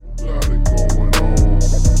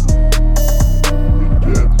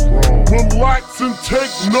Relax and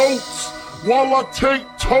take notes while I take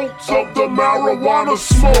totes of the marijuana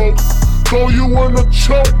smoke. Throw you in a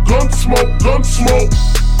choke, gun smoke.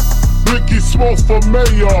 Biggie Smalls for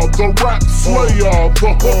mayor, the rap slayer,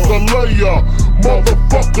 the hooker layer.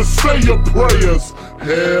 Motherfucker, say your prayers.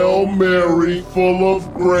 Hail Mary, full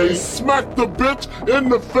of grace. Smack the bitch in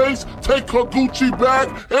the face, take her Gucci bag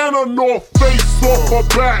and her North Face off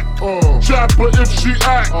her back. Jab her if she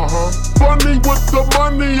act funny with the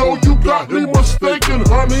money. Oh, you got me mistaken,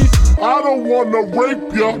 honey. I don't wanna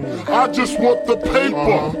rape ya, I just want the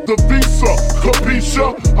paper, the visa,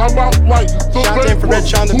 capisha. I'm out like the vapor.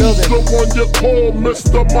 Who's the one you call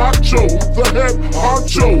Mr. Macho? The head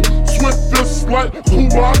honcho, swiftest like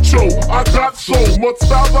Cumacho. I got so much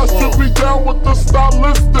style, I should be down with the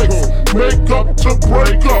stylistics. Make up to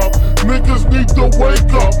break up, niggas need to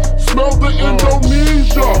wake up. Smell the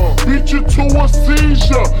Indonesia, beat you to a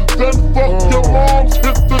seizure. Then fuck your moms,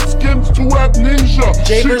 hit the skins to amnesia.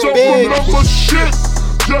 She don't remember shit,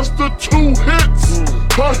 just the 2 hits.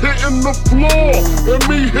 Her hitting the floor and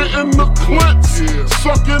me hitting the clits,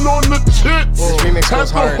 sucking on the tits.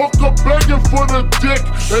 Had the hooker begging for the dick,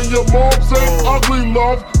 and your mom's ain't ugly,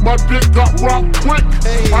 love. My dick got rocked quick.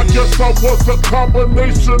 I guess I was a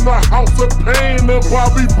combination of House of Pain and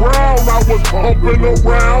Bobby Brown. I was humping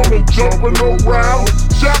around and jumping around.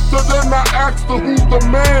 After then I asked her who's the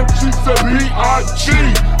man. She said B.I.G.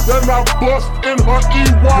 Then I bust in her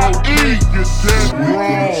E.Y.E. You're dead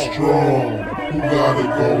wrong. Strong. You got it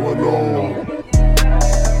going on.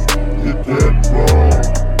 You're dead wrong.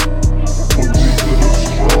 But we get it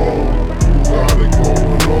strong. You got it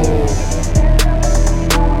going on.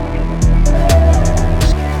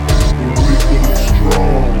 But we get it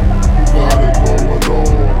strong. You got it going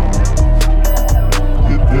on.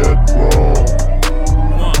 You're dead wrong.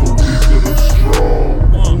 But we get it strong.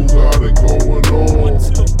 You got it going on.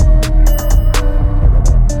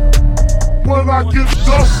 When I get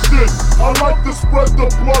dusted, I like to spread the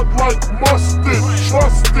blood like mustard.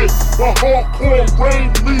 Trust it, the hardcore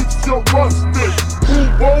rain leaves you rusted.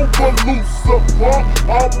 Move over, Lucifer,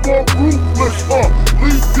 I'm more ruthless,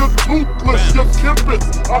 leave you toothless, you kip it,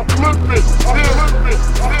 I flip it,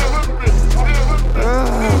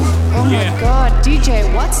 Oh my god, DJ,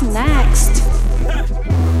 what's next?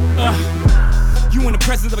 You in the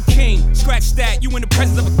presence of a king, scratch that, you in the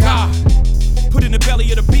presence of a god. Put in the belly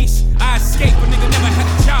of the beast, I escape, a nigga never had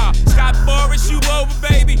a job. Scott Boris, you over,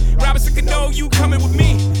 baby. Robinson Cano, you coming with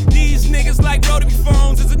me. These niggas like rotary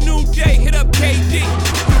phones, it's a new day, hit up KD.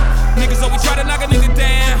 Niggas always try to knock a nigga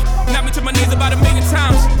down, knock me to my knees about 1,000,000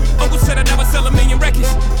 times. Uncle said I'd never sell 1,000,000 records.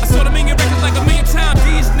 I sold 1,000,000 records like 1,000,000 times.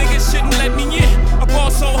 These niggas shouldn't let me in. I ball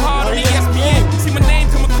so hard on ESPN. See my name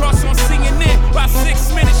come across on CNN. About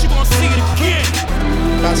 6 minutes, you gon' see it again.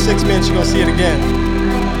 About 6 minutes, you gon' see it again.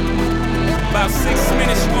 About 6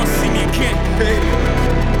 minutes, you gon' see me again.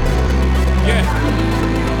 Yeah.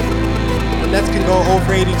 The Nets can go 0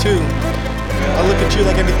 for 82. I look at you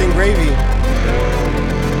like everything gravy.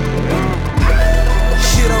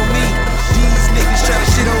 Shit on me. These niggas try to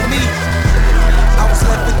shit on me. I was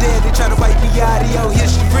left for dead, they try to wipe me out of your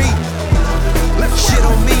history. Shit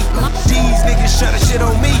on me. These niggas try to shit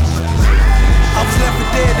on me. I was left for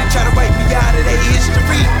dead, they try to wipe me out of their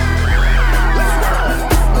history.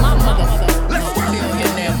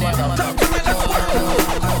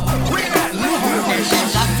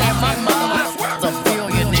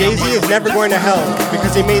 Jay-Z is never going to hell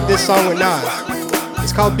because he made this song with Nas.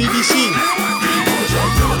 It's called BBC.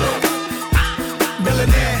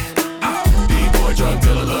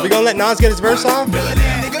 We gonna let Nas get his verse off?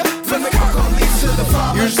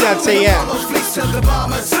 Usually I'd say yeah.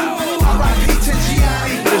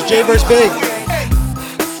 But is Jay verse big?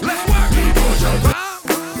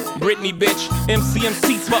 Britney bitch,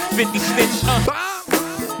 MCMC, fuck 50 stitch,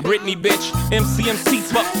 Britney bitch, MCMC,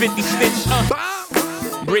 fuck 50 stitch,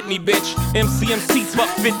 Britney bitch, MCMC, fuck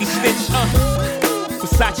 50 stitch,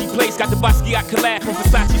 Versace place, got the Basquiat collab from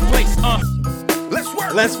Versace's place,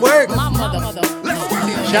 Let's work.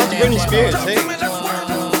 Shout out to Britney Spears, hey.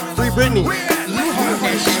 Free Britney.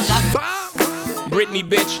 Britney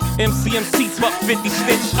bitch, MCMC, fuck 50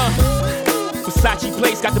 stitch, Versace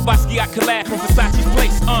place, got the Basquiat collab from Versace's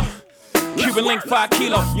place, Cuban link 5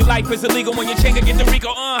 kilo. Your life is illegal when your chain can get the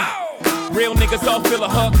Rico, Real niggas all feel a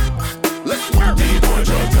hug. Let's work.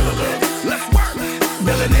 Let's work.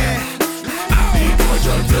 Millionaire.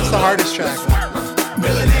 It's the hardest track.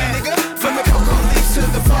 Millionaire, nigga. From the cocoa leaves to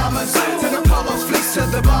the farmers, to the polos, fleece to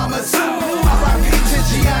the bombers. R.I.P. to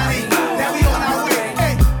Gianni. Now we on our way.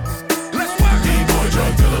 Hey. Let's work. D-boy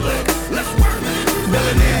drug dealer. Let's work.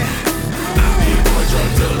 Millionaire. D-boy drug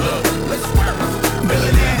dealer. Let's work.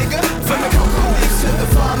 Millionaire, nigga. From the cocoa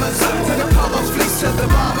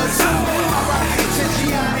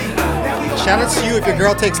Shout out to you if your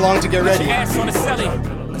girl takes long to get ready. Ass on the celly,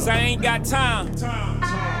 cause I ain't got time to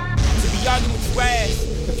be arguing with your ass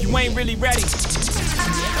if you ain't really ready.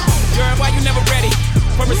 Girl, why you never ready?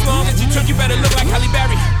 For as long as you took, you better look like Halle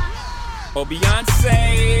Berry or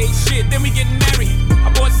Beyonce. Shit, then we getting married.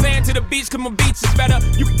 I bought sand to the beach, cause my beach is better.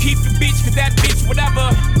 You can keep your beach, cause that bitch,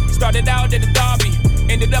 whatever. Started out at the Derby,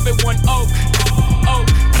 ended up at 1 Oak.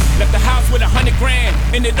 Left the house with 100 grand,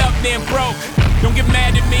 ended up then broke. Don't get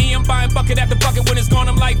mad at me, I'm buying bucket after bucket. When it's gone,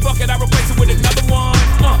 I'm like, fuck it, I replace it with another one.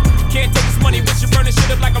 Can't take this money, rich, you burning shit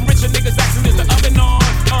up like I'm rich. And niggas asking, is the oven on?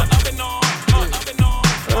 Oven on, oven on.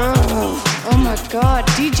 Oh my god,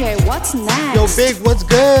 DJ, what's next? Yo, Big, what's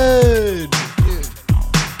good?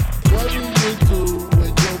 What do you do when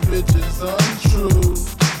your bitch is untrue?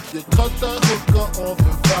 You cut the hooker off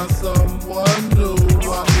and find someone new.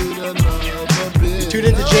 I need another bitch. Tuned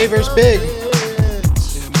into J vs. Big.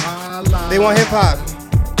 They want hip hop.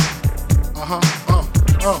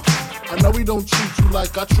 I know we don't treat you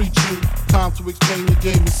like I treat you. Time to explain the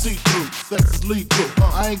game and see through. Sex is legal.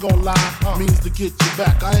 I ain't gonna lie, means to get you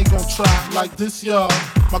back. I ain't gonna try like this, y'all.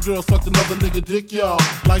 My girl sucked another nigga dick, y'all.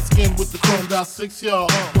 Light skin with the chromed out 6, y'all.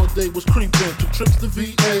 One day was creeping, took trips to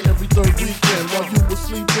VA every third weekend. While you was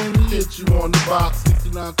sleeping, hit you on the box.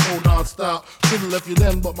 69 cold non-stop. Should've left you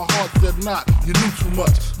then, but my heart said not. You knew too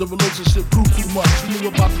much, the relationship grew too much. You knew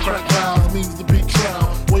about the crack vows, means the big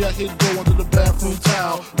trial. Way I hit go under the bathroom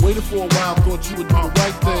towel. Waited for a while, thought you would do the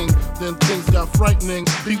right thing. Then things got frightening,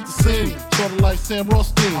 beat the scene. Sorta like Sam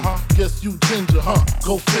Rothstein. Guess you ginger,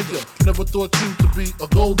 go figure. Never thought you to be a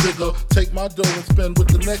gold digger. Take my dough and spend with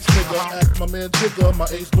the next nigga. Ask my man Jigger, my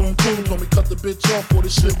ace boom coon. Told me cut the bitch off for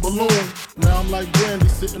this shit balloon. Now I'm like Brandy,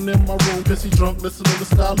 sitting in my room, pissy drunk, listening to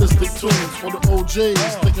stylistic tunes. For the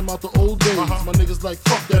OJs, thinking about the old days. My niggas like,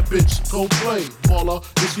 fuck that bitch, go play. Baller,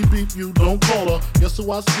 if she beat you, don't call her. Guess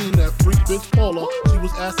who I seen that freak bitch Paula. She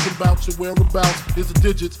was asking about your whereabouts. Here's the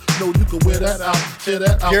digits, know you can wear that out, tear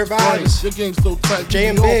that out. Pure vibes. Your game's so tight, J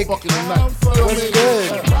and you all Big. fucking tonight. What's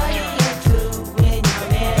good?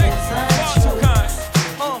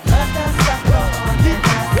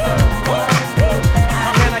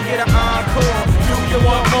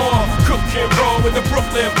 With the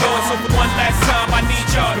Brooklyn boys, so for one last time I need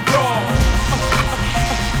y'all to roll.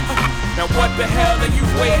 Now what the hell are you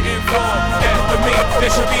waiting for? After me, there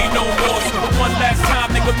should be no more. So for one last time,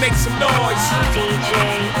 nigga, make some noise. DJ,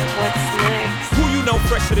 what's next? Who you know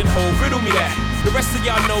fresher than Hov? Riddle me that. The rest of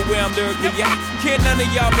y'all know where I'm lurking, yeah. Can't none of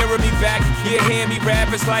y'all mirror me back. Yeah, hear me rap,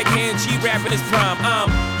 it's like hand G rapping his prime. I'm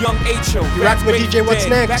young H.O. You rockin' with DJ What's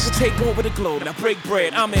Next. Back to take over the globe and I break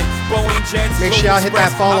bread. I'm in Boeing Jets. Make sure y'all hit that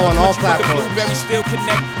follow on all platforms. Blueberry still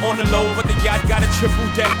connect on the low, but the yacht got a triple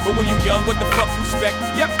deck. But when you young, what the fuck you expect?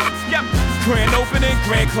 Yep. Grand opening,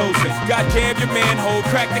 grand closing. Goddamn your manhole,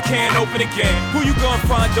 crack the can open again. Who you gonna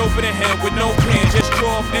find open in him with no pen? Just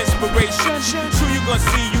draw off inspiration. Who you gonna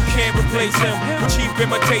see you can't replace him with cheap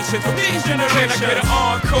imitations from these generations? Can I get an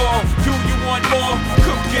encore? Do you want more?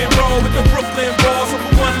 Cook and roll with the Brooklyn balls. So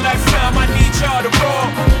for one last time, I need y'all to roll.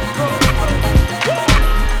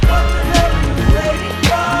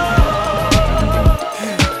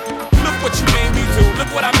 Look what you made me do. Look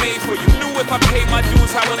what I made for you. Knew if I paid my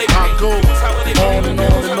dues, how will they pay? I go on and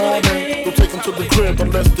on. Don't take them to the crib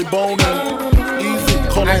unless they boning. Easy,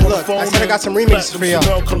 call Alright, them on the look, phone. I said I got some remixes for y'all.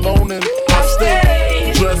 Chanel cologne and I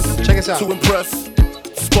stay dressed Check us out. to impress.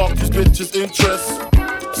 Spark these bitches' interest.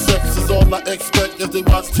 Sex is all I expect as they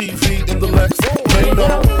watch TV in the Lex. They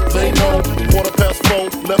know.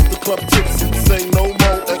 4:15, left the club tipsy. Say no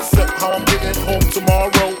more, except how I'm getting home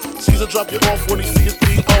tomorrow. Caesar drop you off when he see his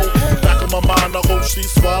P.O. Back in my mind, I hope she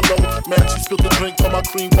swallow. Man, she spilled the drink on my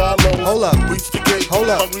cream wallow. Hold up. Reach the gate, Hold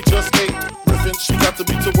up. hungry just ate. Riffin', she got to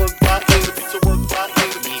be to work by 8.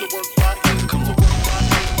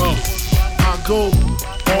 I go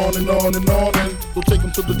on and on and on and don't take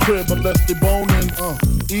them to the crib unless they boning.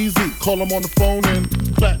 Easy, call them on the phone and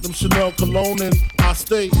platinum Chanel cologne and I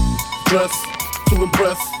stay dressed to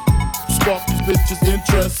impress. Spark these bitches'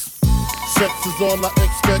 interest. Sex is all I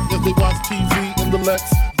expect as they watch TV in the Lex.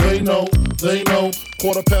 They know.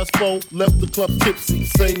 4:15, left the club tipsy.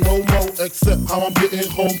 Say no more, except how I'm getting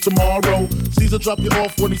home tomorrow. Caesar drop you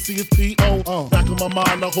off when he see his P.O. Back in my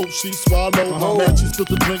mind, I hope she swallow. Man, she spilled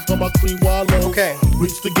the drink on my cream wallow. Okay.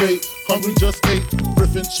 Reach the gate, hungry just ate.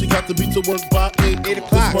 Griffin, she got to be to work by 8. 8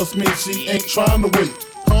 o'clock. This must mean she ain't trying to wait.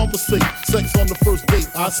 Conversate, sex on the first date.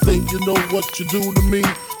 I state, you know what you do to me.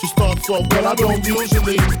 She starts off, but I don't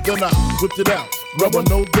usually. Then I whipped it out, rubber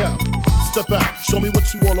no doubt. Step out, show me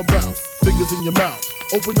what you all about. Fingers in your mouth,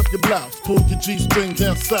 open up your blouse, pull your G-string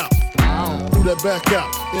down south. Threw that back out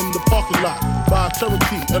in the parking lot. Buy a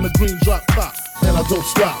Cherokee and a green drop top. And I don't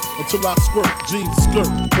stop until I squirt. Jeans, skirt,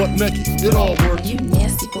 butt naked, it all works. You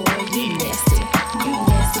nasty boy, you nasty. You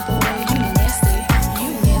nasty boy, you nasty. You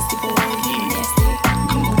nasty boy, you nasty.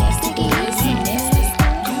 You nasty boy, you nasty.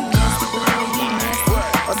 You nasty boy, you nasty.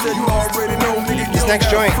 I said you already know nigga. This next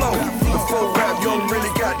joint, Before rap, you really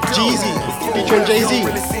got Jeezy, featuring Jay-Z.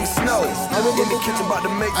 Really seen snow. In the kitchen about to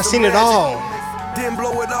make I some seen it magic. all. Then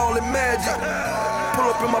blow it all in magic. Pull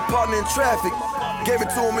up in my partner in traffic. Gave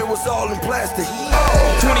it to him, it was all in plastic.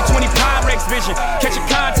 2020 Pyrex vision. Catching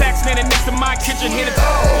contacts, standing next to my kitchen. Hit it.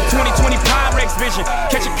 2020 Pyrex vision.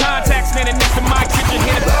 Catching contacts, standing next to my kitchen.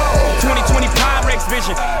 Hit it. 2020 Pyrex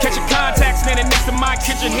vision. Catching contacts, standing next to my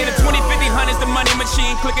kitchen. Hit it. 20, 50, 100's the money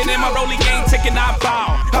machine. Clicking in my rolling game, ticking, I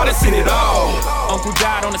bow. I done seen it all. Uncle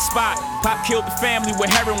died on the spot. Pop killed the family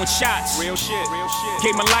with heroin shots. Real shit, real shit.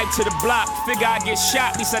 Gave my life to the block. Figure I get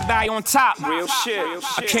shot, at least I die on top. Real shit, real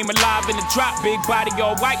shit. I came alive in the drop. Big body,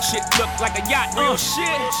 all white shit. Looked like a yacht. Real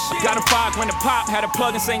shit. Got a $5 grand a pop. Had a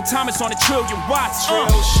plug in St. Thomas on a trillion watts. Real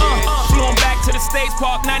shit. Flew on back to the States.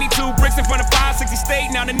 Park 92 bricks in front of 560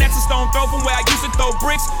 State. Now the next a stone throw from where I used to throw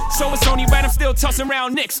bricks. So it's only right, I'm still tossing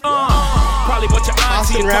around nicks. Probably what your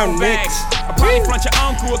auntie a couple bags. I probably front your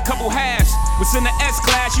uncle a couple halves. Was in the S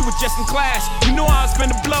class, you was just in class. You knew I was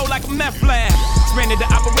finna blow like a meth lab. Expanded the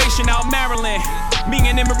operation out Maryland. Me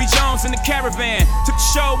and Emery Jones in the caravan. Took the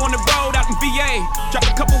show on the road out in VA.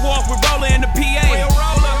 Dropped a couple off with Roller in the PA.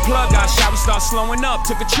 Plug got shot, we start slowing up.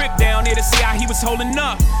 Took a trip down there to see how he was holding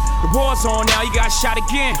up. The war's on now, he got shot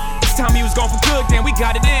again. This time he was gone for good, then we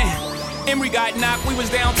got it in. Emery got knocked, we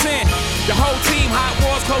was down 10. The whole team, hot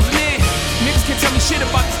wars closing in. Niggas can't tell me shit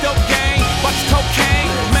about this dope gang, about this cocaine,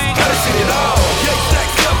 man. Gotta see it all. Yeah,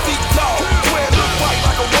 stacked 7 feet tall. Square look white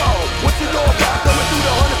like a wall. What you know about coming through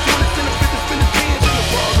the 100 in the 50 spin the pins in the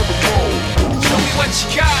bars of the road? Show me what you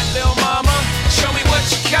got, lil' mama. Show me what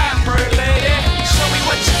you got, pretty lady. Show me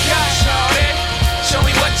what you got, shawty. Show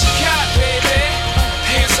me what you got, baby.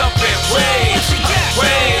 Hands up and wave,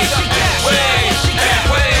 wave, wave, and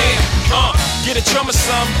wave. Get a drum or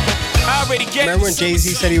something. I already get. Remember when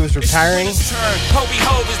Jay-Z said he was retiring? Hobie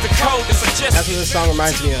Hove is the coldest. I just That's what this song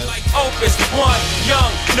reminds me of. Opus, one, young,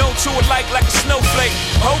 no two alike like a snowflake.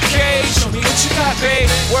 Okay, show me what you got, babe.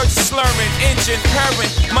 Words slurring, engine purring.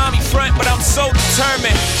 Mommy front, but I'm so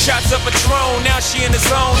determined. Shots up a drone, now she in the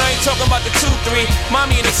zone. I ain't talking about the 2-3.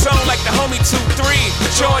 Mommy in the zone like the homie 2-3.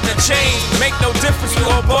 Jordan chain, make no difference, we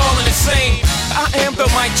all ballin' the same. I am the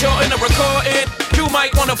Mike Jordan, a recording. You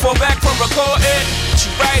might wanna fall back from recording. She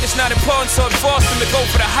right, it's not important, so it forced him to go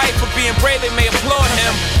for the hype. For being brave, they may applaud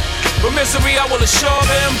him. But misery, I will assure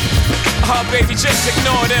them. Baby, just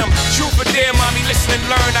ignore them. Truth or dare, mommy, listen and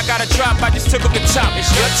learn. I got a drop, I just took up the top. It's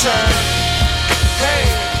your turn. Hey,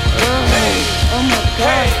 hey. Oh my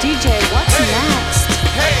god, DJ, what's next?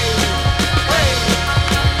 Hey, hey,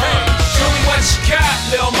 hey. Show me what you got,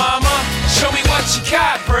 lil' mama. Show me what you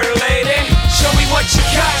got, pretty lady. Show me what you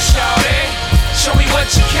got, shawty. Show me what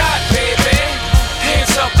you got, baby.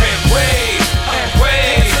 Hands up and wave, and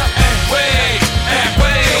wave, and wave, and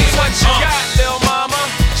wave. Show me what you got, lil' mama.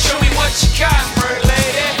 Show me what you got, pretty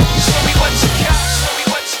lady. Show me what you got, show me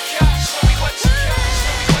what you got, show me what you got,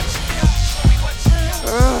 show me what you got, show me what you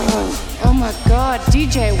got. Oh my god,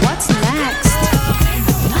 DJ, what's next?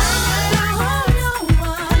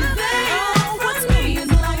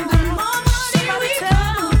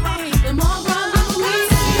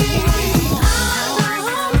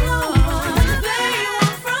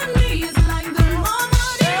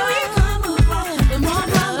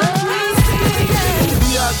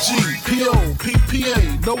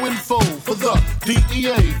 PPA, no info for the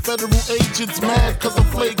DEA. Federal agents mad cause I'm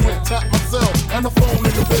flagrant. Tap myself and the phone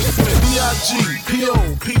in the basement. B.I.G.P.O.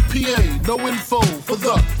 PPA, no info for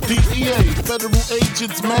the DEA. Federal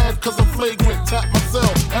agents mad cause I'm flagrant. Tap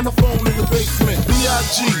myself and the phone in the basement.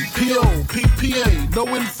 B.I.G.P.O. PPA, no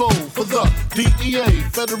info for the DEA.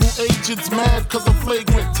 Federal agents mad cause I'm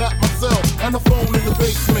flagrant. Tap myself and the phone in the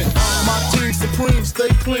basement. My team supreme, stay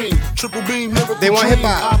clean. Triple beam, never They want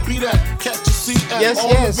hip-hop. I be that. Catch a seat at Yes, all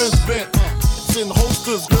yes. events bent. It's in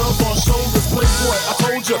holsters, girls on shoulders. Playboy, I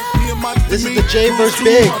told ya, me and Mike. This me, is the J lose verse too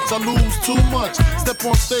Big. much, I lose too much. Step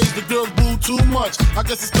on stage, the girls boo too much. I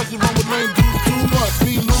guess it's cause you run with lame do too much.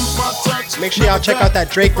 Me lose my touch. Make sure y'all check out that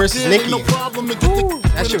Drake versus Ain't Nicki. no problem to get the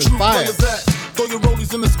that shit was fire. Throw your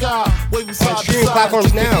rollies in the sky, waving side to streaming side. platforms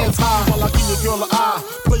Keep your now. hands high while I give your girl an eye.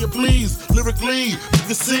 Play it please, lyrically, you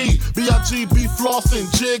can see B.I.G.B. flossing,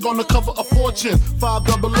 jig on the cover of Fortune, 500.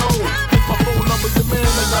 Hit my phone number, your man,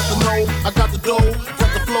 I got the know, I got the dough,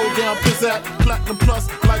 got the flow down, piss Zizak, platinum plus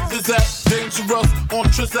like Zizak, dangerous on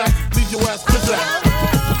Trizak, leave your ass pizzazz.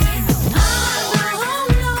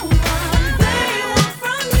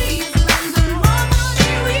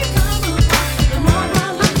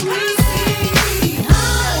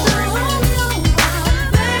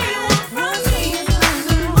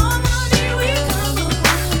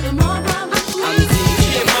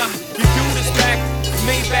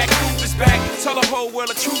 Tell the whole world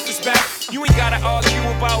the truth is back. You ain't gotta argue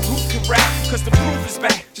about who can rap, cause the proof is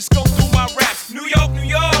back. Just go through my raps. New York, New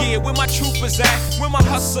York. Yeah, where my troopers at? Where my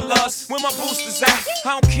hustlers? Where my boosters at?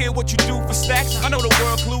 I don't care what you do for stacks. I know the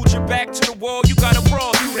world glued your back to the wall. You gotta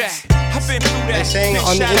brawl through that. I've been through that. They're saying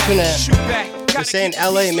on the internet, they're saying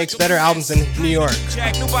LA makes better albums than New York.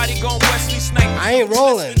 Nobody gon' Wesley Snipe. I ain't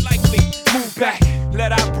rolling. Move back.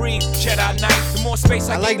 Let I breathe, Jedi Knight. The more space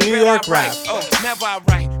I like get, New York rap. Oh, never I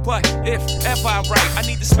write, but if ever I write, I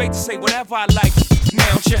need the space to say whatever I like.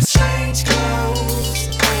 Now just change clothes.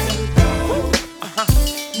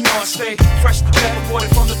 You know I stay fresh to death,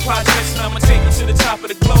 aborted from the projects, and I'ma take you to the top of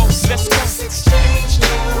the globe. Let's go. Exchange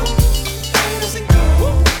now.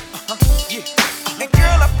 And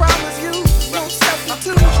girl, I promise you, no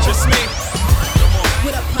substitute. Just me.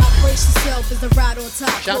 What up, Pop? Brace yourself as I ride on top.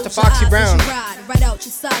 Shout out to Close your Foxy eyes Brown. as you ride right out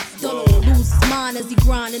your side. Don't lose his mind as he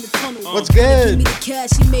grind in the tunnel. What's good? Give me the cash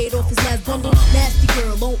he made off his last bundle. Nasty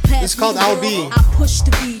girl, won't pass. This is called me the I'll girl. Be. I push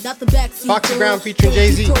the beat, not the backseat. Foxy girl. Brown featuring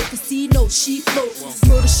Jay-Z. Prophecy, no, she floats.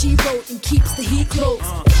 Murder she wrote and keeps the heat close.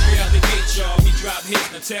 Straight out the gate, y'all, we drop hits.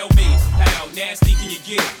 Now tell me, how nasty can you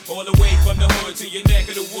get? All the way from the hood to your neck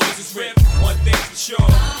of the woods is ripped. One thing for sure.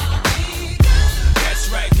 That's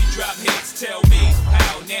right, we drop hits. Tell me,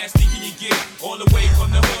 how nasty can you get? All the way from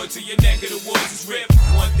the hood to your neck of the woods is ripped.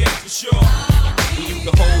 One thing for sure. You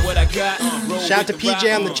can hold what I got. Shout out to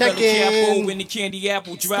PJ on the check-in. When the candy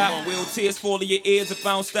apple drop, will tears fall in your ears if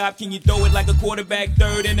I don't stop? Can you throw it like a quarterback,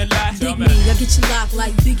 third in the lot? Dig me, I get you locked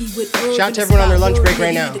like Biggie with Irv. Shout out to everyone on their lunch break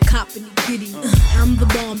right now. The cop and the giddy. I'm the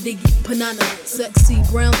bomb, Diggy, Panana, sexy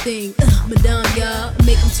brown thing. Madame, y'all,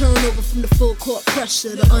 make them turn over from the full court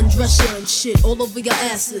pressure, the undress you and shit all over your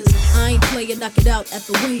asses. I ain't playing, knock it out at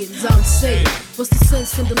the weigh-ins. I'm saying, what's the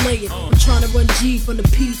sense in delaying? I'm trying to run G from the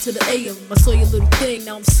P to the AM. I saw your little thing,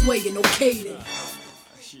 now I'm swaying, okay then.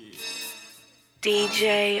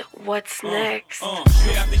 DJ, what's next?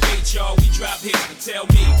 Straight out the gate, y'all, we drop hits. And tell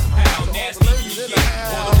me, how nasty can you get?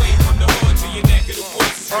 All the way from the hood to your neck of the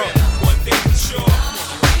woods is ripped. One thing for sure.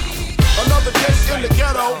 Another day in the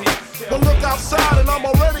ghetto, but look outside and I'm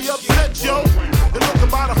already upset, yo. It look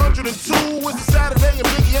about 102, it's a Saturday and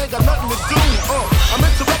Biggie ain't got nothing to do. I'm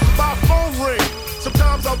interrupted by a phone ring.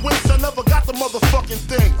 Sometimes I wish I never got the motherfucking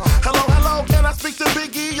thing. Hello, hello, can I speak to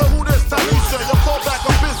Biggie? Yo, who this? Tanisha, yo, call back,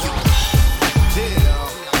 I'm busy.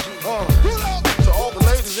 To all the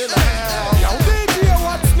ladies in the house. Yo, DJ,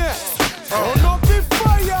 what's next? No be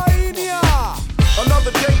fire in ya.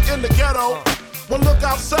 Another day in the ghetto. Well, look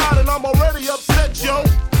outside and I'm already upset, yo.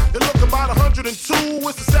 It look about 102,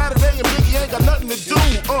 it's a Saturday and Biggie ain't got nothing to do.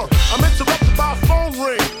 I'm interrupted by a phone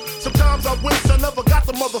ring. Sometimes I wish I never got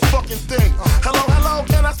the motherfucking thing. Hello, hello,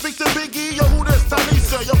 can I speak to Biggie? Yo, who this?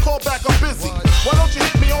 Tanisha, yo, call back, I'm busy. Why don't you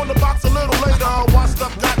hit me on the box a little later? Washed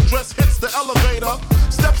up, got dressed, hits the elevator.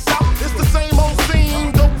 Steps out, it's the same old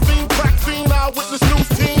scene. Dope fiend, crack fiend, eyewitness news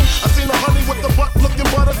team. I seen a honey with the butt looking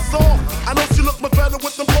butter soft. I know she look much better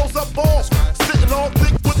with them clothes up balls. Sitting all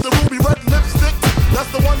thick with the ruby red lipstick.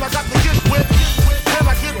 That's the one I got to get with. Can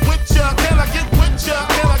I get with ya? Can I get with ya?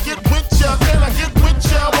 Can I get with ya? Can I get with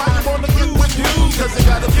ya? Why you wanna get with me? Cause it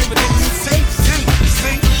gotta be with you. See?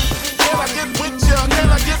 Can I get with ya? Can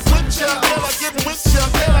I get with ya? Can I get with ya?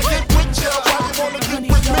 Can I get with ya? Why you wanna get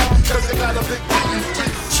with me? Cause it gotta be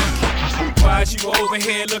with you. Why you over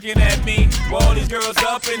here looking at me? All these girls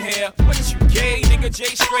up in here. What you gay, nigga? J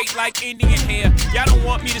straight like Indian hair. Y'all don't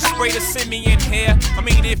want me to spray the Simeon hair. I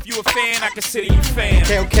mean, if you a fan, I consider you fan.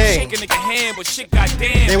 Okay. Shake a nigga hand, but shit,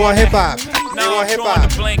 goddamn. They want hip hop. Nah, They want hip I'm drawing hop.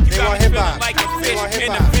 the blank. You They got want me hip feeling hop. like a They fish want hip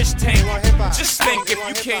in a hop. fish tank. They want hip hop. Just think if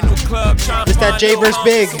you came to a club trying to This that find Jay no verse home,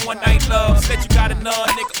 Big. some one night love. Said you got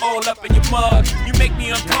another nigga all up in your mug. You make me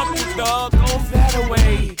uncomfortable, dog. Go that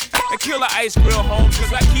away. And kill the ice grill home,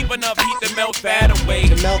 cause I keep enough heat to melt that away.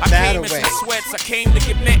 To melt I that came in away. some sweats, I came to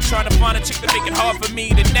get met, trying to find a chick to make it hard for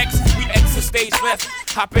me. The next, we exit stage left,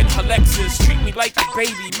 hop in her Lexus, treat me like a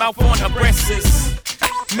baby, mouth on her breasts.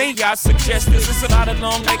 May I suggest this? It's a lot of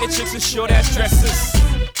long-legged chicks and short-ass dresses.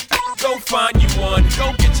 Go find you one,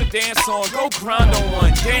 go get your dance on, go grind on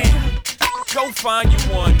one, damn. Go find you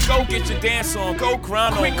one, go get your dance on, go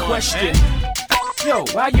grind on one. Quick question. Yo,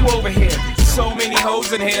 why you over here? So many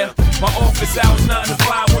hoes in here. My office hours 9 to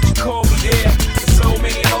 5. Won't you call me there? So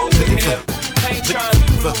many hoes in here.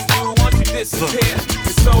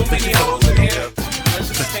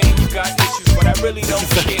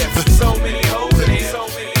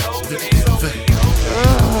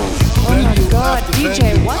 offend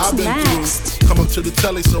DJ, you. what's I've been next? through. Come up to the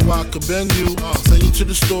telly so I could bend you. Send you to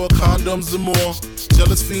the store, condoms and more.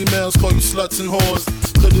 Jealous females call you sluts and whores.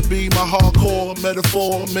 Could it be my hardcore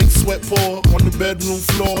metaphor? Make sweat pour on the bedroom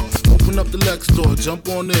floor. Open up the Lex door, jump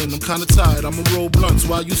on in. I'm kinda tired, I'ma roll blunts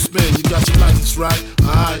while you spin. You got your lights right,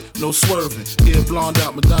 alright, no swerving. Hair blonde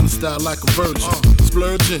out, Madonna style like a virgin.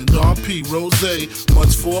 Splurging, Don P, Rose,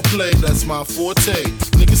 much foreplay, that's my forte.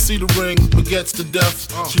 Niggas see the ring, but gets to death.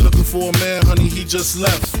 She looking for a man, honey, he just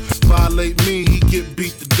left. Violate me, he get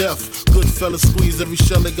beat to death. Good fella squeeze every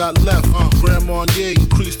shell they got left. Grandma, yeah,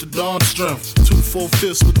 increase the dawn strength. 2-4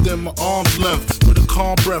 within my arms length. With a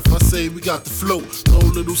calm breath, I say we got the float. No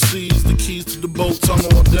little C's, the keys to the boat, tongue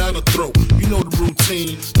all down the throat. You know the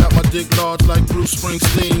routine. Got my dick large like Bruce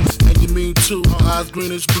Springsteen. And you mean too, eyes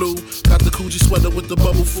greenish blue. Got the Coogi sweater with the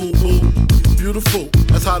bubble food, boo. Beautiful,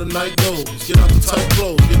 that's how the night goes. Get out the tight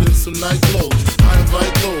clothes, get in some night clothes. I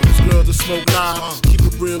invite those girls to smoke live. Keep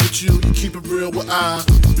it real with you, you keep it real with I.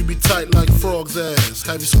 We be tight like frog's ass.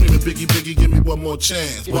 Have you screaming, Biggie, Biggie, give me one more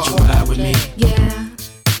chance. Would you ride with me? Yeah,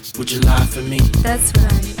 Would you lie for me? that's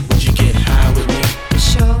right. Would you get high with me?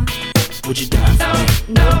 Sure, Would you die for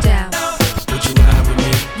me? no doubt. Would you ride with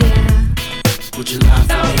me? Yeah, Would you lie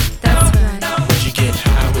for me? that's right. Would you get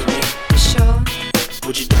high with me? Sure,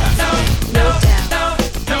 Would you die for me? no doubt.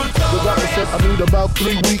 The doctor said I need about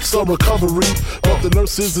 3 weeks of recovery. But the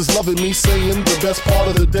nurses is loving me, saying the best part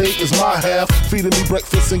of the day is my half. Feeding me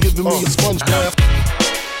breakfast and giving me a sponge bath.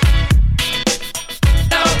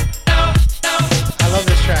 I love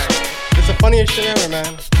this track. It's the funniest shit ever,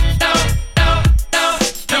 man.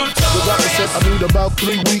 The doctor said I need about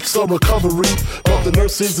 3 weeks of recovery. But the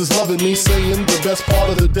nurses is loving me, saying the best part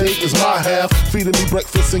of the day is my half. Feeding me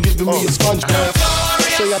breakfast and giving me a sponge bath.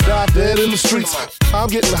 Say I died dead in the streets. I'm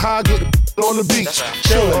getting high, getting on the beach,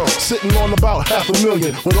 chilling, sitting on about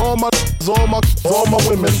 $500,000 with all my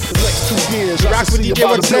women. The next 2 years, I Rock can with see DJ,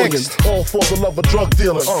 about what's $1 billion. next? All for the love of drug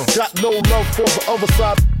dealing. Got no love for the other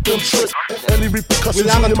side. Them tricks, any repercussions We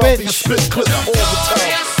live in on your mouth, Twitch. you spit clip all the time.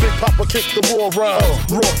 Big Papa kick the raw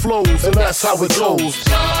rhymes, raw flows, and that's how it goes.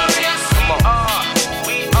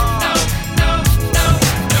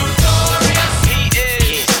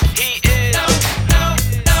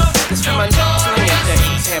 This for my ringing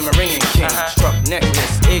things, Tamarind King, struck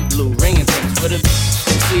necklace, igloo, ringing things for the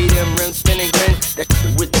see them rims spinning grin, that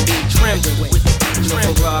with the beat trimmed with No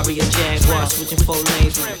Ferrari or Jaguar, switching 4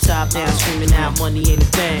 lanes from the top down, screaming out money ain't a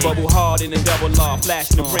thing. Bubble hard in a double law,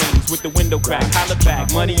 flashing the rings with the window crack, holla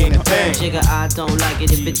back, money ain't a thing. Jigga, I don't like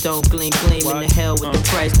it if it don't gleam, gleam in the hell with the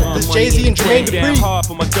price, but the money Jay-Z ain't and a Jermaine thing. Down hard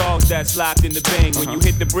for my dogs that's locked in the bang. When you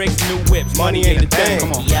hit the bricks, new whips, money ain't a thing.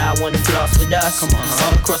 Come on. Yeah, I wanna floss with us.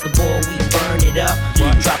 All across the board, we burn it up.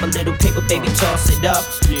 Drop a little paper, baby, toss it up.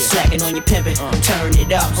 Slacking on your pimpin', turn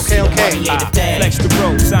it up. See the money ain't a thing. Flex the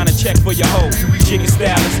road, sign a check for your hoe. Jigga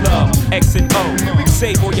style is love, X and O.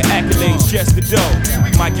 Save all your accolades, just the dough.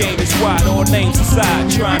 My game is wide, all names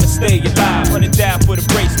aside. Trying to stay alive, running down for the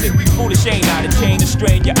bracelet. Foolish ain't I, the chain to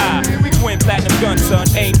strain your eye. Twin platinum gun, son,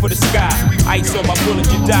 aim for the sky. Ice on my bullet,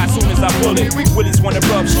 you die soon as I pull it. Willies wanna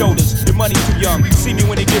rub shoulders, the money too young. See me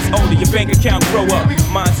when it gets older, your bank account grow up.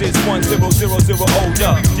 Mine's is 1000 old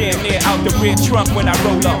up. Damn near out the rear trunk when I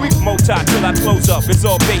roll up. Moti till I close up, it's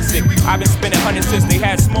all basic. I've been spending hundreds since they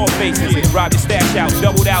had small faces. Robbed your stash out,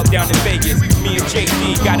 doubled out down in Vegas. Me and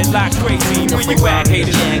JD got it locked crazy. Where you at,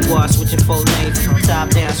 haters? Jaguar, switching 4 lanes from the top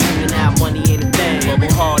down, screaming out money ain't a thing.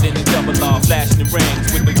 Bubble hard in the double law, flashing the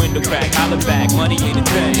rings with the window crack. Holla back, money ain't a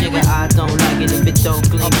thing. Jigga, I don't like it if it don't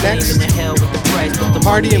gleam, gleam in the hell with the price, but the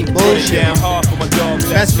Party money and ain't a thing. bullshit. Down hard for my dogs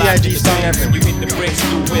that's Best locked in VIG the song bang. ever. When you hit the bricks,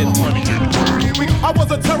 you with money. I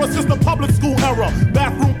was a terror since the public school era.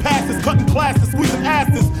 Bathroom passes, cutting classes, squeezing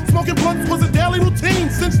asses. Smoking blunts was a daily routine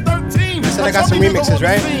since 13. said I got some remixes,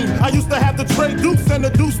 right? I used to have the tray deuce and the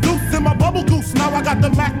deuce in my bubble goose. Now I got the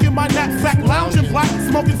Mac in my knapsack, lounging black,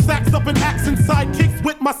 smoking sacks up in accent sidekicks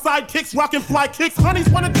with my sidekicks, rocking fly kicks. Honeys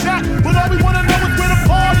wanna chat, but all we wanna know is where the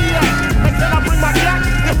party at. And can I bring my gat?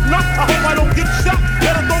 If not, I hope I don't get shot.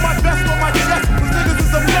 Better throw my vest on my chest, 'cause niggas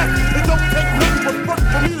is a mess. It don't take nothing but front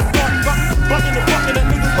for me to start something. Bucking and bucking at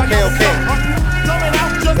niggas like Okay.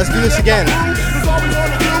 Let's do this again. Cause all we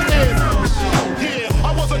wanna do is, yeah,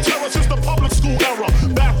 I was a terror since the public school era.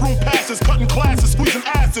 Bathroom passes, cutting classes, squeezing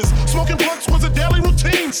asses. Smoking blunts was a daily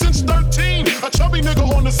routine since 13. A chubby nigga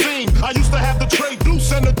on the scene. I used to have the tray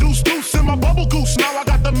deuce and the deuce in my bubble goose. Now I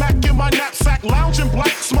got the Mac in my knapsack, lounging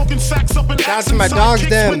black, smoking sacks up in Shout out to my dogs,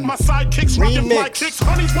 them. with my sidekicks, rocking fly Remix. kicks.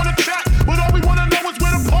 Honeys wanna chat, but all we wanna know is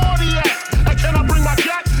where the party at. And can I bring my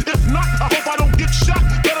gat? If not, I hope I don't get shot.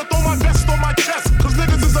 Better throw my vest on my chest, 'cause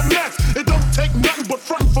niggas is a mess. It don't take nothing but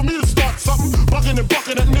front for me to start something. Bugging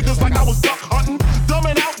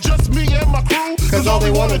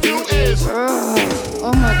wanna do is.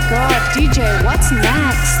 Oh my god, DJ, what's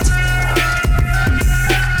next?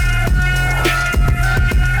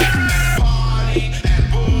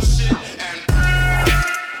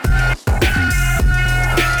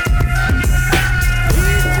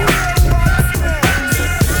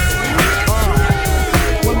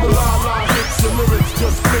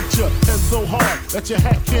 So hard that your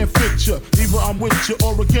hat can't fit ya. Either I'm with you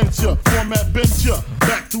or against ya. Format bent ya.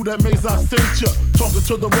 Back through that maze I sent ya. Talking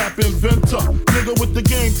to the rap inventor. Nigga with the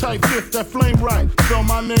game type fifth that flame right. Spell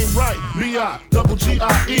my name right.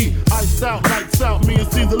 B-I-double-G-I-E. Iced out, lights out, me and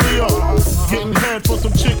Caesar Leo. Getting head for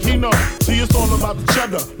some chick he know. See, it's all about the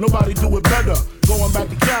cheddar. Nobody do it better. Going back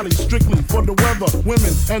to Cali, strictly for the weather,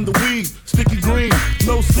 women, and the weed. Sticky green,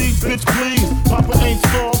 no seed, bitch, please. Papa ain't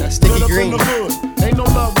soft, that sticky green. In the hood. Ain't no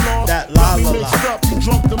love lost. That la la mixed la. up, you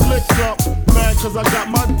drunk them licks up. Mad cause I got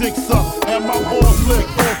my dick sucked. And my balls lick,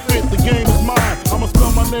 all fit, the game is mine. I'ma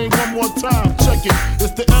spell my name one more time, check it.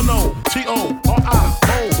 It's the N-O-T-O-R-I-O-U-S.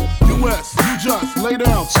 You just lay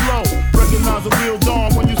down slow. Recognize a real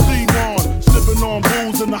dawn when you see one. Sipping on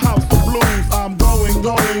booze in the house of blues. I'm going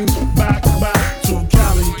back to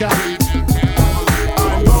Cali, Cali.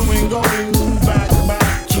 I'm going back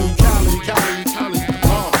to Cali, Cali, Cali.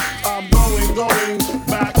 I'm going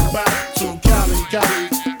back to Cali, Cali.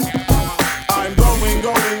 I'm going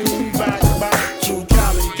back to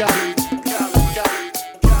Cali, Cali, Cali,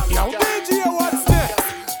 Cali. Yo, DJ, what's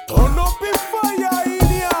next? Turn up in fire in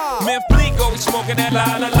here. Man, Fleek always smoking that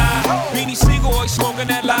la la la. Beanie Siegel always smoking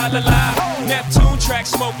that la la la. Neptune track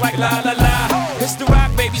smoke like la la la. It's the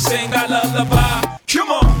rock baby sing that lullaby. Come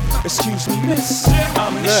on, excuse me, miss.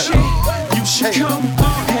 I'm the shit. You should come.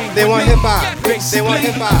 They want hip hop. They want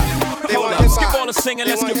hip hop. Hold up, skip all the singing,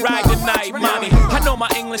 let's get right tonight, mommy. I know my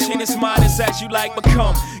English ain't as modest as you like, but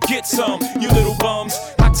come, get some, you little bums.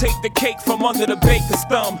 I take the cake from under the baker's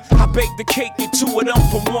thumb. I bake the cake, get two of them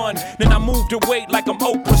for one. Then I move the weight like I'm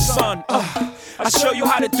Oprah's son. I show you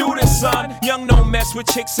how to do this, son. Young, no mess with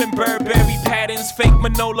chicks and Burberry patterns. Fake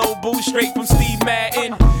Manolo boo straight from Steve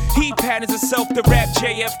Madden. He patterns himself to rap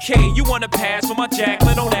JFK. You wanna pass for my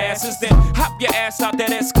Jacqueline on asses? Then hop your ass out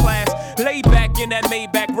that S-Class. Lay back in that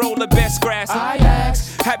Maybach, roll the best grass. I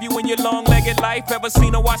ask, have you in your long-legged life ever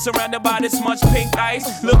seen a watch surrounded by this much pink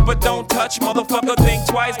ice? Look but don't touch, motherfucker, think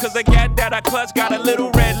twice. Cause the gat that I clutch got a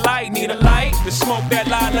little red light. Need a light to smoke that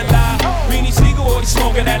la-la-la. Beanie Siegel always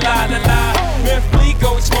smoking that la-la-la. Man Fleek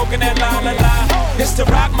always smoking that la-la-la. It's the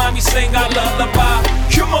rock mommy sing our lullaby.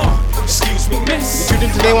 Come on, excuse me, miss.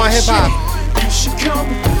 They want hip hop. You should come.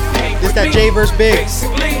 It's that J verse Big.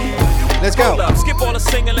 Basically. Let's go. Hold up, skip all the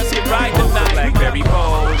singing, let's get right tonight. Blackberry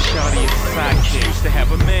Bowl, Shorty is a sidekick. Used to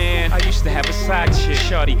have a man, I used to have a side chick.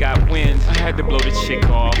 Shorty got wind, I had to blow the chick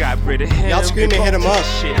off. Got rid of him. Y'all screaming, hit him up.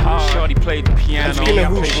 Shit hard. Shorty played the piano. Screaming, I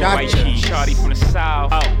who played the shot white you? key. Shorty from the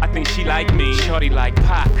south. Oh, I think she like me. Shorty like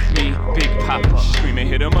Pac, me, Big Papa. Screaming,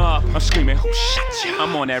 hit him up. I'm screaming, who shot you?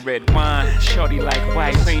 I'm on that red wine. Shorty like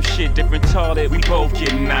white. Same shit, different toilet. We both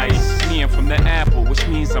get nice. Me, I'm from the Apple, which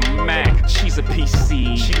means I'm Mac. She's a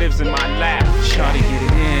PC. She lives in my lap. Shorty get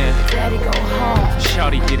it in. Daddy go hard.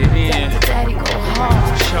 Shorty get it in. Daddy go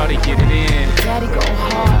hard. Shorty get it in. Daddy go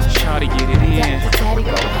hard. Shorty get it in. Daddy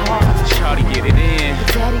go hard. Shorty get it in.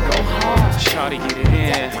 Daddy go hard. Shorty get it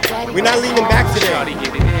in. We're not leaving back today. Shorty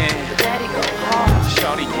get it in. Daddy go hard.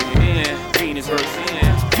 Shorty get it in. Venus verse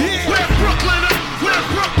in. We're Brooklyn at, we're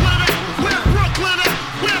Brooklyn at, we're Brooklyn at,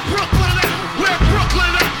 we're Brooklyn at, we're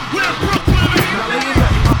Brooklyn at, we're Brooklyn at.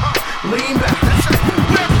 Lean back.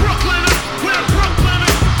 We're Brooklyn at, we're Brooklyn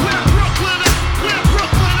at, we're Brooklyn at, we're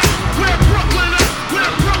Brooklyn at, we're Brooklyn at,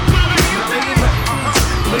 we're Brooklyn at.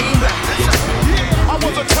 Lean back. I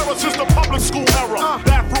was a terror since the public school era.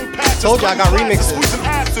 Bathroom patches. Told you I got remixes. Squeezing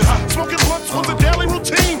asses. Smoking blunts was a daily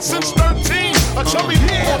routine since 13. A chubby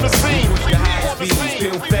on the scene.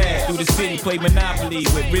 Feel fast through the city, play Monopoly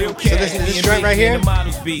with real cash. So this joint right here?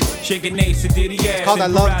 Shaking Ace and Diddy ass. It's called I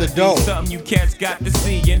Love the Dough. Something you cats got to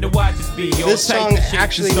see and to watch us be. This song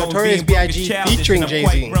actually Notorious B.I.G. featuring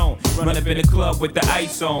Jay-Z. Run up in the club with the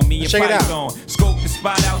ice on me and Check it pipes out. on. Scope the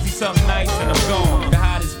spot out, see something nice and I'm gone. The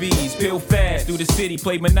hottest bees, feel fast through the city,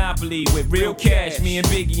 play Monopoly with real cash. Me and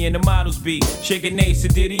Biggie and the models be shaking Ace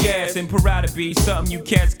and Diddy ass and Parada be something you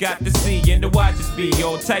cats got to see and to watch us be.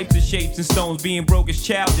 All types of shapes and stones, being broke is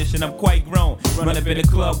childish and I'm quite grown. Run up in the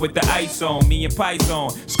club with the ice on, me and Pies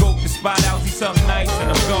on. Scope the spot out, see something nice and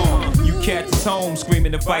I'm gone. You cats is home,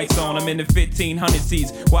 screaming the fights on. I'm in the 1500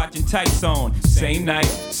 seats, watching tights on. Same night,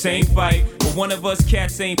 same fight, but But one of us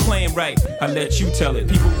cats ain't playing right, I let you tell it.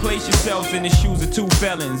 People, place yourselves in the shoes of two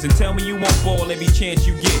felons and tell me you won't fall every chance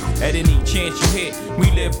you get. At any chance you hit,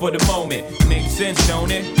 we live for the moment. Makes sense,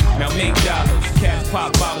 don't it? Now make dollars. Cats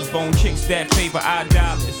pop bottles, bone chicks that favor our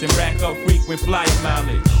dollars and rack up frequent flyer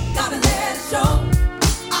mileage. Gotta let it show.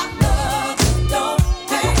 I love the dough.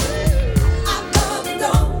 Hey, I love the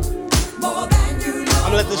dough more than you know.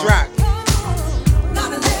 I'm gonna let this rock.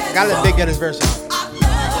 I gotta let Big get his verse out.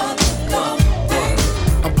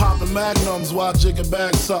 I'm popping magnums while jigging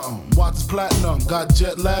back something. Watch this platinum, got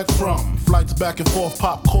jet lag from flights back and forth,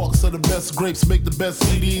 pop corks are the best grapes, make the best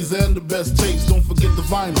CDs and the best tapes. Don't forget the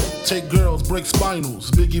vinyl. Take girls, break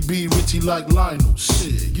spinals. Biggie B, Richie like Lionel.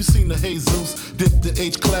 Shit, you seen the Jesus, dip the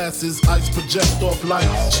H classes, ice project off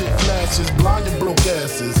lights, chick flashes, blind and broke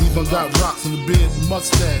asses. Even got rocks in the beard,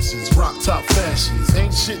 mustaches, rock top fashions.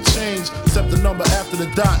 Ain't shit changed except the number after the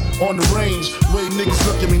dot on the range. Way niggas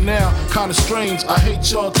look at me now, kinda strange. I hate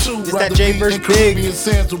y'all too. Is that Jay vs. Big?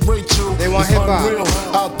 Sands with Rachel. They want It's hip-hop. unreal.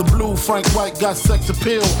 Out the blue, Frank White got sex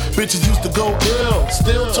appeal. Bitches used to go ill,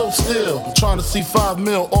 still toe still. Trying to see 5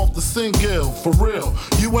 mil off the single, for real.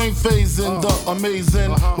 You ain't phasing the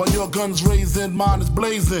amazing. While your gun's raising, mine is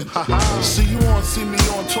blazing. See you on, see me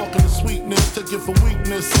on, talking to sweetness. Take it for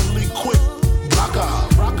weakness and leak quick.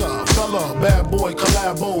 Rocker, fella, bad boy,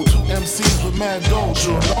 collabo. 2 MCs with mad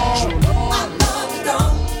doja. I love the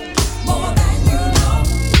dough more than you know.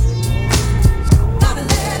 Gotta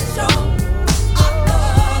let it show. I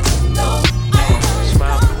love the dough. Hey,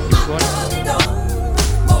 Smile. I love the dough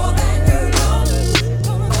more than you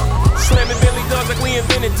know. Slamming Billy dogs like we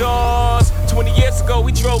invented doors. 20 years ago,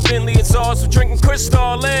 we drove Bentley and Zars. We're drinking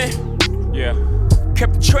Cristal in. Yeah.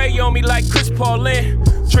 Kept the tray on me like Chris Paulin.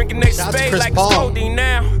 Drinking next Shout out to spade Chris like Paul. it's codeine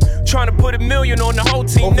now. Trying to put $1 million on the whole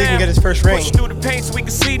team Hopefully now. he can get his first ring. Push through the pain so we can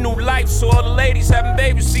see new life. So all the ladies having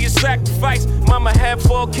babies see a sacrifice. Mama had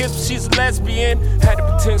 4 kids, but she's a lesbian. Had to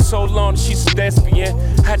pretend so long that she's a lesbian.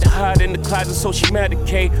 Had to hide in the closet so she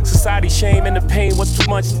medicate. Society shame and the pain was too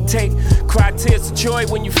much to take. Cry tears of joy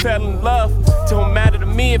when you fell in love. Don't matter to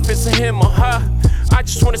me if it's a him or her. I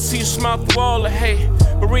just wanna see you smile through all the hate.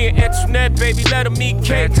 Maria Antoinette, baby, let her meet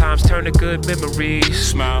Kate. Bad times turn to good memories.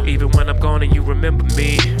 Smile. Even when I'm gone and you remember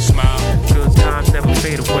me. Smile. Good times never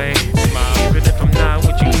fade away. Smile. Even if I'm not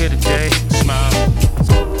with you here today. Smile.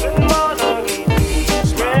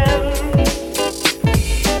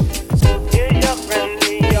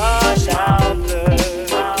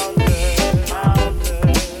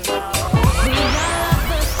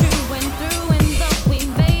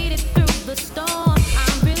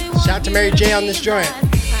 Shout out to Mary J on this joint.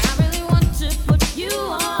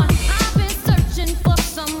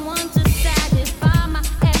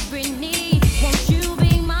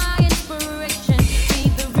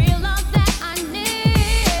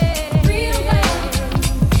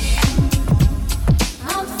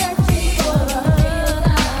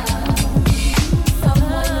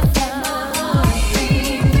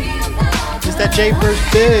 It's that Jay vs.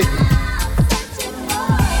 Big.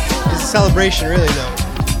 It's a celebration, really, though.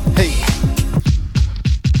 Hey.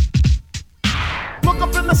 Look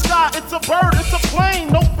up in the sky, it's a bird, it's a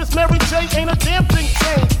plane. Nope, it's Mary J, ain't a damn thing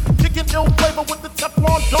changed. Kicking ill flavor with the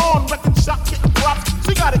Teflon Dawn. Wrecking shot, getting props,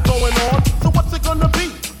 she got it going on. So what's it gonna be?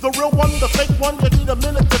 The real one, the fake one? You need a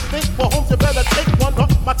minute to think. For homes, you better take one.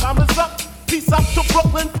 My time is up. Peace out to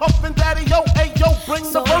Brooklyn, Puffin' Daddy, yo, hey, yo, bring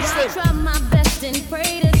the verse in. I try my best and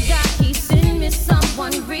pray to God he send me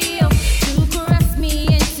someone real to caress me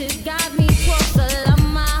and to guide me towards the love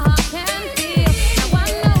my heart can feel. Now I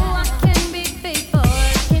know I can be faithful,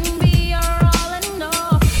 I can be your all and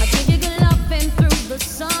all. I give you good loving through the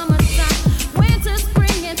summertime, winter,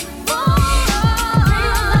 spring, and fall.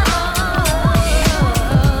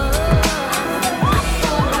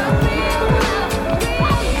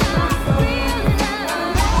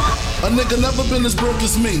 A nigga never been as broke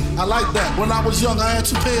as me. I like that. When I was young, I had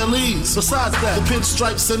 2 pair of leaves. Besides that, the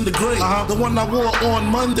pinstripes and the gray. The one I wore on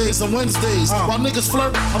Mondays and Wednesdays. While niggas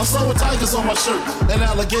flirt, I'm sewing tigers on my shirt and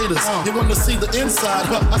alligators. You wanna see the inside?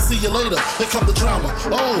 I see you later. Here come the drama.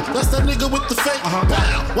 Oh, that's that nigga with the fake.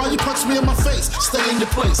 Bow. Why you punch me in my face? Stay in your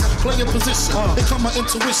place. Play your position. Here come my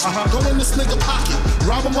intuition. Go in this nigga pocket.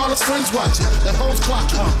 Rob him while his friends watching. That hoes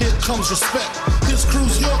clocking. Here comes respect. His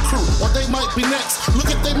crew's your crew, or they might be next. Look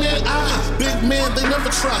at they man eye. Big man, they never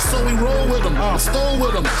try, so we roll with them. Stole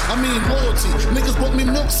with them. I mean loyalty. Niggas bought me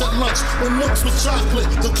milks at lunch. When milks with chocolate,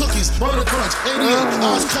 the cookies, butter crunch, 88,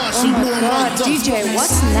 Oz Cash, Oh my god, DJ,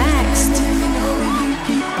 what's next?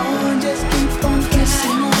 Just keep on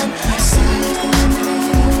kissing on. Silence the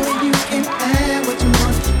limit, you can have what you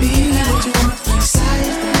want, be what you want.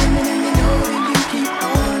 Silence the limit, you keep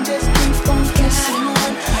on. Just keep on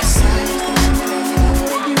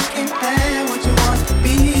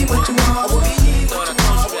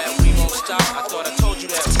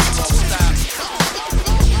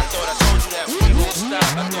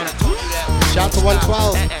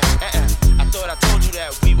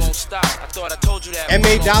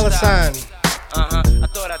M.A. Dollar Sign. I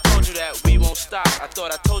thought I told you that we won't stop. I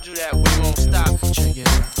thought I told you that we won't stop. Check it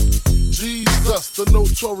out. Jesus, the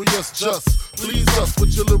notorious just. Please us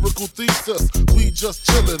with your lyrical thesis. We just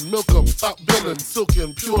chillin', milk 'em, top billin',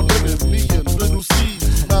 silkin', pure linen, me and little C.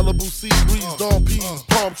 Malibu sea breeze, dawn peas,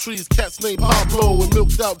 palm trees, cats named Pablo and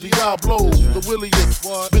milked out Diablo. The williest,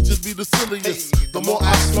 bitches be the silliest. The more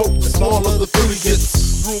I smoke, the smaller the Philly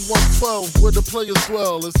gets. Room 112, where the players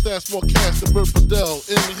dwell, and stash more cash than Bert Fidel.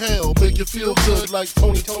 Inhale, make you feel good like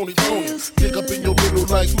Tony. Dig up in your middle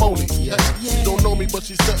like Moni. Yeah. She don't know me, but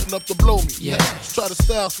she's setting up to blow me. Yeah. Try to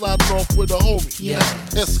style sliding off with a homie. Yeah.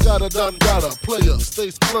 Escada done got a player,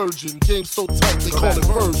 stay splurging. Game so tight they call it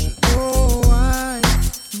version. Oh, I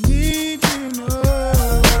need you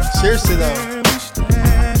know. Seriously though.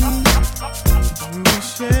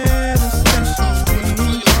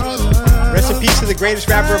 Rest in peace to the greatest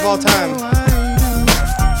rapper of all time.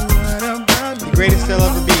 The greatest there'll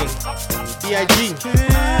ever be. B.I.G.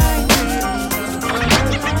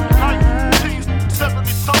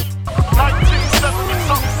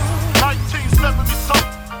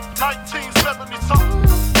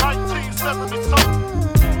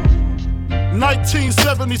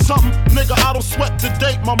 1970-something, nigga, I don't sweat the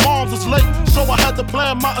date. My mom's was late, so I had to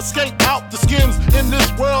plan my escape out the skins. In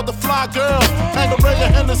this world, the fly girl, hang a ray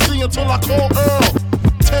of Hennessy until I call Earl.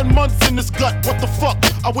 10 months in this gut, what the fuck?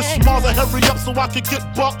 I wish Mars would hurry up so I could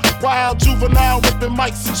get bucked. Wild juvenile ripping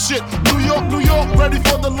mics and shit. New York, ready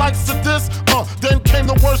for the likes of this? Then came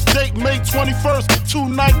the worst date, May 21st,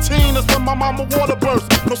 2019. That's when my mama water burst.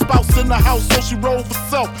 No spouse in the house, so she rolled for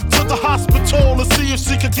self. To the hospital to see if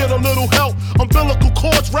she could get a little help. Umbilical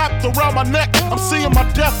cords wrapped around my neck. I'm seeing my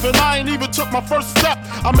death and I ain't even took my first step.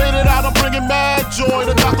 I made it out, I'm bringing mad joy.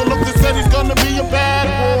 The doctor looked and said he's gonna be a bad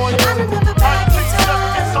boy.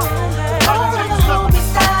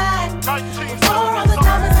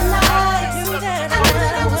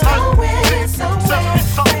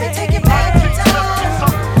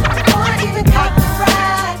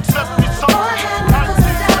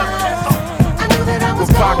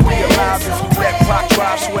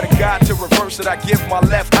 Swear to God, to reverse it, I give my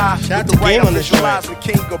left eye. Shout With the right, game I on this visualize the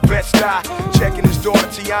king of Bed-Stuy. Checking his daughter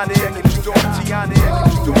Tiana, checking his daughter Tiana,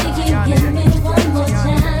 checking his daughter Tiana. Give me one more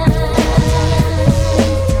time.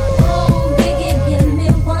 Oh, Biggie, give me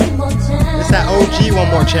one more time. It's that OG one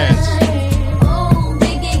more chance. Oh,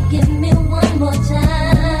 Biggie, give me one more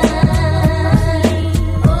time.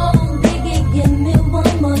 Oh, Biggie, give me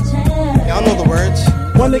one more time. Y'all know the words.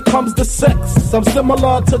 When it comes to sex, I'm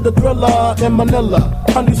similar to the Thriller in Manila.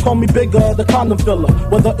 Honeys call me bigger, the condom filler.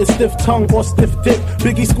 Whether it's stiff tongue or stiff dick,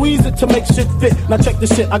 Biggie squeeze it to make shit fit. Now check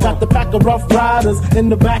this shit, I got the pack of Rough Riders in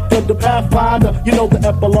the back of the Pathfinder. You know the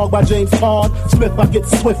epilogue by James Todd Smith. I get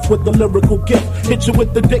swift with the lyrical gift. Hit you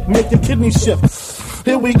with the dick, make your kidney shift.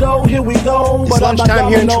 Here we go. It's But I'm not lunchtime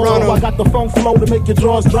here in Toronto. I got the funk flow to make your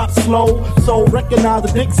drawers drop slow. So recognize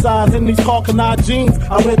the dick size in these Carcanine jeans.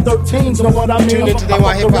 I wear 13s, know what I mean? Tune into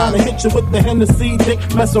I Hip fuck Hop. around and hit you with the Hennessy dick.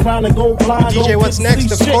 Mess around and go blind. DJ, Don't what's get next?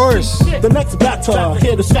 see Of shit. course. The next batter,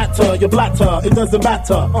 here to shatter your blatter. It doesn't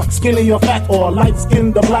matter. Skinny or fat or light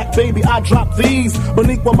skinned or black, baby. I drop these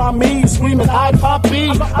beneath what my me screaming. I poppy.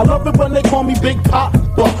 I love it when they call me Big Pop.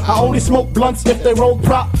 But I only smoke blunts if they roll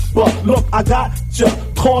prop. But look, I got you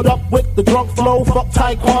caught up with the drunk flow. Fuck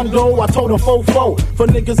taekwondo. I told a fofo for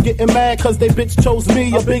niggas getting mad cause they bitch chose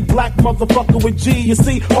me. A big black motherfucker with G. You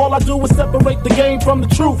see, all I do is separate the game from the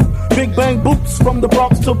truth. Big bang boots from the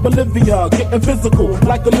Bronx to Bolivia. Getting physical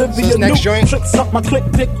like Olivia next joint? Tricks up my click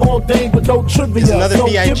dick all day with no trivia. It's another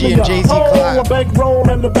B.I.G. give me and Jay-Z a collab. a bankroll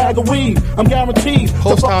and a bag of weed. I'm guaranteed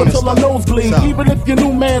Post to fuck Thomas until I stuff. nosebleed. So. Even if your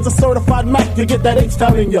new man's a certified Mac, you get that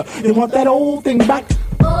H-Town in ya. You want that old thing back?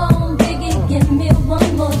 Oh, Biggie, give me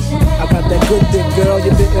one more time. I got that good dick, girl,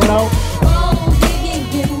 you didn't know. Oh,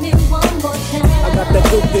 Biggie, give me one more time. I got that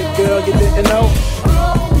good dick, girl, you didn't know.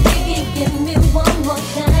 Oh, Biggie, give me one more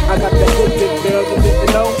time. I got that good dick, girl, you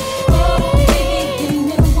didn't know. Oh, Biggie, give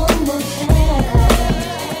me one more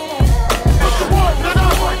time.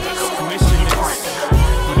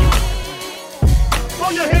 Throw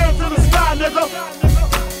your hands to the sky, nigga.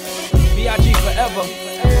 B.I.G. forever.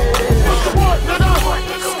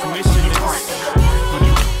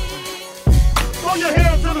 Throw your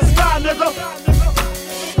hands to the sky, nigga.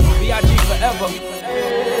 B.I.G. forever.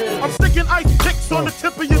 I'm sticking ice picks on the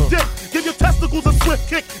tip of your dick. Give your testicles a swift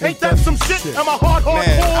kick. Ain't that some shit? Am I hard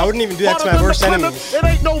Man, core? I wouldn't even do that to my Harder than worst the enemies. Plymouth. It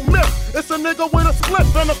ain't no myth. It's a nigga with a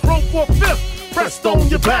split and a crow for a fifth. pressed on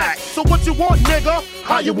your back. So what you want, nigga?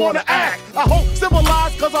 How you wanna act? I hope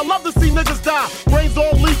civilized, cause I love to see niggas die. Brains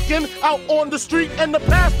all leaking, out on the street, and the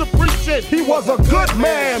pastor preaching. He was a good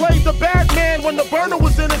man. Played the bad man when the burner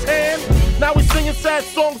was in his hand. Now he's singing sad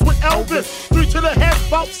songs with Elvis. 3 to the head,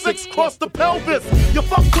 about 6 cross the pelvis. You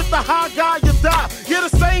fuck with the high guy, you die. You're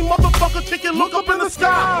the same motherfucker chicken, look up in the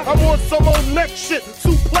sky. I'm on some old neck shit,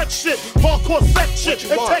 suplex shit, hardcore sex shit,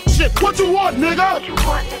 and tech shit. What you want, nigga? What you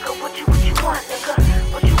want, nigga? What you want, nigga?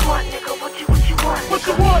 What you want, nigga? What you want, nigga? What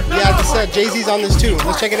you want, nigga? Yeah, I just said Jay-Z's on this too.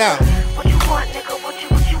 Let's check it out. What you want, nigga? What you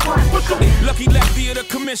want, nigga? Lucky lefty of the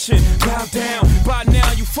commission. Bow down. By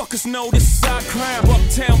now, you fuckers know this is our crime.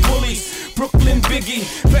 Uptown bullies, Brooklyn Biggie,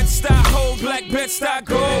 Bed-Stuy hold, black Bed-Stuy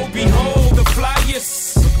gold. Behold the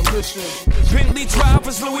flyers. Bentley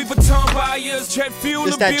drivers, Louis Vuitton buyers, jet fuel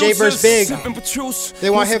It's that J verse Big. They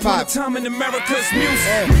want hip hop. Time in America's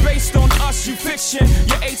music. Based on us, you fiction.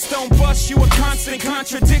 Your eights don't bust, you a constant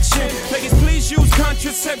contradiction. Ladies, please use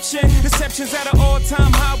contraception. Deception's at an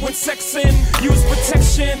all-time high when sexing. Use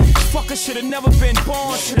protection. Fucker should've never been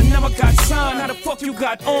born. Should've never got signed. How the fuck you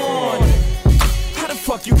got on? How the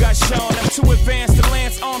fuck you got shown? I'm too advanced to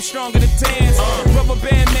Lance Armstrong in the dance. Rubber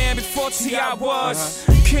band man before T.I. was.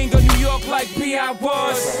 King of New York like B.I.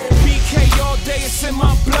 was. BK all day, it's in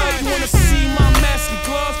my blood. You wanna see my mask and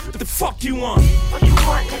gloves? What the fuck you want? What you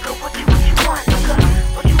want, nigga? What you want, nigga?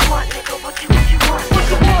 What you want, nigga? What you want, nigga?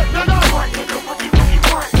 What you want, nigga? What you want,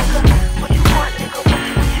 nigga? What you want, nigga?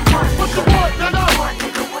 What you want, nigga? What you want,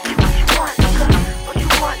 nigga? What you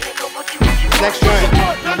want, nigga? What you want, nigga? Next joint.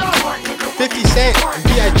 50 Cent and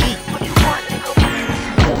B.I.G.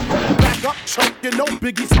 Back up, chunk, you know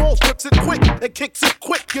Biggie Smalls flips it quick and kicks it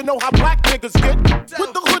quick. You know how black niggas get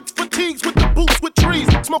with the hoods, fatigues, with the boots, with trees,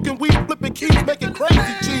 smoking weed, flipping keys, making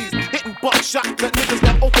crazy cheese, hitting buckshot at niggas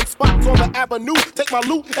that open spots on the avenue. Take my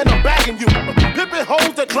loot and I'm bagging you. Pimping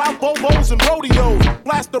hoes that drive bobos and rodeos,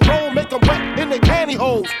 blast the roll, make them wet in their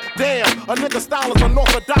pantyhose. Damn, a nigga style is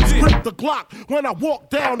unorthodox. Grip the Glock when I walk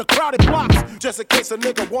down the crowded blocks. Just in case a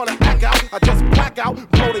nigga wanna act out, I just black out,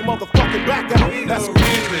 blow they motherfucking back out. That's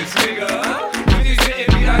realist, nigga. 50 Cent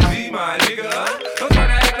and B.I.G. my nigga. Don't try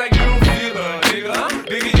to act like you don't feel a nigga.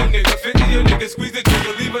 Biggie your nigga, 50 your nigga, squeeze the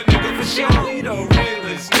trigger, leave a nigga for sure. We the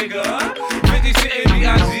realist, nigga. 50 Cent and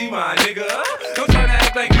B.I.G. my nigga. Don't try to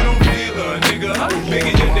act like you don't feel a nigga.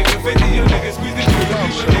 Biggie your nigga, 50 your nigga, squeeze the trigger, leave a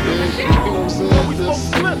nigga for sure. We smoke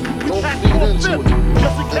slip, we pack more flip,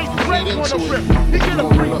 just in case Greg wanna rip. He get a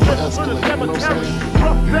free trip for the cemetery,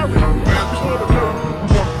 rough berry.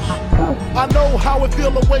 I know how it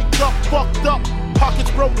feel to wake up, fucked up.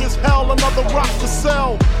 Pockets broke as hell, another rock to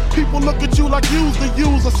sell. People look at you like you's the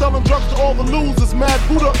user, selling drugs to all the losers, mad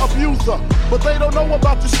Buddha abuser. But they don't know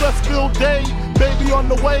about your stress-filled day. Baby on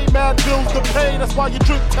the way, mad bills to pay. That's why you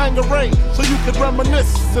drink Tanqueray, so you can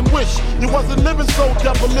reminisce and wish you wasn't living so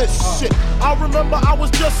devilish. Shit, I remember I was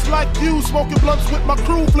just like you, smoking blunts with my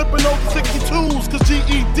crew, flipping over 62s. Cause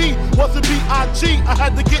GED wasn't B.I.G. I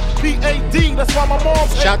had to get P.A.D. That's why my mom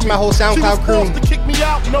Shout out to my whole SoundCloud crew. She was forced to kick me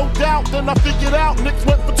out, no doubt. Then I figured out Knicks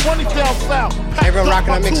went for 20 down south. Everyone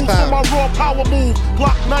rocking on Mixcloud. My raw power move,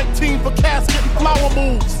 Glock 19 for casket and flower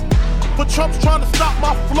moves. But Trump's trying to stop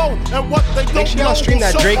my flow, and what they don't know. Make sure y'all stream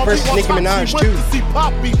that Drake versus Nicki Minaj too. To see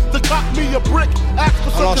Poppy, to cop me a brick, ask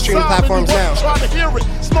for on all streaming platforms now. Trying to hear it,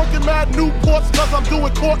 smoking mad Newports, cause I'm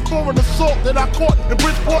doing court for an assault that I caught in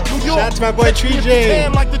Bridgeport, New York. Shout out to my boy Tree J.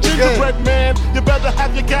 Like the gingerbread man, you better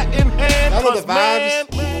have your gat in hand. I know the vibes.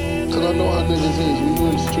 Cause I know how niggas is. We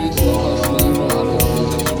in the streets, no hustling. I know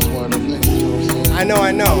niggas was one of them niggas. You know what I'm saying?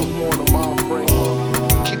 I know. More than my brain.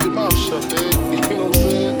 Keep your mouth shut, man. You know what I'm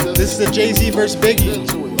saying? This is the Jay-Z versus Biggie.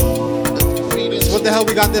 So what the hell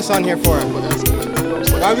we got this on here for?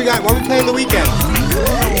 Why we playing The Weeknd?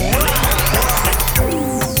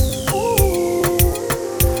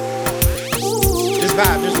 Just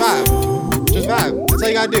vibe. That's all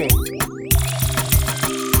you gotta do.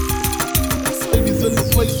 Babies in the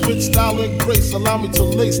place with style and grace, allow me to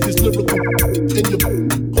lace this lyrical in your.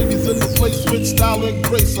 Babies in the place with style and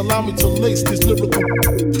grace, allow me to lace this lyrical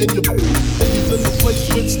in your. Babies in the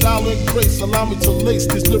place with style and grace, allow me to lace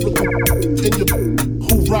this lyrical in your.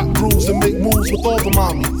 Who rock grooves and make moves with all the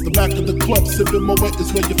mommies. The back of the club, sipping my wet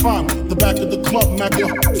is where you find me. The back of the club,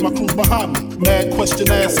 macking, my crew's behind me. Mad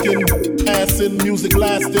question asking, passing, music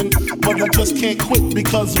lasting. But I just can't quit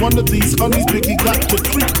because one of these honeys Biggie got to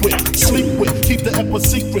creep with, sleep with, keep the ep a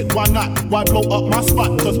secret. Why not? Why blow up my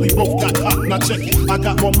spot? Cause we both got hot. Now check it. I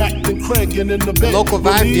got more Mac than Craig and in the bed. Local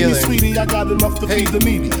vibe dealer. Sweetie, I got enough to feed the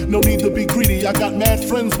needy. No need to be greedy. I got mad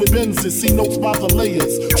friends with Benzes. See notes by the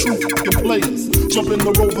layers. True fucking players. Jump in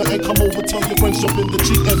the Rover and come over, tell your friends jump in the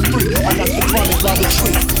GS3. I got the chronic by the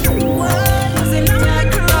tree.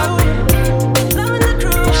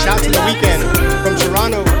 Shout to The Weeknd from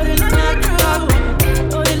Toronto.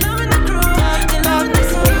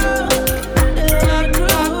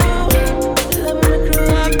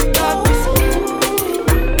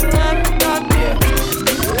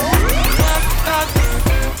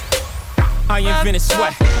 I invented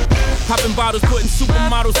sweat. Popping bottles, putting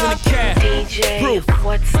supermodels in a cab. DJ, Proof.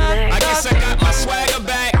 what's next? I guess I got my swagger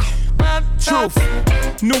back.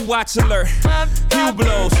 Truth. New watch alert. Hue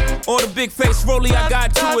blows. Or the big face rollie, I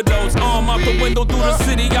got two of those. Arm out the window through the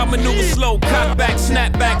city, I maneuver slow. Cut back,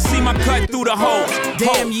 snap back, see my cut through the hole.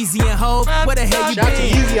 Damn, Yeezy and Hov, where the hell you Shout out to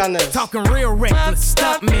been? Yeezy on this. Talking real reckless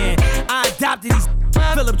stuff, man. I adopted these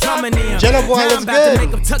Philip drumming in. Jenna Boy, now what's I'm about good? to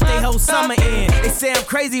make them tuck their whole summer in. They say I'm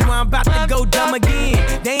crazy when I'm about to go dumb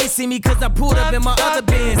again. They ain't see me cause I pulled up in my other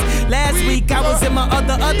bins. Last week I was in my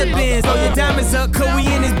other bins. Throw your diamonds up, cause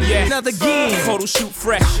we in this another again. Photo shoot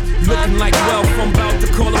fresh, looking like wealth. I'm about to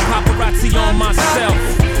call a paparazzi on myself.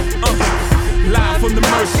 Live from the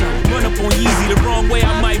Mercer, run up on Yeezy the wrong way,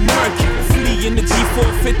 I might murk you. Flee in the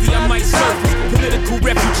G450, I might surface. Political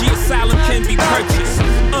refugee asylum can be purchased.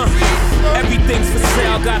 Everything's for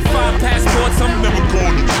sale, got 5 passports, I'm never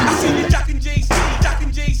going to jail. I see you jockin' JC,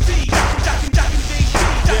 jockin' JC, jockin' JC,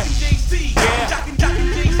 jockin' JC, jockin'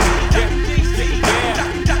 JC, jockin' JC,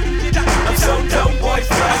 jockin' I'm so dope, boy,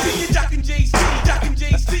 I see you jockin' JC, jockin'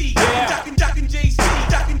 JC, jockin' JC,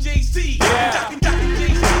 jockin' JC,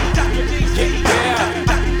 jockin' JC,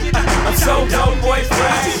 I'm so dope, boy,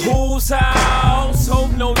 Whose house?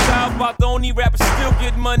 Hope no doubt about the only rapper still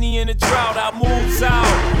get money in the drought. I moves out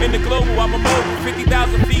in the global, I'm a mogul.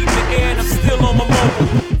 50,000 feet in the air and I'm still on my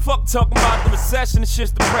mobile. Fuck talking about the recession, it's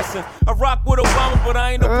just depressing. I rock with Obama, but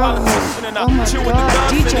I ain't a politician. And I chill with the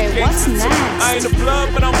guns DJ, and the what's gangsters. next? I ain't a blood,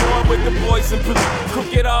 but I'm one with the boys in blue.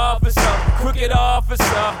 Crooked officer, crooked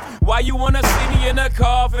officer. Why you wanna see me in a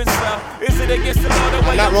coffin, sir? Is it against the law that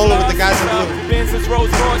way not I'm rolling with the guys in sir? blue. Benzes, Rolls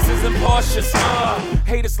Royces, and Porsches.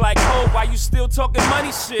 Haters like, oh, why you still talking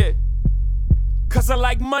money shit? Cause I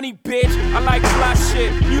like money, bitch. I like fly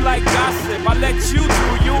shit. You like gossip. I let you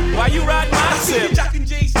do you. Why you ride my shit? jockin'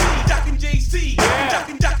 JC, jockin' JC,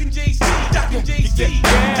 jockin' JC, jockin' JC,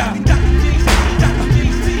 jockin' JC,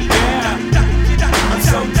 I'm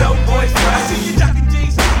so dope, boy. I see you jockin'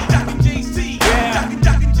 JC, jockin' JC,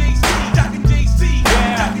 jockin' JC, jockin' JC,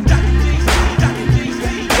 jockin'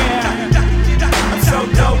 JC, I'm so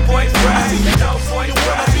dope, boy. Dope, boy. You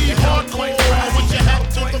wanna be hardcore with your hat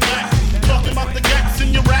to the back. Talking about the gaps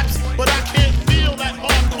in your raps, but I can't feel that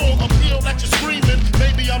hardcore appeal that you're screaming.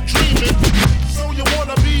 Maybe I'm dreaming. So you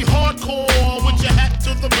wanna be hardcore with your hat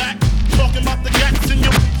to the back. Talking about the gaps in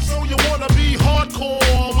your. So you wanna be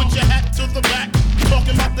hardcore with your hat to the back.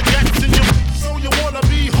 Talking about the gaps in your. So you wanna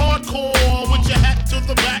be hardcore with your hat to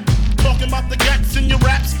the back. Talking about the gaps in your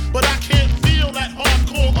raps, but I can't feel that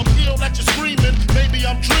hardcore appeal that you're screaming. Maybe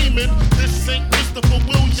I'm dreaming. This ain't Christopher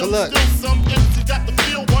Williams. So look. Still some MC got the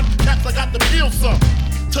feel one. Cats I got the feel some.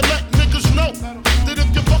 To let niggas know that if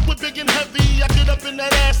you fuck with big and heavy, I get up in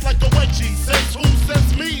that ass like a wedgie. Says who?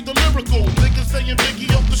 Says me, the lyrical. Niggas saying Biggie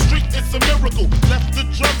off the street, it's a miracle. Left the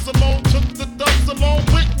drugs alone, took the dubs along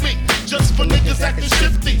with me. Just for niggas acting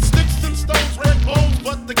shifty. Sticks and stones, red bones,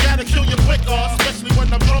 but they gotta kill you quicker. Especially when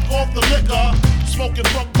I'm drunk off the liquor. Smoking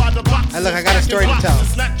fuck by the box. Hey, look, I got a story to tell.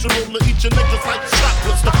 It's natural to eat your niggas like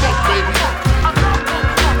chocolates. The fuck, baby.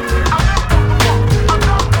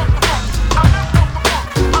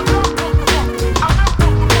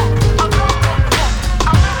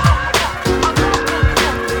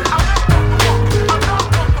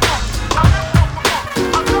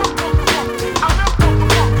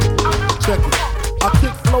 Check it. I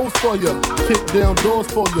kick flows for ya, kick down doors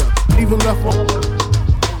for ya, even left one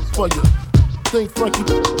for ya. Think Frankie,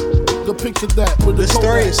 the picture that with the This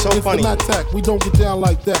story Kodak, is so it's funny. the attack. We don't get down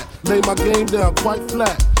like that. Lay my game down quite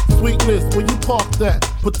flat. Sweetness, when you park that.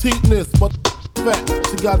 Petiteness, but fat.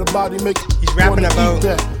 She got a body make. He's rapping about-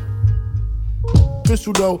 that.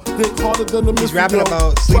 Official though, think harder than the He's rapping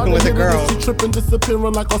about sleeping with a girl. She tripping,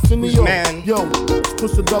 disappearing like Arsenio. man Yo,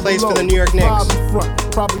 push a double plays for low. the New York Knicks. Five in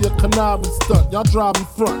front, probably a conniving stunt. Y'all drive in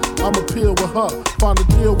front. I'ma peel with her, find a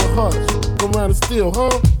deal with her. She around and steal,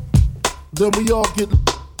 huh? Then we all get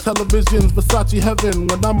televisions, Versace heaven.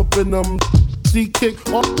 When I'm up in them, she kick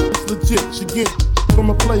off, it's legit. She get from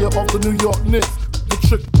a player off the New York Knicks. The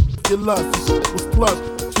trick, your lust, the shit was plush.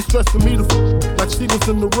 She stressing me to like she was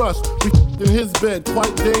in the rush. We in his bed,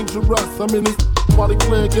 quite dangerous. I'm in his while he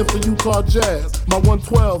play against the Utah Jazz. My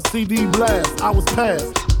 112 CD blast, I was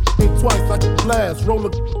passed. Think twice like a blast, roller.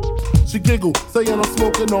 She giggle, saying I'm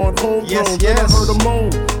smoking on homegrown. Yes, Then I yes. heard her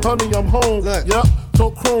moan, honey, I'm home. Look. Yep,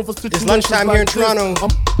 told Chrome for situations lunchtime like here in this. Toronto.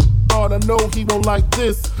 I'm hard, I know he don't like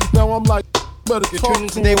this. Now I'm like, better You're talk tuning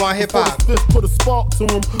to to Day him. One Hip Hop. Before the fist put a spark to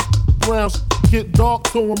him. Brown get dark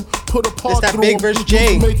to him, put a part that through Big him. versus Do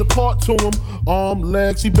Jay. some major part to him. Arm,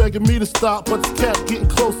 leg, she begging me to stop, but the cat getting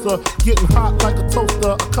closer, getting hot like a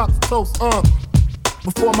toaster. I cock the toast,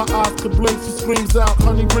 Before my eyes could blink, she screams out,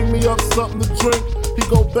 honey, bring me up something to drink. He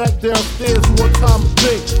go back downstairs one time to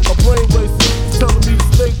think. My brain racing, she's telling me to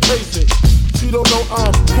stay patient. She don't know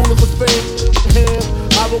I'm cool as a fan.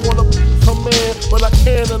 I don't wanna come in, but I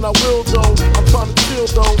can and I will though. I'm trying to chill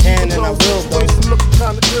though. Can and I will though. Situation looking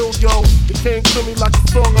kinda ill, yo. It came to me like a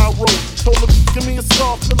song I wrote. Told her, give me a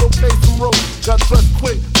soft pillowcase and rope. Got dressed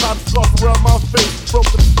quick, tied the scarf around my face. Broke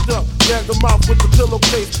the up, gagged the mouth with the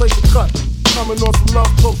pillowcase, played the cut. Coming on some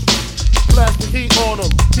love potion. Blast the heat on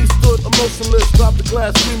him. He stood emotionless, dropped the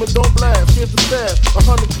glass, screaming, don't blast. Here's the stab,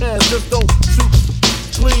 100 cash, just don't shoot,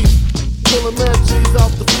 please. Pulling mad G's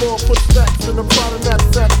out the floor, put stacks in the pot of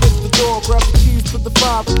knapsack, hit the door, grab the keys to the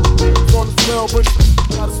 5. On the smell, bring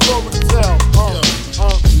got a story to tell.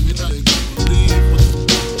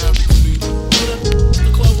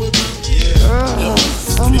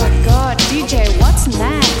 Oh my god, DJ, what's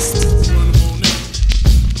next?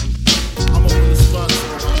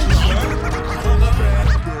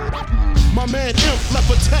 My man Imp left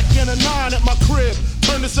a tech and a 9 at my crib.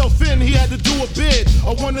 Turned himself in, he had to do a bid.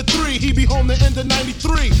 A 1 to 3, he be home the end of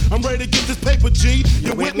 93. I'm ready to get this paper, G.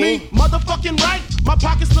 You with me? Motherfucking right. My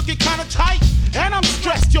pockets looking kinda tight. And I'm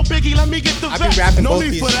stressed. Yo, Biggie, let me get the I've vest. been rapping No both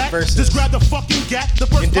need these for that. verses. Just grab the fucking gat. The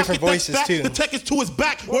first in different bucket that's voices, fat. too. The tech is to his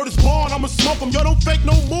back. Word is born, I'ma smoke him. Yo, don't fake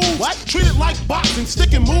no moves. What? Treat it like boxing.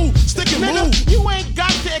 Stick and move. Stick and move. You ain't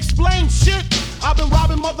got to explain shit. I've been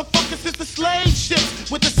robbing motherfuckers since the slave shit.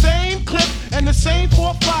 With the same clip and the same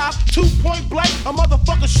 4-5. 2-point blank, a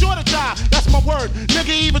motherfucker sure to die. That's my word. Nigga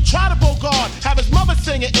even try to bogard. Have his mother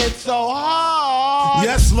singing it so hard.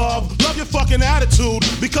 Yes, love. Love your fucking attitude.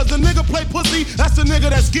 Because the nigga play pussy, that's the nigga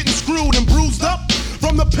that's getting screwed and bruised up.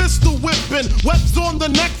 From the pistol whipping, webs on the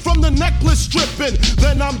neck from the necklace stripping.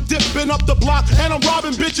 Then I'm dipping up the block and I'm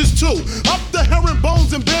robbing bitches too. Up the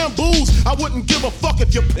herringbones and bamboos. I wouldn't give a fuck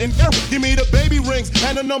if you're in here. Give me the baby rings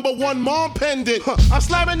and the #1 mom pendant. I'm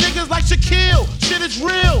slamming niggas like Shaquille. Shit is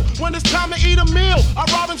real. When it's time to eat a meal, I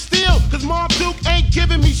rob and steal. Cause Mom Duke ain't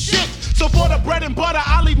giving me shit. So for the bread and butter,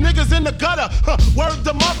 I leave niggas in the gutter. Word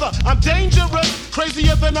to mother, I'm dangerous.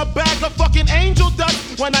 Crazier than a bag of fucking angel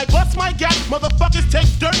dust. When I bust my gap, motherfuckers take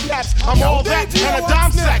dirt naps. I'm all that and a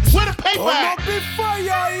dime sack. Where the paper at?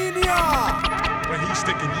 When he's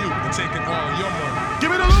sticking you and taking all your money.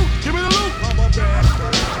 Give me the loot, give me the loot.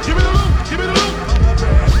 Give me the loot, give me the loot.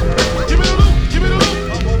 Give me the loot, give me the loot.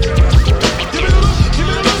 Give me the loot,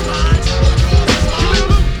 give me the loot. Give me the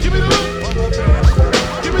loot, give me the loot.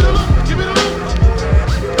 Give me the loot, give me the loot.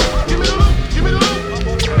 Give me the loot, give me the loot.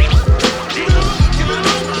 Give me the loot, give me the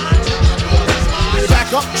loot.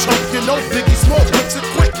 Back up, chunk, you know Biggie Smalls whips it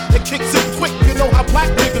quick and kicks it quick. You know how black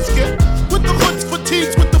niggas get. With the hoods,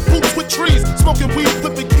 fatigues, with the boots, with trees. Smoking weed,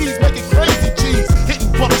 flipping keys, making crazy G's.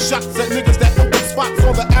 Hitting buck shots at niggas that open spots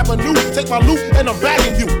on the avenue. Take my loot and I'm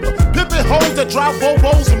bagging you. Pimping hoes that drive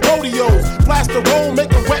Volvos and rodeos. Blast the roll, make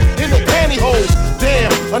them wet in the pantyhose.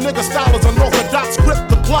 Damn, a nigga style is unorthodox. Grip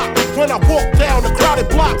the block when I walk down the crowded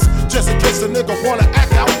blocks. Just in case a nigga wanna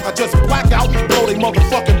act out, I just black out, blow they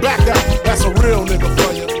motherfucking back out. That's a real nigga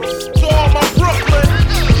for you. To all my Brooklyn,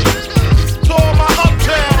 to all my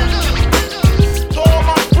uptown, to all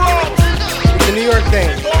my Bronx, It's a New York thing.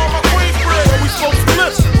 to all my Queensbridge. When we smoke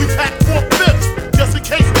spliffs, we pack 4/5. Just in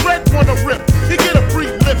case Red wanna rip, he get a free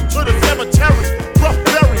lift to the cemetery. Rough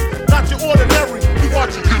berry, not your ordinary. We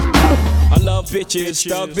watch you. I love bitches,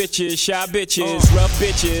 thug bitches, shy bitches, rough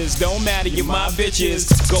bitches. Don't matter, you're my bitches.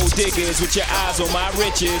 Gold diggers with your eyes on my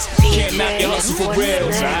riches. Can't knock your hustle for real.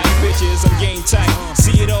 Right, bitches, I'm game tight.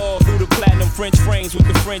 See it all through the platinum French frames with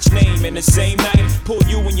the French name. And the same night, pull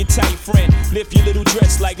you and your tight friend. Lift your little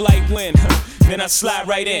dress like light wind. Then I slide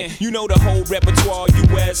right in. You know the whole repertoire.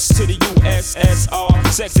 US to the USSR.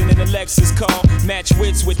 Sexing in the Lexus car. Match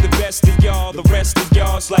wits with the best of y'all. The rest of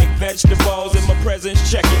y'all's like vegetables in my presence.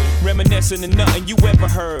 Check it. Reminiscing of nothing you ever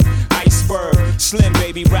heard. Iceberg. Slim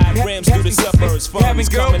baby ride rims through the suburbs. Farmers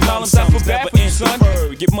coming long sums. Never ends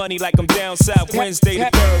son. Get money like I'm down south Wednesday the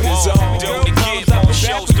 3rd is on. Don't get more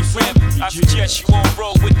shows to rip. I suggest you won't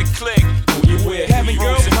roll with the click. Who you with? Having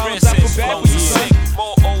girls and rinses, flow sick.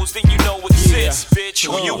 More O's than you know exists, bitch.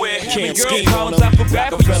 Who you with? Can't scheme on them.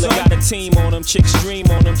 Rockefeller got a team on them. Chicks dream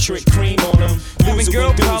on them. Trick cream on them. Having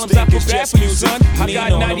girl problems, I feel bad for you, son. I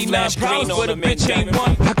got 99 problems, but a bitch ain't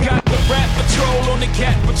one. I got the rap patrol on the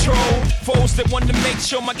cat patrol. Foes that want to make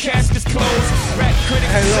sure my casket's closed. Rap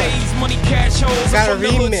critics say he's money cash holes. Got a I'm from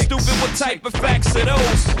the hood, remix. stupid. What type of facts are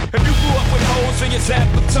those? If you grew up with hoes in your zap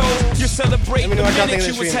of toes, you celebrate the minute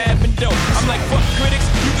you was having dope. I'm like, fuck critics,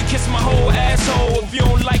 you can kiss my whole asshole. If you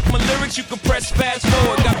don't like my lyrics, you can press fast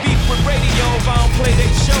forward. Got beef with radio if I don't play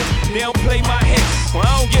they show. They don't play my hits, well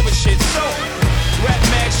I don't give a shit. So Rap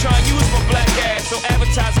Max trying to use my black ass so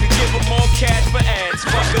advertisers can give them more cash for ads.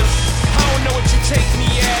 Fuckers, I don't know what you take me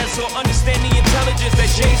as or understand the intelligence that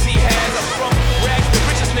Jay-Z has. I'm from rags, the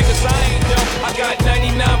richest niggas, I ain't dumb. I got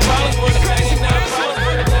 99 problems with a 99 problems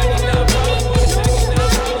with a 99 problems with a 99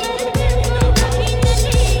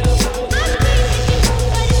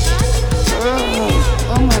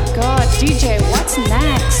 Oh my god, DJ, what's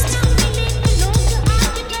next?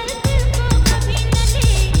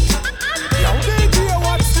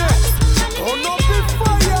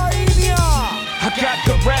 I got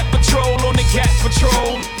the rap patrol on the cat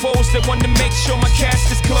patrol. Foes that want to make sure my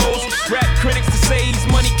casket's closed. Rap critics to say he's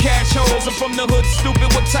money cash holes. I'm from the hood, stupid.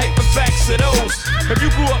 What type of facts are those? If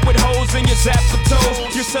you grew up with hoes in your zap of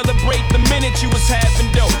toes, you celebrate the minute you was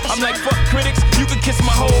having dope. I'm like, fuck critics, you can kiss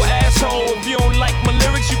my whole asshole. If you don't like my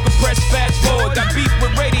lyrics, you can press fast forward. Got beef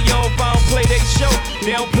with radio if I don't play they show.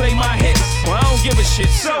 They don't play my hits, well I don't give a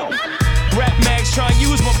shit. So Rap Max trying to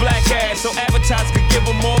use my black ass so advertisers could give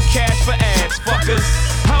them more cash for ads. Fuckers,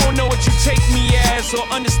 I don't know what you take me as or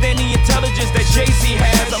understand the intelligence that Jay-Z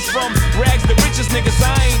has. I'm from rags, the richest niggas,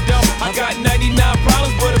 I ain't dumb. I got 99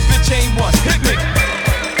 problems, but a bitch ain't one. Hit me.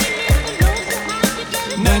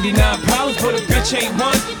 99 problems, but a bitch ain't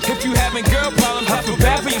one. If you having girl problems, I feel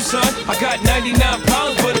bad for you, son. I got 99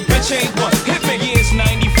 problems, but a bitch ain't one. Hit me. Yeah, it's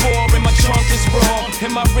 94 and my trunk is raw.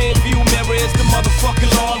 In my rear view mirror is the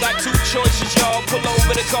motherfucking law. Got two choices, y'all. Pull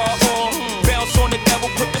over the car or bounce on the devil,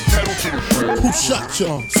 put the pedal to the floor. Who shot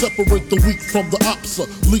ya? Separate the weak from the opsa.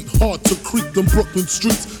 Leap hard to creep them Brooklyn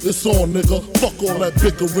streets. It's on, nigga. Fuck all that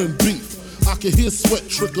bickering beef. I can hear sweat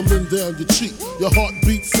trickling down your cheek. Your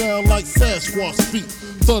heartbeat sound like Sasquatch feet.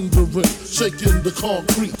 Thundering, shaking the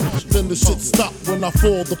concrete. Then the shit stopped when I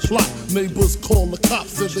fall the plot. Neighbors call the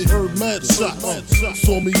cops, said they heard mad shots.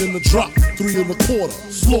 Saw me in the drop, 3 1/4.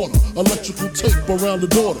 Slaughter, electrical tape around the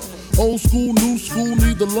daughter. Old school, new school,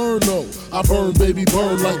 need to learn though. I burn, baby,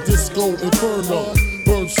 burn like disco inferno.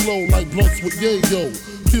 Burn slow like blunts with yayo.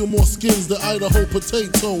 Peel more skins than Idaho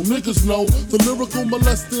potato. Niggas know the lyrical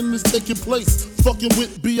molesting is taking place. Fucking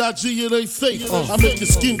with B.I.G. it ain't safe. I make your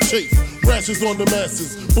skin chafe. Rashes on the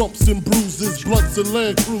masses. Bumps and bruises. Blunts and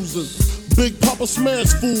Land Cruisers. Big Papa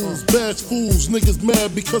smash fools, bash fools. Niggas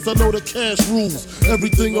mad because I know the cash rules.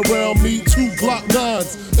 Everything around me, 2 Glock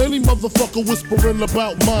 9s. Any motherfucker whispering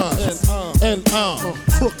about mine. And I'm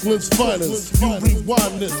Brooklyn's finest. You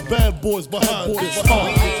rewind this, bad boys behind this.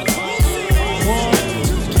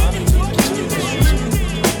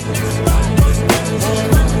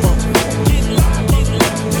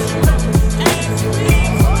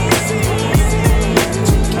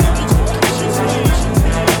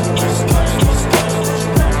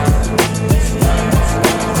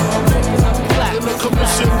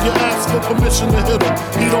 You ask for permission to hit him.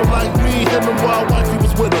 He don't like me, hit him while wifey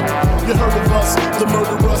was with him. You heard of us, the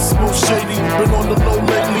murderers, most shady. Been on the low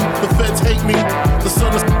lately, the feds hate me. The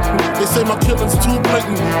sun is they say my killing's too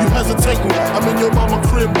blatant. You hesitating, I'm in your mama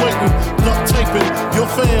crib waiting. Duct taping, your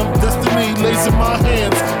fam, destiny lays in my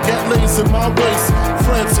hands. Gat lays in my waist.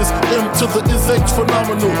 Francis, M to the is H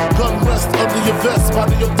phenomenal. Gun rest under your vest by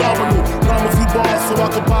the abdominal. Rhyme a few bars so I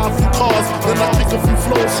can buy a few cars. Then I kick a few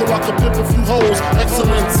flows so I can pimp a few hoes.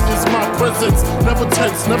 Excellence is my presence. Never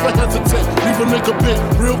tense, never hesitate. Leave a nigga bit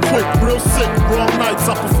real quick, real sick. Wrong nights,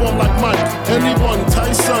 I perform like Mike. Anyone,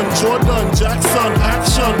 Tyson, Jordan, Jackson,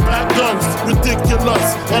 action, back guns, ridiculous.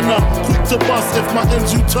 And I'm quick to bust if my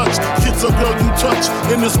ends you touch. Kids a girl you touch.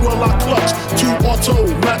 In this world I clutch. 2 auto,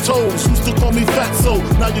 Matos. Used to call me Fatso,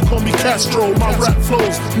 now you call me Castro. My rap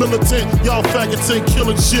flows militant, y'all faggots ain't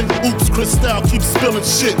killing shit. Oops, Cristal keep spilling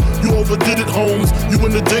shit. You overdid it, Holmes. You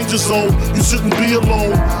in the danger zone. You shouldn't be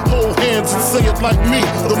alone. Hold hands and say it like me,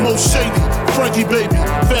 the most shady. Frankie baby,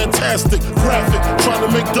 fantastic, graphic, trying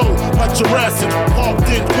to make dough like Jurassic. Parked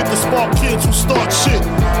in with the spark kids who start shit.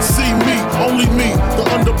 See me, only me, the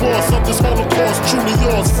underboss of this Holocaust. Truly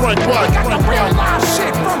yours, Frank White. I got the real live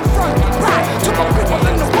shit from front to back to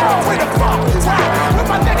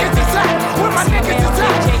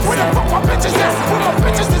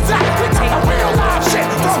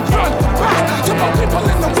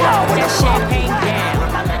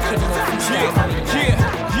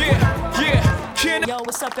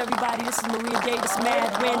what's up, everybody? This is Maria Davis,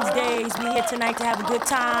 Mad Wednesdays. We here tonight to have a good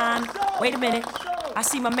time. Wait a minute. I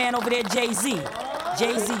see my man over there, Jay-Z.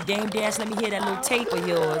 Jay-Z, Dame Dash, let me hear that little tape of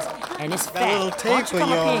yours. And it's fat. little Why don't you tape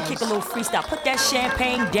come of up here and yours. kick a little freestyle? Put that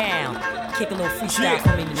champagne down. Kick a little freestyle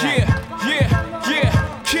for me tonight.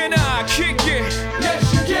 Yeah. Can I kick it?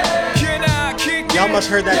 Yes, you can. Can I kick it? Y'all must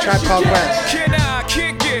heard that Tribe Called Quest. Can I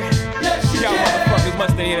kick it? Yes, you Y'all motherfuckers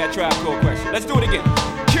must hear that Tribe Called Quest. Let's do it again.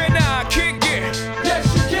 Can I kick it? Yes,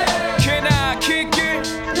 you can. Can I kick it?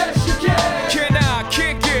 Yes, you can. Can I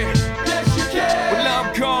kick it? Yes, you can. Well,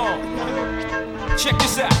 I'm gone. Check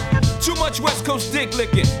this out. Too much West Coast dick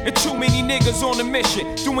licking, and too many niggas on a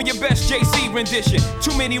mission, doing your best JC rendition.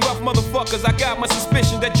 Too many rough motherfuckers, I got my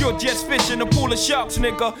suspicion that you're just fishing a pool of sharks,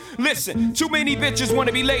 nigga. Listen, too many bitches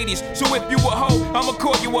wanna be ladies, so if you a hoe, I'ma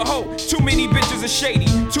call you a hoe. Too many bitches are shady,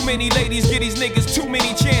 too many ladies get these niggas too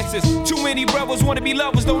many chances. Too many brothers wanna be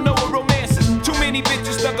lovers, don't know what romance is. Too many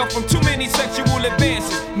bitches stuck up from too many sexual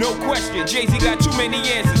advances. No question, Jay-Z got too many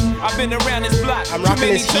answers. I've been around this block I'm too rocking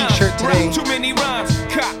many this Heat times. shirt today. Rock too many rhymes,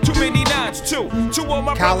 cop too many nines too. To all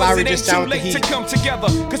my Kyle brothers, Lowry it ain't just down too with the late to Heat. come together.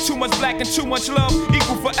 Cause too much black and too much love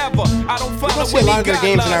equal forever. I don't follow don't see a lot of their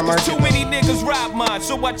games in our guidelines, market, 'cause too many niggas rob mine,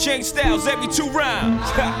 so I change styles every 2 rhymes.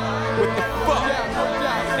 What the fuck?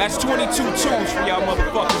 That's 22 tunes for y'all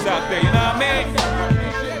motherfuckers out there, you know what I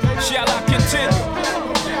mean? Shall I continue?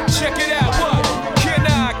 Check it out, what? Can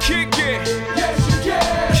I kick it? Yes, you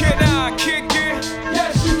can. Can I kick it?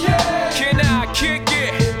 Yes, you can. Can I kick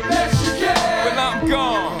it? Yes, you can. Well, I'm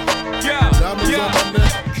gone. Diamonds on my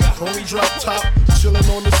neck, chrome drop top, chilling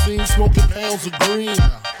on the scene, smoking pounds of green.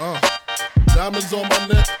 Diamonds on my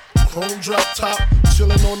neck, chrome drop top,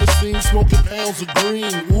 chilling on the scene, smoking pounds of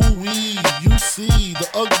green. Ooh wee, you see the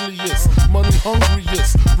ugliest, money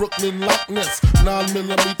hungriest, Brooklyn Loch Ness,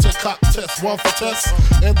 9mm cock test, one for test,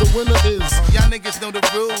 and the winner is. Y'all niggas know the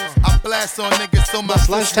rules. I blast on niggas so much. It's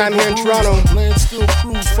lunchtime here in Toronto. Land still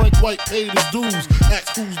cruise, Frank White paid his dues.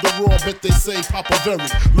 Ask who's the raw, bet they say Papa Very.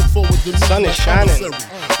 Look forward to me Sun is like shining.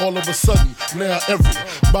 commissary. All of a sudden, now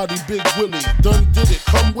everybody Big Willie done did it.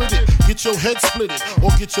 Come with it, get your head split it,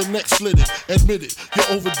 or get your neck slit it. Admit it, you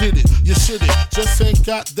overdid it, you shit it. Just ain't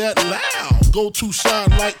got that loud. Go to shine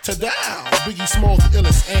like Tadao. Biggie Smalls, the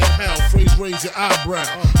illest, and how. Phrase raise your eyebrow.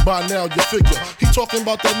 By now you figure he talking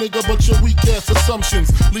about that nigga, but your weak ass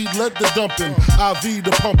assumptions lead led the dumping, IV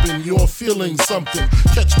the pumping. You're feeling something.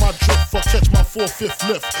 Catch my drift or catch my 4/5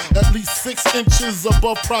 lift. At least 6 inches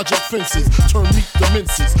above project fences. Turn meat to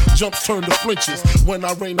minces, jumps turn to flinches. When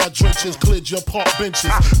I rain, I drenches, cleared your park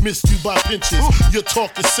benches. Missed you by pinches. Your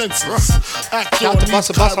talk is senseless. Act Shout on to Bust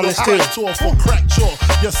a Bus on this too. for crack jaw.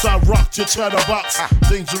 Yes, I rocked your chatterbox.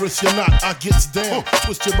 Dangerous, you're not. I gets down.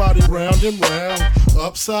 Twist your body round and round,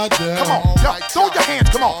 upside down. Come on, yo, throw your hands,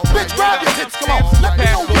 come on. Bitch, grab your tits, come on. Let me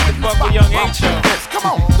know you with the fuck Young H. Come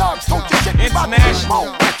on, dogs, don't you shit me about this. Come on,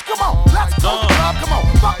 bitch, come on. Let's go, club, come on.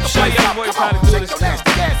 Fuck the Show place young up, boy come trying on. to do Shake this your thing.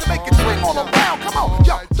 nasty ass and make it swing all around. Come on,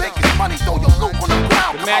 yo, make it money, throw your loop on the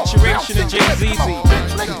ground. The Come on, maturation of bounce your hips, Jay-Z. come on.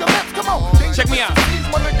 Bitch, lick your lips, come on. Check me out.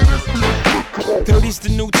 My nigga, this 30's the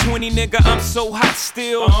new 20, nigga, I'm so hot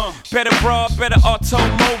still. Better broad, better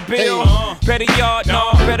automobile. Better yard,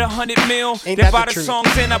 no, better 100 mil. Ain't Then that by the the truth?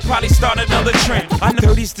 songs in, I probably start another trend. I know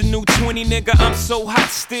 30's the new 20, nigga, I'm so hot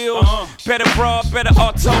still. Better broad, better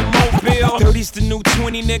automobile. 30's the new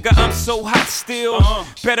 20, nigga, I'm so hot still.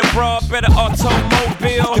 Better broad, better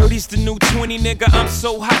automobile. 30's the new 20, nigga, I'm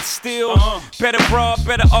so hot still. Better broad,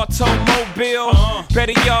 better automobile.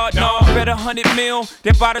 Better yard, no, better 100 mil.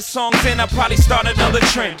 Then by the songs in, I probably start another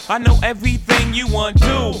trend. I know everything you want to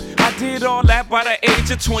do. I did all that by the age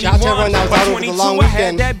of 21. Shout out to everyone that was By out over the 22, long I had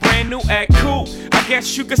weekend. that brand new act cool. I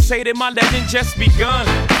guess you could say that my legend just begun.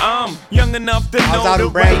 I'm young enough to I was know out the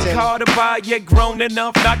in right Brampton. car to buy, yet grown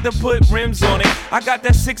enough not to put rims on it. I got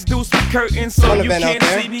that 6 deuce with curtains, so Fun you event out can't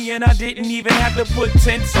there. see me, and I didn't even have to put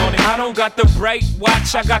tents on it. I don't got the bright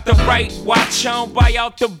watch, I got the right watch. I don't buy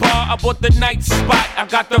out the bar, I bought the night spot. I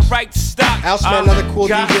got the right stock. Elsman, another cool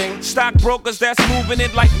got DJ. Stockbrokers that's moving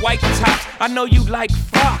it like white tops. I know you like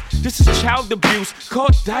fuck. This is child abuse,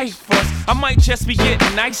 called diapers. I might just be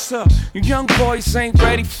getting nicer. You young boys ain't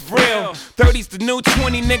ready for real. 30's the new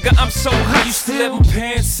 20, nigga, I'm so hot. Used to let my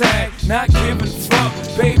pants sag, not giving a fuck.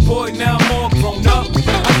 Baby boy, now I'm all grown up.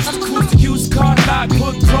 I used to cruise the used car lot,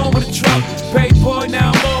 put chrome with a truck. Baby boy,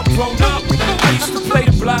 now I'm all grown up. I used to play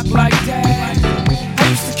the block like that. I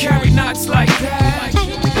used to carry knots like that.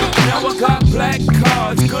 Now I got black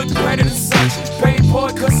cards, good credit and such. Baby boy,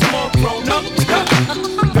 cause I'm all grown up.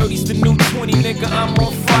 30's the new 20, nigga, I'm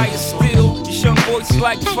on fire still. These young boys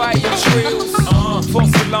like fire drills.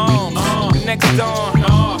 False alarms, the next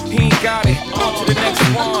dawn. He ain't got it, on to the next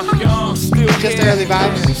one. just here. early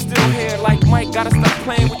vibes. Still here, like Mike, gotta stop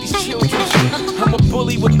playing with these children. I'm a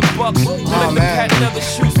bully with the bucks. Let the cat leather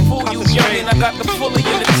shoes fool you, youngin'. I got the fully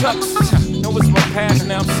in the tux. Know it's my past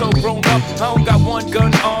now, I'm so grown up. I don't got one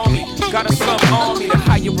gun on me. Got a sub on me to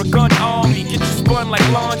hire a gun on me. Get you spun like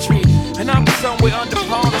laundry. And I'm somewhere under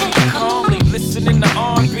palm trees, calmly listening to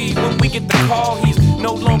R&B. When we get the call, he's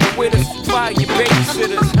no longer with us. Fire your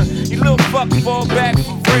babysitters. You little fuck fall back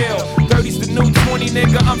for real. 30's the new 20,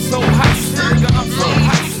 nigga. I'm so hot, nigga. I'm so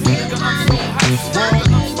hot, nigga. I'm so hot, nigga.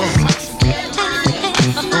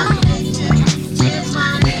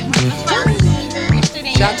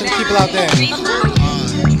 Shout out to the people out there.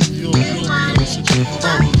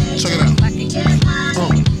 Check it out.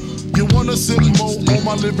 You wanna sit more on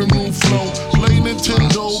my living room floor? Play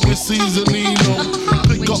Nintendo with Seasonino.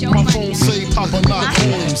 Pick up my phone, say Papa not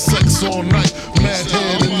home. Sex all night, mad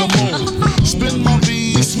head in the moon. Spin my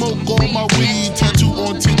V, smoke all my weed. Tattoo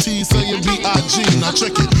on TT saying B.I.G. Now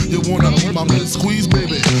check it. You wanna be my mid squeeze,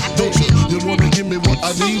 baby? Don't you? You wanna give me what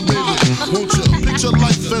I need, baby? Won't you? Picture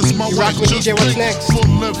life as my wife. Just DJ, what's next? Full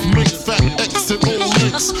left, make fat X and old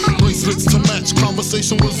links. Bracelets to match.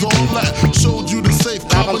 Conversation was all that. Showed you the safe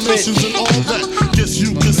combinations and all that. Guess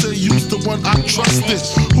you can say you's the one I trusted.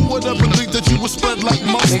 Who would ever think that you would spread like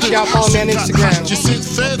mustard? Make sure y'all follow me on Instagram. You sent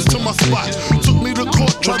feds to my spot. Took me to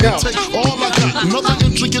court, tried to take all I got. Another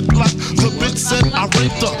intricate block. The bitch said I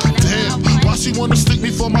raped her. Damn, why she wanna stick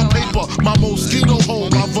me for my paper? My Moschino hole,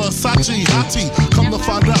 my Versace hottie. Come to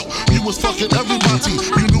find out, you was fucking everybody.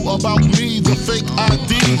 You knew about me, the fake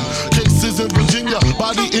ID. Cases in Virginia,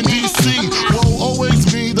 body in DC. Whoa,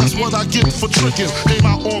 always me, that's what I get for tricking. Came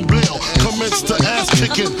out on bail, commenced to ass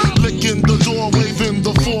kicking. Licking the door, waving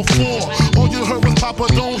the 4-4. All you heard was Papa,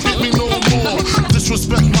 don't hit me no more.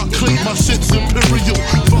 Disrespect my clique, my shit's imperial.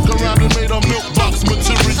 Fuck around and made a milk box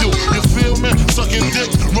material. You feel me? Sucking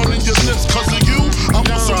dick, running your lips cause of you. I'm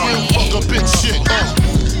on some real fuck a bitch shit.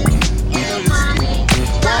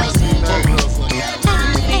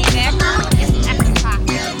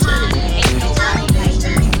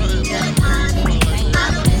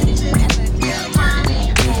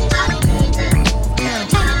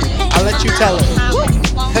 I'll let you tell it.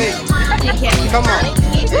 Hey, come on.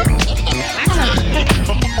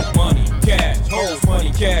 Money, cash, hoes,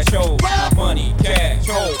 money, cash, hoes. Money, cash,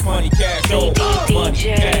 hoes, money, cash, hoes. Money,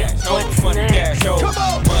 cash, hoes, money, cash, hoes.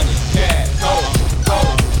 Money, cash,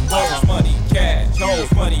 hoes, money, cash,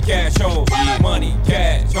 hoes, money, cash, hoes. Money,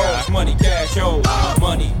 cash, hoes, money, cash, hoes.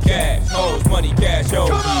 Money, cash, hoes, money, cash,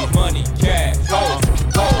 hoes. Money, cash,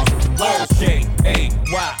 hoes, shit. Hey,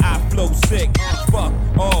 why I flow sick? Fuck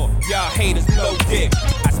all y'all haters, blow dick.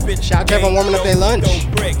 I spit. Shout out to everyone warming up their lunch.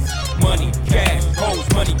 Bricks, money, cash, hoes,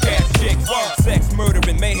 money, cash, chicks. Sex, murder,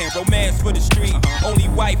 and mayhem, romance for the street. Only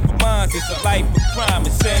wife of mine, it's a life of crime.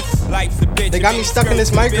 And since life's a bitch, they got me stuck in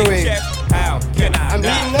this microwave. How can I I'm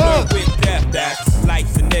not eating up. with death? That's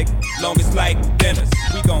life's a nigga, long as life dinners.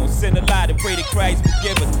 We gon' send a lot and pray to Christ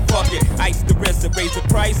forgive us. Fuck it, ice the wrist and raise the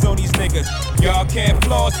price on these niggas. Y'all can't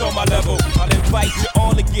floss on my level. I'll invite you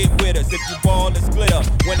all to get with us. If you ball and glitter,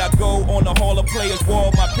 when I go on the Hall of Players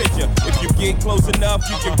wall, my picture. If you get close enough,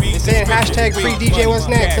 you can read. They're saying hashtag free DJ. What's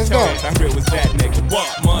next? Let's go. How real was that, nigga? What?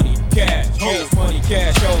 Money, cash, hoes, money,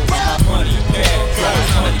 cash, hoes. Money, cash, hoes,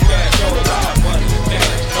 money, cash, hoes. Money,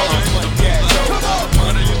 cash, hoes, money, cash, hoes.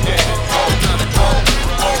 Money, cash,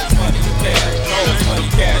 hoes, money,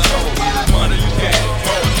 cash, hoes. Money, cash, hoes, money, cash, hoes. Money, cash, hoes,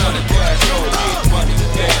 money, cash, hoes. Money,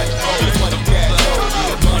 cash, hoes,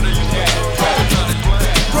 money, cash, hoes.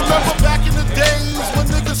 Remember back in the days when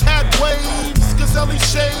niggas had waves, Gazelle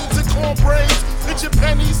shades and corn braids, pitching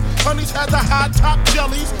pennies, honeys had the high top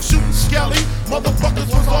jellies, shooting skelly, motherfuckers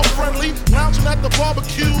was all friendly, lounging at the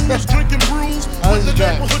barbecues, drinking brews, with the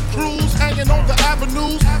neighborhood crews, hanging on the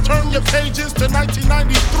avenues, turn your pages to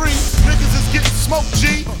 1993, niggas is getting smoked,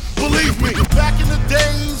 G, believe me, back in the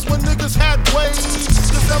days when niggas had waves,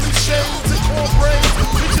 Gazelle shades and corn braids,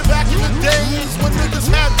 pitching back in the days when niggas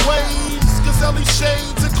had waves, Gazelle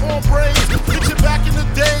shades and corn braids. Picture back in the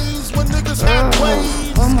days when niggas had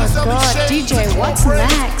waves. Oh my Gazelle God, shades DJ, and corn what's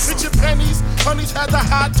braids. next? Picture pennies, honeys had the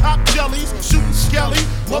high top jellies, shooting skelly.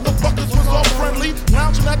 Motherfuckers was all friendly,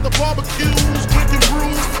 lounging at the barbecues, drinking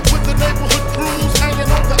brews with the neighborhood crews, hanging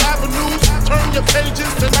on the avenues. Turn your pages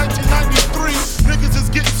to 1993. Niggas is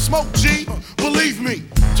getting smoked, G. Believe me.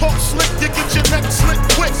 Talk slick, you get your neck slit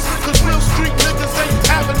quick. Cause real street niggas ain't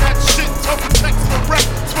having that shit. Talking text and rap,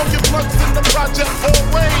 smoking blunts in the project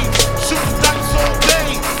always. Shooting dice all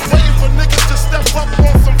day. Waiting for niggas to step up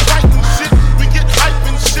on some fighting shit. We get hype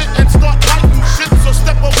and shit and start lighting shit. So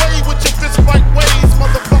step away with your fist fight ways.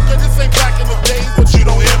 Motherfucker, this ain't back in the days. But you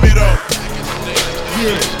don't hear me though.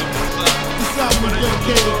 Yeah.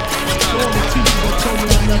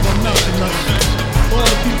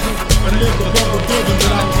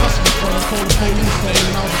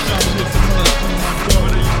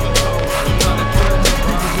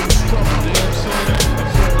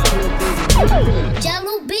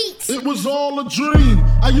 all a dream.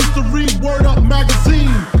 I used to read Word Up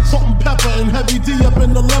magazine. Salt and Pepper and Heavy D up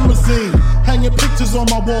in the limousine. Hanging pictures on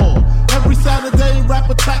my wall. Every Saturday, rap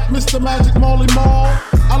attack Mr. Magic Marley Marl.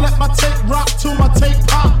 I let my tape rock till my tape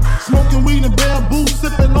pop. Smoking weed and bamboo,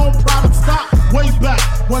 sipping on private stock. Way back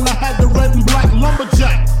when I had the red and black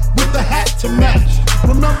lumberjack with the hat to match.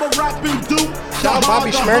 Remember rapping Duke? Shout out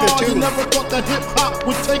Bobby Shmurda too. Never thought that hip hop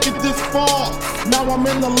would take it this far. Now I'm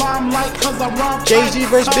in the limelight cause I rhyme. Jay-Z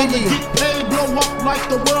versus Biggie. Get paid, blow up like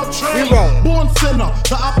the world trade. Reroll. Born sinner,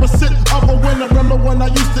 the opposite of a winner. Remember when I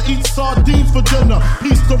used to eat sardines for dinner?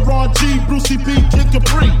 Peace to Ron G, Brucey B, Kid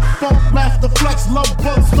Capri. Funk Master Flex, Love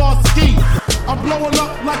Bug, Star Ski. I'm blowing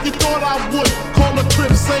up like you thought I would. Call a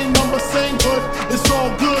trip, same number, same hood. It's all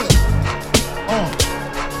good.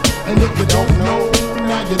 And if you don't know,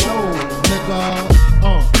 now you know, nigga.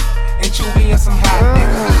 And Chewy and some hot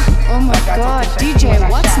niggas. Oh my god, DJ,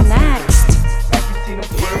 what's next?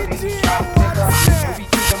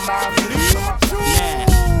 Now,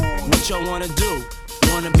 what y'all wanna do?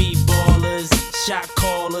 Wanna be ballers, shot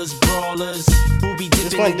callers, brawlers, who be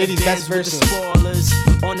dipping in the beds with the spoilers.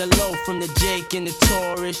 On the low from the Jake and the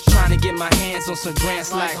Taurus, trying to get my hands on some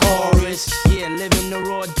grants like Horace. Yeah, living the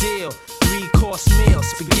raw deal. 3-course meal,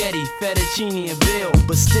 spaghetti, fettuccine, and veal.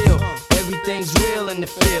 But still, everything's real in the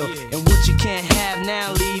field. And what you can't have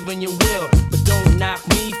now, leave when you will. But don't knock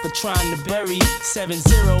me for trying to bury 7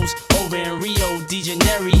 zeros over in Rio de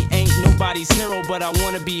Janeiro. Ain't nobody's hero, but I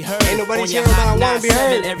wanna be heard. Ain't nobody's hero, but I wanna be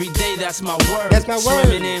heard. Every day, that's my word. That's my word.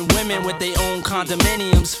 Swimming in women with their own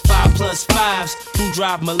condominiums. 5+5s who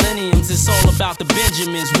drive millenniums. It's all about the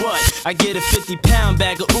Benjamins. What? I get a 50-pound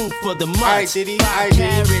bag of oomph for the month. Alright, Diddy. 5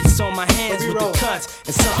 carrots on my hands with the cuts.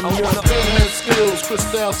 And something I I want wanna thin skills,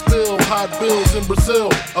 Cristal spill, hot bills in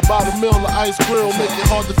Brazil. About a mill of ice grill, make it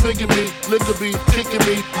hard to figure me. Liquor be kicking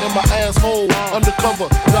me in my asshole. Undercover,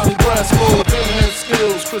 Johnny Brasco. Thin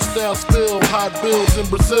skills, Cristal spill, hot bills in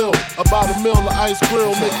Brazil. About a mill of ice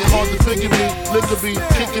grill, make it hard to figure me. Liquor be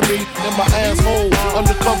kicking me in my asshole.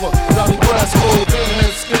 Undercover, Johnny Brasco.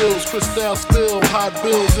 Thin skills, Cristal spill, hot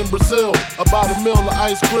bills in Brazil. About a mill of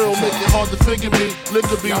ice grill, make it hard to figure me.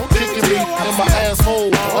 Liquor be kicking me in my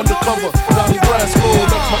asshole. Undercover, Johnny Brasco.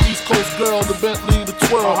 That's my East Coast girl, the Bentley, the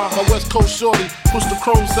twirl. My West Coast shorty, push the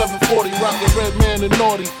chrome 740, rockin' red man and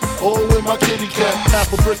naughty. Oh, with my kitty cat,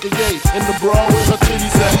 half a brick of yay. In the bra with her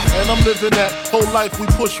titties at. And I'm living that whole life we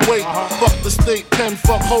push weight. Fuck the state, pen,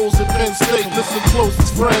 fuck hoes in Penn State. Listen close,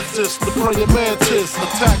 it's Francis, the praying mantis.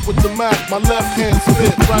 Attack with the Mac, my left hand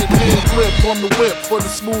spit, right hand grip on the whip for the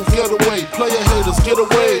smooth getaway. Player haters, get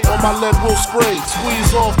away, or my lead will spray.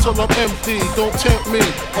 Squeeze off till I'm empty, don't tempt me.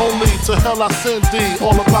 Only to hell I send thee,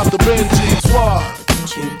 all about the Benjis. Why?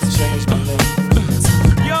 Change my name.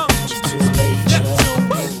 Yo,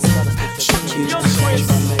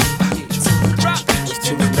 rock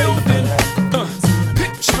in the building.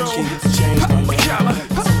 Pitstro, pop the collar,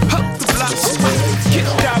 pop the blocks, get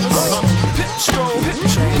dollars. Pitstro,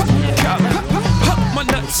 pop the collar, pop my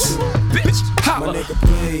nuts, bitch, holla. My nigga,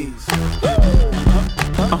 please.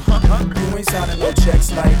 You ain't signing no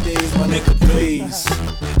checks like these, my nigga, please.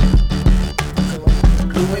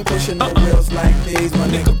 You ain't pushing no wheels like these, my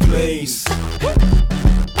nigga, please.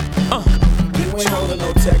 You ain't holding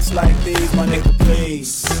no texts like these, my nigga,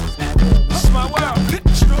 please. That's my world,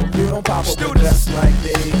 Pitstro. You don't pop up with vests like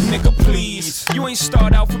these. Nigga, please. You ain't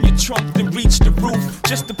start out from your trunk, then reach the roof.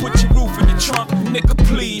 Just to put your roof in the trunk. Nigga,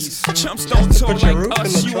 please. Chumps don't talk like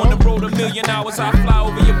us. You on the road 1,000,000 hours, I fly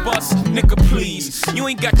over your bus. Nigga, please. You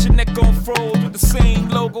ain't got your neck on froze with the same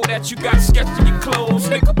logo that you got sketched in your clothes.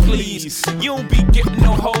 Nigga, please. You don't be getting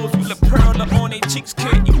no hoes with the pearl on their cheeks,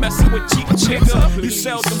 kid. You messin' with cheap chicks. You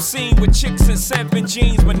seldom seen with chicks in 7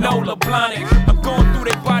 jeans with no LeBlonic. I'm going through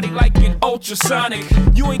their body like an ultrasonic.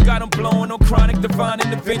 You ain't got them blowing on chronic, divine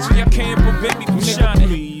intervention. Y'all can't prevent me from shining.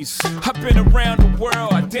 Please. I've been around the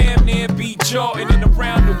world. I damn near beat Jordan and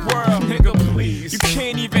around the world. Nigga, please. You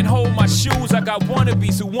can't even hold my shoes. I got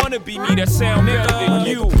wannabes who wanna be me that sound better than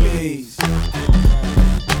you. Please. Yeah.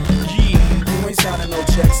 You ain't signing no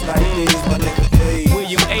checks like these, my nigga, please.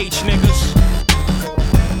 William H. niggas.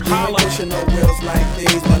 You ain't pushing no wheels like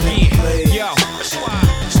these, my nigga, please. Yo, that's why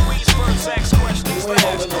Squeeze first ask questions. You ain't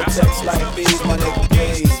holding no texts like these, my nigga,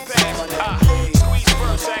 please. Squeeze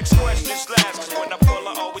first ask questions last. 'Cause when I pull,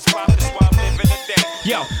 I always pop. That's why I'm living the day.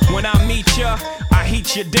 Yo, when I meet ya, I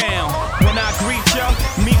heat you down. When I greet ya,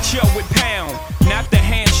 meet ya with pound. Not the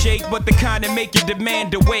handshake, but the kind that make your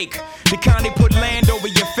demand awake. The kind that put land over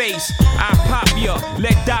your face. I pop ya,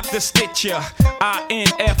 let doctor stitch ya.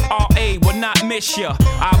 INFRA with not miss ya.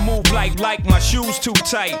 I move like my shoes too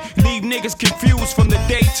tight. Leave niggas confused from the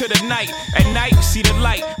day to the night. At night, see the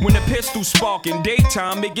light when the pistol sparking.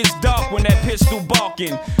 Daytime, it gets dark when that pistol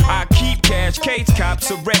barking. I keep cash, case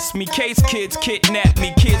cops arrest me. Case kids kidnap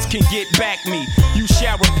me, kids can get back me. You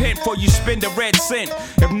shall repent for you spend a red cent.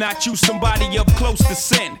 If not you, somebody up close to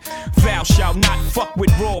sin. Thou shalt not fuck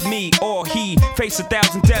with raw me or he. Face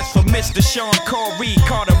 1,000 deaths for Mr. Sean Corey.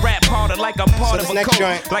 Call the rap harder like I'm part of a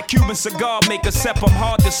coke. Like Cuban cigar maker, except I'm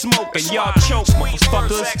hard to smoke. And y'all choke,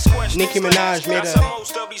 motherfuckers. Nicki Minaj made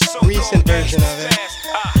a recent version of it.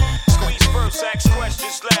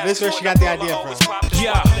 This is where she got the idea from.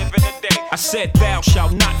 Yeah, I said thou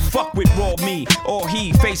shalt not fuck with raw me or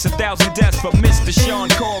he. Face 1,000 deaths for Mr. Sean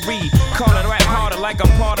Corey. Call it rap harder like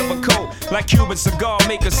I'm part of a coat. Like Cuban cigar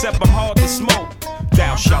maker, except I'm hard to smoke.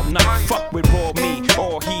 Thou shalt not fuck with raw me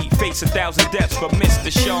or he. Face 1,000 deaths for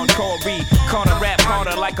Mr. Sean Corey. Call it rap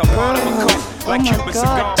harder like I'm part of a coat. Like Cuban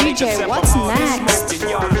cigar maker, except I'm hard to smoke. And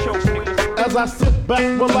y'all choke. As I sit back,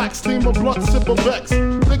 relax, steam a blunt, sip a Vex.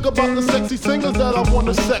 Think about the sexy singers that I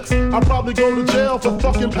wanna sex. I'd probably go to jail for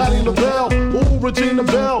fucking Patti LaBelle. Ooh, Regina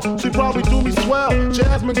Belle, she probably do me swell.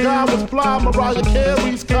 Jasmine Guy was fly, Mariah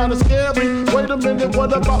Carey's kinda scary. Wait a minute,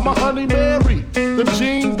 what about my honey Mary? The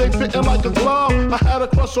jeans, they fitting like a glove. I had a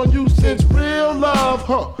crush on you since real love,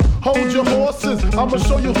 huh? Hold your horses, I'ma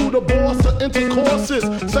show you who the boss of intercourse is.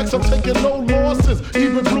 Sex, I'm taking no losses.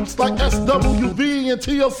 Even groups like SWV and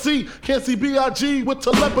TLC can't see B.I.G. with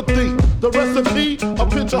telepathy. The recipe, a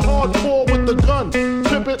pinch of hardcore with the gun.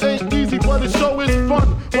 Pimpin' ain't easy, but it sure is fun.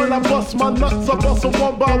 When I bust my nuts, I bust them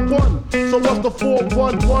one by one. So what's the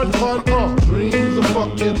 411 fun? Dreams of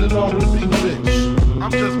fucking an R&B bitch.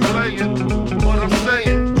 I'm just playing what I'm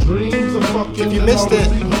saying. Dreams of fucking if you missed it,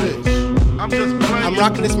 I'm just playing. I'm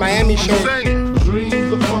rocking this Miami shirt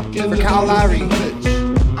for Kyle Lowry.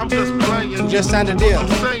 I'm just playing. Who just signed a deal.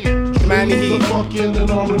 Miami Heat. I'm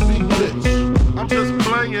just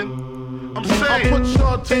playing. I'm saying. I put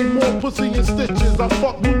Shantae more pussy in stitches. I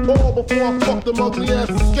fuck RuPaul before I fuck them ugly ass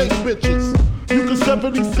escape bitches. You can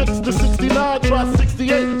 76 to 69, try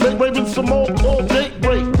 68. Make Raven Simone call date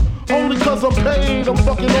break. Only cause I'm paid, I'm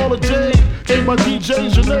fucking all the jade. Hey, my DJ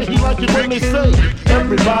Janae, he like it when they say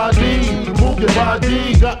everybody, move your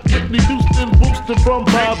body. Got Whitney Houston boosted from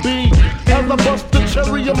Bobby. As I bust the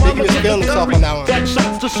cherry, I'm on the got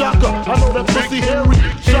shots to Shaka, I know that pussy hairy.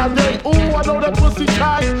 Sade, ooh, I know that pussy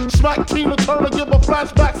tight. Smack Tina Turner, give her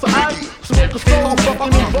flashbacks to ice. Smoke a soul,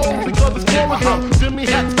 fucking in bold because it's Florida. Jimmy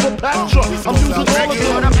hats for Patra, I'm using all of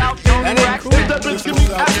them. If that bitch give me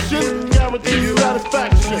action, guarantee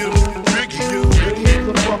satisfaction.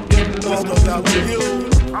 This goes out to you.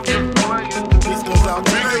 This goes out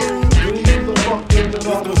to you.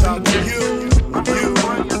 This goes out to you.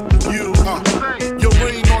 Your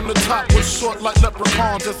reign on the top was short like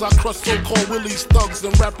leprechauns as I crush so-called willies, thugs,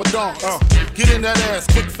 and rapadons. Get in that ass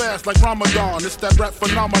quick fast like Ramadan. It's that rap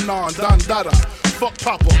phenomenon, Don Dada. Fuck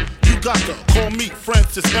Papa, you got to call me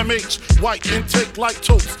Francis MH. White intake like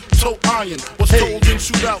toast, toe iron. Was told in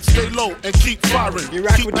shootout, stay low and keep firing. You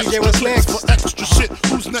rock keep with DJ What's Next for extra shit.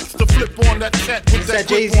 Who's next to flip on that cat with that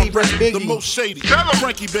Jay-Z versus Biggie? The most shady,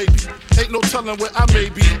 Frankie baby. Ain't no telling where I may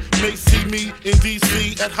be. May see me in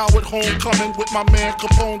DC at Howard Homecoming with my man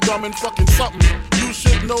Capone drumming fucking something. You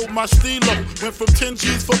should know my stilo. Went from 10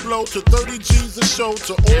 G's for blow to 30 G's a show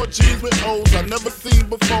to all G's with O's I never seen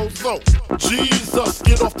before. So Jesus,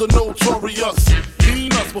 get off the notorious.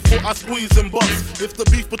 Mean us before I squeeze and bust. If the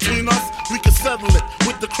beef between us, we can settle it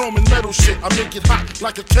with the chrome and metal shit. I make it hot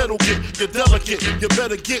like a kettle get. You're delicate, you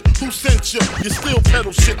better get who sent you. You still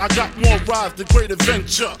pedal shit. I got more rides than Great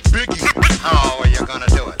Adventure. Biggie. Oh, well, you're gonna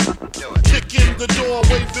do it. Do it. Kick in the door,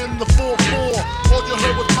 waving the 4-4. All you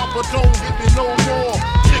heard was Papa, don't hit me no more.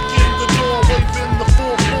 Kick in the door, waving the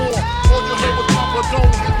 4-4. All you heard was Papa,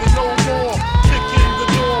 don't hit me no more. Kick in the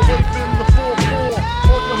door, waving the 4-4.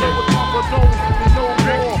 All you heard was Papa, don't hit me no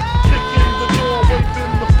more. Kick in the door,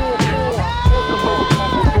 waving the 4-4. All you heard was Papa,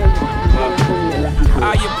 don't hit me no more.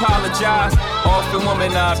 I apologize, often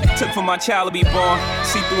womanized. Took for my child to be born,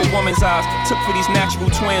 see through a woman's eyes. Took for these natural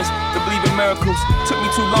twins to believe in miracles. Took me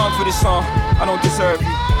too long for this song, I don't deserve you.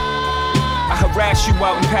 I harassed you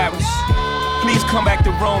out in Paris. Please come back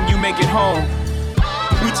to Rome, you make it home.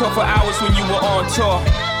 We talked for hours when you were on tour.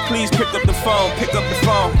 Please pick up the phone, pick up the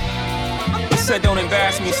phone. I said don't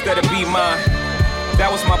embarrass me, instead of be mine. That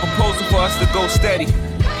was my proposal for us to go steady.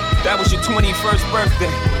 That was your 21st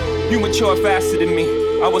birthday. You matured faster than me,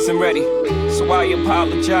 I wasn't ready. So I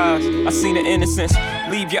apologize, I seen the innocence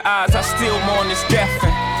leave your eyes, I still mourn this death.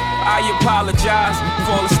 And I apologize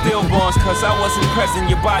for all the stillborns, cause I wasn't present,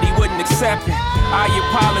 your body wouldn't accept it. I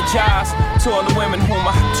apologize To all the women whom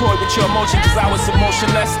I toyed with your emotion, cause I was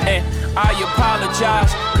emotionless. And I apologize,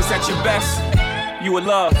 cause at your best, you were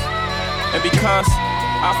love. And because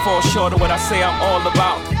I fall short of what I say I'm all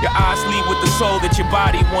about, your eyes lead with the soul that your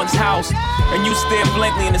body once housed. And you stare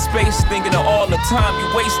blankly into space, thinking of all the time you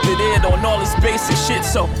wasted it on all this basic shit.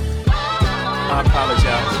 So, I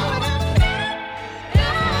apologize.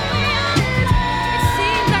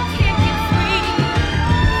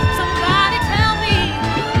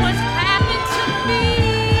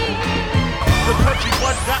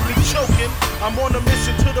 Got me choking. I'm on a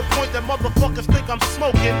mission to the point that motherfuckers think I'm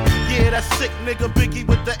smoking. Yeah, that sick nigga Biggie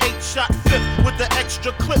with the 8-shot fifth with the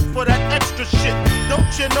extra clip for that extra shit. Don't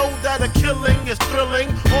you know that a killing is thrilling?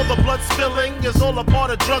 All the blood spilling is all a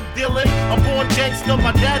part of drug dealing. A born gangster,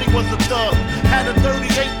 my daddy was a thug. Had a 38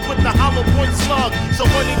 with the hollow point slug. So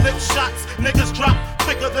when he licked shots, niggas drop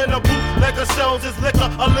quicker than a bootlegger sells his liquor.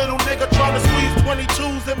 A little nigga trying to squeeze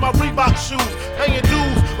 22s in my Reebok shoes, paying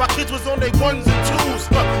dues while kids was on their ones and twos.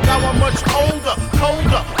 Now I'm much older,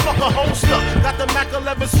 colder, fuck a holster. Got the Mac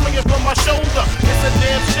 11 swinging from my shoulder. It's a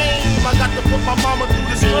damn shame I got to put my mama through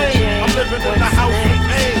this rain. I'm living in the house with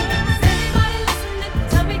pain.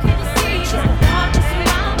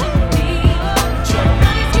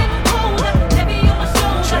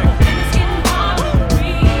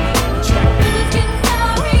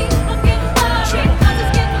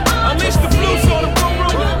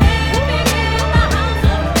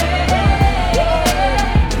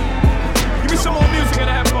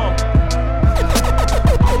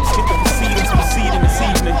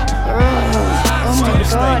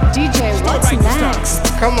 God, DJ, what's next?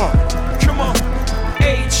 Come on. Come on.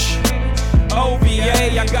 H-O-V-A,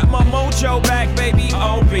 I got my mojo back, baby.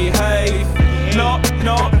 Oh, behave. No,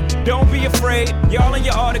 don't be afraid. Y'all in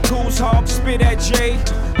your articles, hawk, spit at J.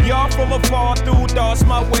 Y'all from afar through thoughts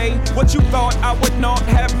my way. What you thought I would not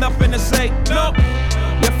have nothing to say? No.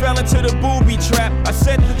 You fell into the booby trap. I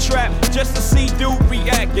set the trap just to see dude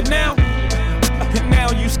react. And now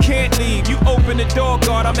you can't leave. You open the door,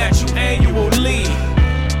 God, I'm at you annually.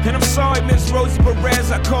 And I'm sorry, Miss Rosie Perez,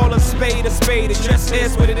 I call a spade a spade. It just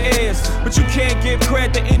is what it is. But you can't give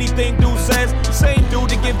credit to anything dude says. Same dude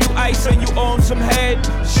to give you ice and you own some head.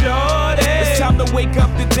 Shorty, it's time to wake up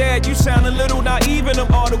the dead. You sound a little naive in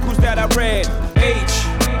them articles that I read.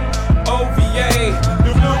 H-O-V-A,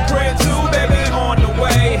 the blueprint too, baby, on the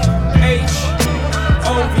way.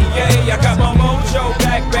 H-O-V-A, I got my mojo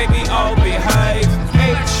back, baby, I'll behave.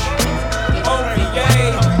 H-O-V-A,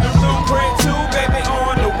 the blueprint too, baby,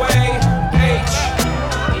 on the way.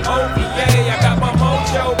 H-O-V-A, I got my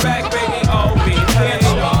mojo back, baby, I'll behave.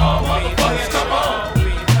 Come on, motherfuckers, come on.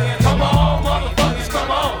 Come on, motherfuckers,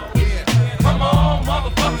 come on. Come on,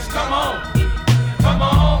 motherfuckers, come on. Come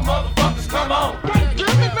on, motherfuckers, come on.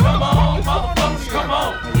 Come on, motherfuckers, come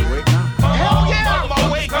on. Hell yeah, I'm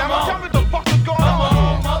awake. Tell me what the fuck is going on. Come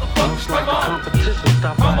on, motherfuckers, come on.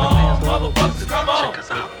 Come on, motherfuckers, come on. Check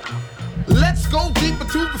us out. Let's go deeper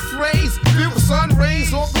to the phrase. Feel the sun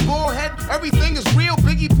rays off the forehead. Everything is real.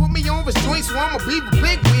 Biggie put me on his joint, so I'ma be the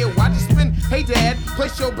big wheel. I just spin. Hey dad,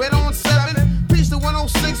 place your bet on 7. Peace to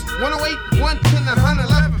 106, 108, 110,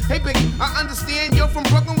 111. Hey Biggie, I understand you're from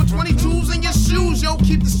Brooklyn with 22s in your shoes. Yo,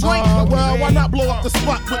 keep the joint. Well, why not blow up the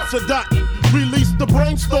spot with Sadat? Release the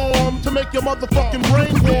brainstorm to make your motherfucking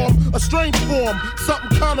brain warm. A strange form,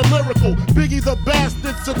 something kinda lyrical. Biggie the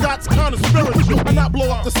bastard, Sadat's kinda spiritual. Why not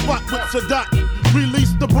blow up the spot with Sadat?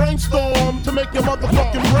 Release the brainstorm to make your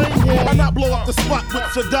motherfucking brain warm. Why not blow up the spot with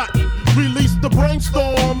Sadat? Release the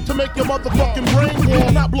brainstorm to make your motherfucking brain warm.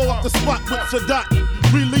 Why not blow up the spot with Sadat?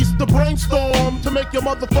 Release the brainstorm to make your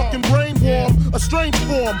motherfucking brain warm. A strange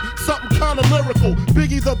form, something kinda lyrical.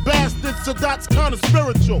 Biggie the bastard, Sadat's kinda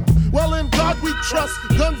spiritual. Well, in God we trust,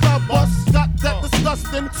 guns I bust. Got that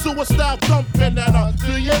disgusting suicide thumping. And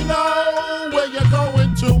do you know where you're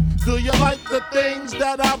going to? Do you like the things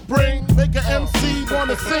that I bring? Make an MC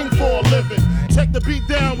wanna sing for a living. Check the beat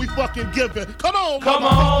down, we fucking give it. Come on, come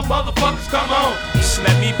on, motherfuckers, come on. Just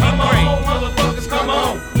let me be come great. On, motherfuckers, come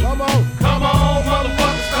on. Come on. Come on,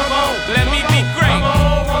 motherfuckers, come on. Let me be great. Come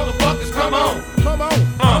on, motherfuckers, come on. Come on.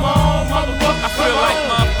 Come on, motherfuckers, I feel like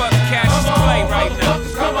motherfucking Cassius Clay right now.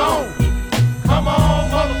 Come on. Come on,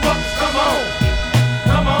 motherfuckers, come on.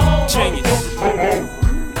 Come on, Genius.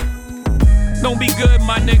 Don't be good,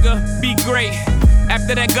 my nigga, be great.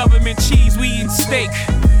 After that government cheese, we eatin' steak.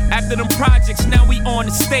 After them projects, now we on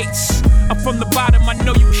the States. I'm from the bottom, I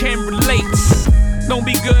know you can relate. Don't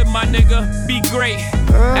be good, my nigga, be great.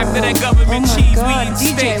 After that government cheese, we eatin'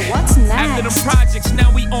 steak. What's next? After them projects,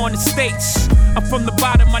 now we on the States. I'm from the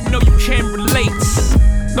bottom, I know you can relate.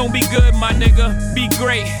 Don't be good, my nigga, be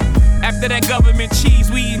great. After that government cheese,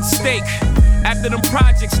 we eating steak. After them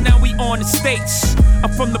projects, now we on the States.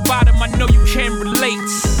 I'm from the bottom, I know you can relate.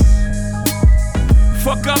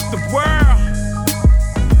 Fuck up the world.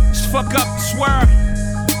 Just fuck up this world.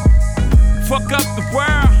 Fuck up the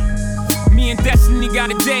world. Me and Destiny got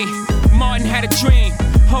a date. Martin had a dream.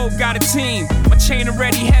 Hope got a team. My chain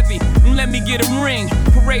already heavy. Let me get a ring.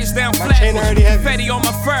 Parades down Flatbush. Confetti on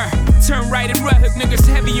my fur. Turn right and red hook niggas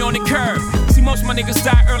heavy on the curb. See, most my niggas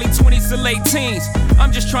die early 20s to late teens.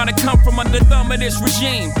 I'm just trying to come from under the thumb of this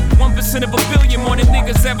regime. 1% of a billion more than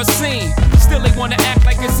niggas ever seen. Still they wanna act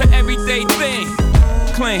like it's an everyday thing.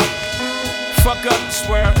 Clean. Fuck up this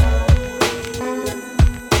world.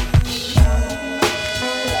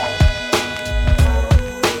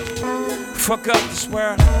 Fuck up this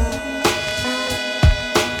world.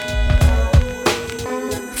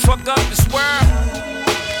 Fuck up this world.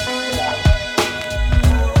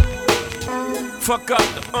 Fuck up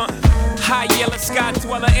the high yellow sky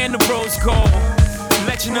dweller and the rose gold.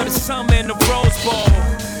 Legend of the summer and the Rose Bowl.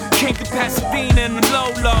 Came to Pasadena in the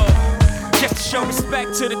low. Just to show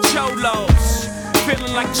respect to the cholos.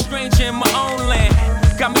 Feeling like a stranger in my own land.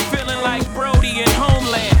 Got me feeling like Brody in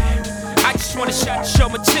Homeland. I just wanna shot to show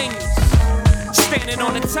my genius. Standing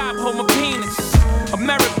on the top, hold my penis.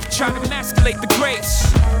 America trying to emasculate the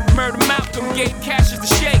greats. Murder Malcolm gave Cassius the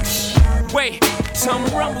shakes. Wait, tell him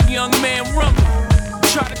rumble, young man, rumble.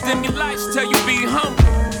 Try to dim your lights, tell you be humble.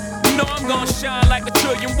 You know I'm gonna shine like a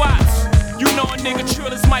trillion watts. You know a nigga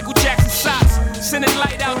trill is Michael Jackson socks. Sending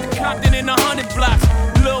light out to Compton in 100 blocks.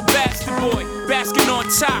 Little bastard boy, basking on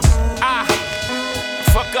top.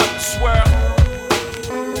 Fuck up this world.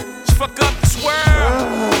 Fuck up this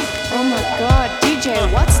world. Oh my god,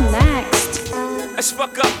 DJ, what's next? Let's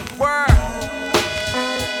fuck up the world.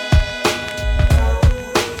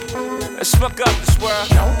 Let's fuck up this world.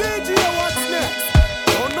 Now DJ, what's next?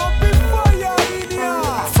 Don't know before you're in here.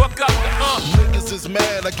 Fuck up the Niggas is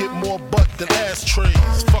mad, I get more butt than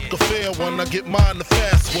ashtrays. Fuck a fair one, I get mine the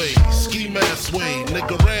fast way. Ski mask way,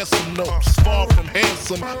 nigga ransom notes. Far from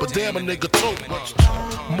handsome, but damn a nigga tote.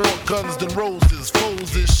 More guns than roses,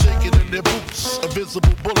 foes is shaking in their boots. A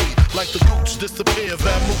visible bully, like the gooch, disappear,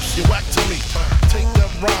 vamoose, you whack to me. Take them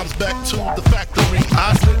rhymes back to the factory.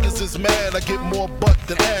 I niggas is mad, I get more butt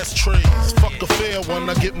than ashtrays. Fuck a fair one,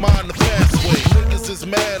 I get mine the fast way. Niggas is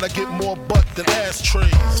mad, I get more butt than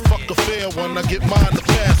ashtrays. Fuck a fair one, I get mine the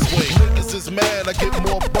fast way. Niggas is mad, I get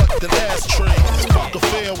more butt than ashtrays. Fuck a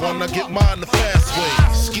fair one, I get mine the fast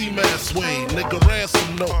way. Ski mask way, nigga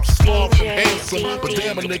ransom notes. Far from handsome, but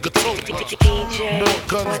damn a nigga tote. More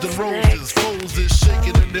guns than roses, foes is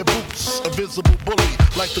shaking in their boots. A visible bully,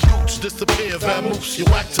 like the gooch, disappear, vamoose, you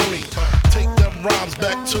whack to me. Take them rhymes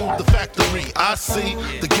back to the factory. I see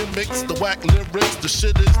the gimmicks, the whack lyrics, the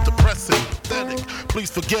shit is depressing, pathetic. Please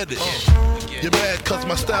forget it. You're mad cause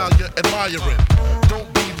my style you're admiring.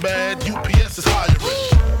 Don't be mad, UPS is hiring.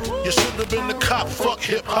 You should have been the cop, fuck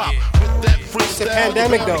hip hop. With that freestyle, it's a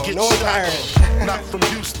pandemic though, no one's hiring. Not from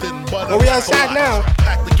Houston, but we outside now.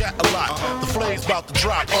 Pack the gat a lot, the flame's about to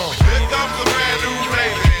drop. Here comes a brand new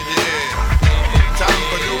flavor, yeah. Time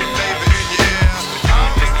for new flavor, yeah.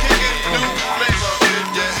 I'm just kicking new flavor,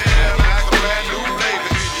 yeah. Like a brand new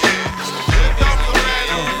flavor, yeah. Here comes a brand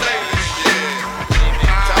new flavor, yeah.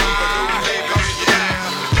 Time for new flavor,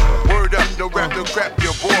 yeah. Word up, no rap, no crap,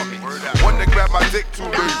 you bore me. One to grab my dick too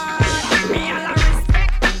big. Me all a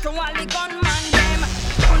respect to all the gunman them.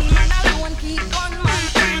 Gunman alone keep gunman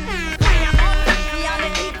friend. Fire up for all the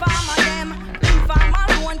informer them. Informer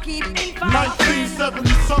alone keep informer friend.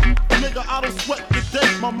 1970-something, nigga, I don't sweat the day.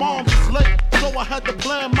 My mom was late, so I had to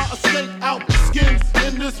plan my escape out. Skins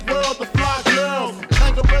in this world, the fly girls.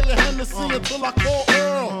 Tangeray and Hennessy until I call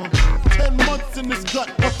Earl. 10 months in this gut,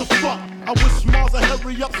 what the fuck? I wish Mars would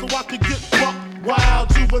hurry up so I could get fucked. Wild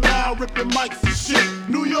juvenile ripping mics and shit.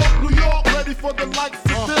 New York, ready for the likes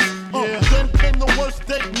of this. Then came the worst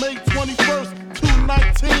date, May 21st,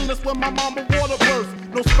 2019. That's when my mama water burst.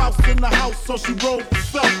 No spouse in the house, so she rode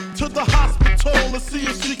herself to the hospital to see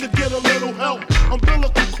if she could get a little help.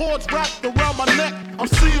 Umbilical cords wrapped around my neck. I'm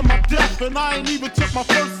seeing my death, and I ain't even took my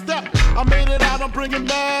first step. I made it out, I'm bringing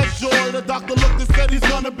mad joy. The doctor looked and said he's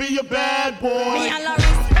gonna be a bad boy. Me all a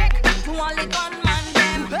respect to all the gunman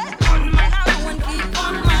them. Gunman alone keep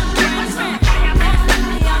gunman friends. Fire up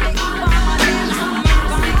for all the informer them.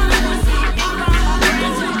 Gunman alone keep informer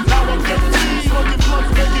friends. Now I'm 15, looking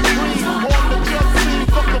blunts, making green. On the drug scene,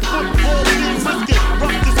 fuck the football team. Risk it,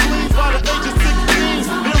 rough the sleeves by the age of 16.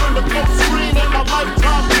 Hearing the coke scream at my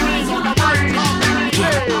lifetime dreams. On my lifetime dreams.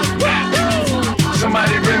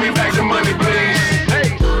 Somebody bring me back the money, please. Hey,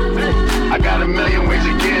 I got a million ways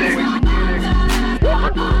to get it.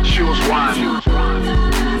 Shoes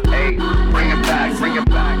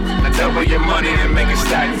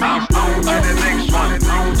I'm on to the next one.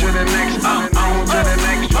 On to the next. I'm on to the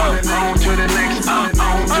next one. On to the next. I'm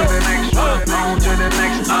on to the next one. On to the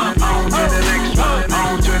next. I'm on to the next one.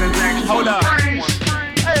 On to the next. Hold up.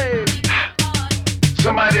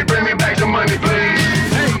 Somebody bring me back the money, please.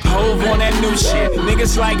 Hove on that new shit.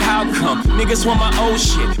 Niggas like how come? Niggas want my old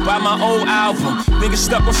shit. Buy my old album. Niggas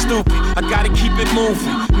stuck on stupid. I gotta keep it moving.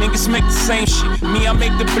 Niggas make the same shit. Me, I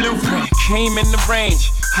make the blueprint. Came in the range.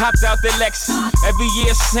 Hopped out the Lexus. Every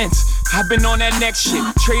year since, I've been on that next shit.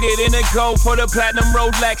 Traded in a gold for the platinum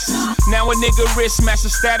Rolexes. Now a nigga wrist match the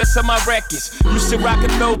status of my records. Used to rock a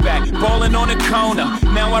throwback, ballin' on the corner.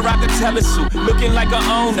 Now I rock a telesuit, looking like a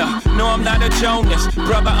owner. No, I'm not a Jonas,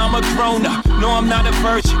 brother, I'm a grown-up. No, I'm not a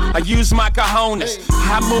virgin, I use my cojones.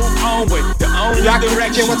 I move onward, the only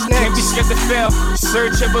direction. Can't be scared to fail,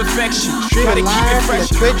 search of perfection. Try to keep it fresh,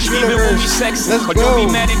 even when we sexy. But don't be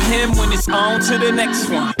mad at him when it's on to the next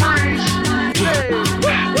one.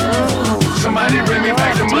 Somebody bring me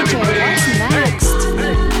back the money, please.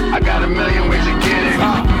 I got a million ways to get it.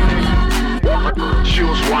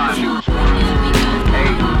 Choose one.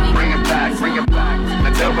 Hey, bring it back, bring it back.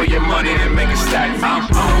 Now double your money and make it stack. I'm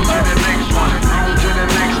on to the next one. On to the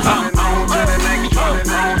next. I'm on to the next one.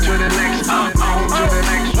 On to the next. I'm on to the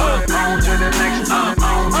next one. On to the next. I'm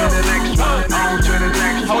on to the next one. On to the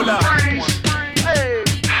next. Hold up.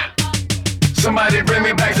 Somebody bring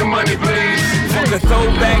me back the money, please. Fuck a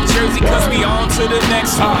throwback jersey, cause we on to the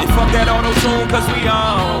next one. Fuck that auto-tune, cause we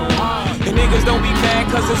on. And niggas don't be mad,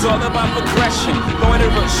 cause it's all about progression.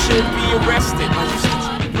 Loiterer should be arrested.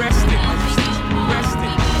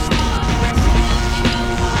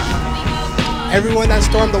 Everyone that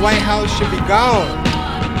stormed the White House should be gone.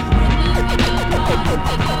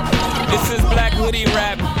 This is Black Hoodie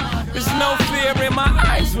rap. There's no fear in my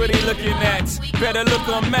eyes, what he looking at? Better look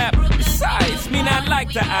on map. Besides, me not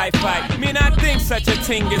like the eye fight. Me not think such a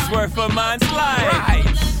thing is worth a man's life. Right.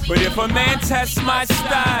 But if a man tests my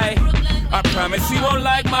style, I promise he won't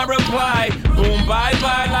like my reply. Boom,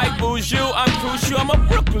 bye-bye like Boujou. I'm crucial, I'm a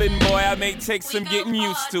Brooklyn boy. I may take some getting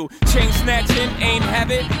used to. Chain snatching, ain't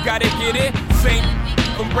have it, gotta get it. Same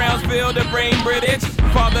from Brownsville to Brain British.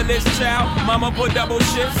 Fatherless child, mama put double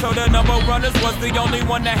shift. So the number runners was the only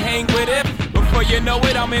one to hang with it. Before you know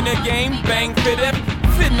it, I'm in the game, bang fit it.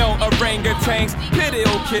 Fit no orangutans, pit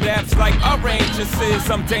ill kid apps like oranges.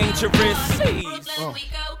 I'm dangerous.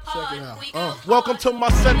 Check it out. Welcome to my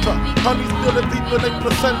center. Honey still deep in a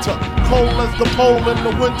placenta. Cold as the pole in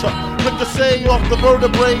the winter. Ricochet off the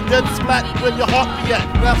vertebrae, dead splat where your heart be at.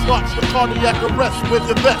 Now watch the cardiac arrest with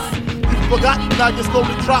your vest. You forgot, now you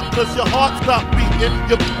slowly drop cause your heart stopped beating.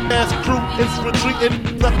 Your ass crew is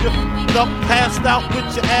retreating. Left you up, passed out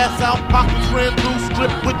with your ass out. Pockets ran through,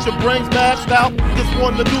 stripped with your brains bashed out. Just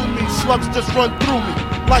wanna do me, slugs just run through me.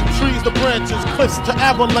 Like trees to branches, cliffs to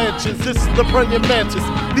avalanches. This is the praying mantis,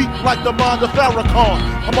 deep like the mind of Farrakhan.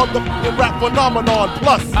 I'm on the f***ing rap phenomenon.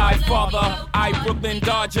 Plus, I father, I Brooklyn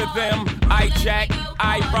Dodger them. I jack,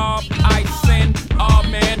 I rob, I sin. Oh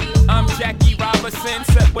man, I'm Jackie Robinson.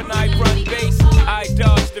 Except when I run bass, I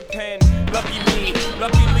dodge the pen. Lucky me,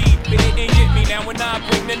 luckily they didn't get me. Now when I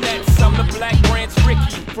bring the nets, I'm the Black Branch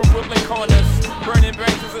Ricky from Brooklyn corners. Burning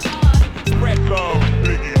branches of spread love,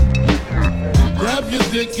 Biggie. Grab your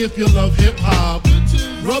dick if you love hip-hop.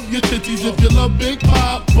 Rub your titties if you love Big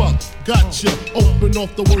Papa. Gotcha. Open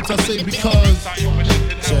off the words I say because.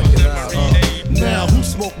 Check it out. Now, who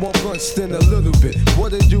smoke more blunts than a little bit?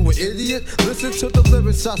 What are you, an idiot? Listen to the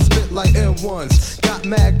lyrics I spit like M1s. Got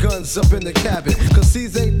mad guns up in the cabin. Cause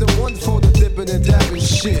these ain't the ones for the dipping and dabbing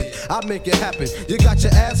shit. I make it happen. You got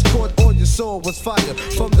your ass caught or your soul was fire.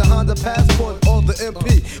 From the Honda Passport or the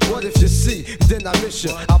MP. What if you see? Then I miss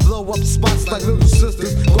you. I blow up spots like little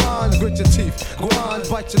sisters. Grind, grit your teeth. Grind,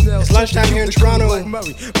 bite your nails. It's lunchtime here in Toronto. Like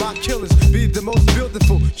Murray. My killers be the most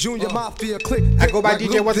beautiful. Junior Mafia click. I go by like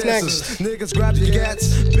DJ What's dancers. Next. Niggas grab your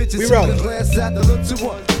gats. Bitches We roll. glance at the little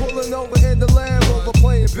one. Pulling over in the Land Rover.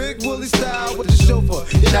 Playing Big Willie style with the chauffeur.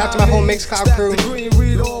 Shout out to my whole Mixcloud crew.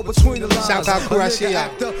 SoundCloud crew, I see ya.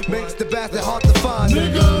 Makes the bastard hard to find.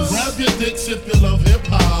 Niggas, grab your dicks if you love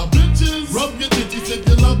hip-hop. Bitches, rub your titties if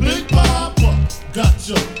you love Big Papa.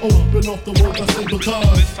 Gotcha. Open off the words I say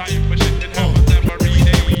because.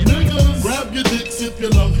 Niggas, grab your dicks if you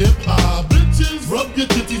love hip-hop. Bitches, rub your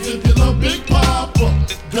titties if you love Big Papa.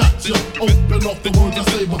 Gotcha. Open off the words I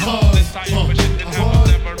say because.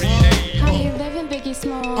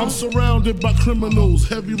 I'm surrounded by criminals,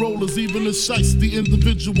 heavy rollers, even the shiesty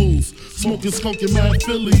individuals. Smoking skunky mad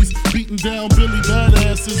Phillies, beating down Billy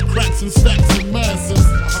badasses, cracks and stacks and masses.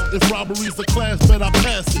 If robbery's a class, bet I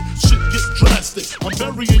pass it. Shit get drastic, I'm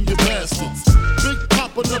burying your bastards. Big Pop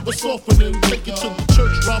chopper never softening. Take it to the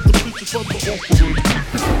church, rob the preacher for the offering.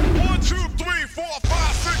 1, 2, 3, 4,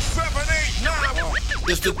 5, 6, 7, 8, 9.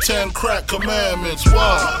 It's the 10 crack commandments.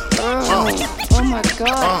 Why? Oh my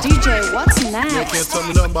god, DJ, what's next? You can't tell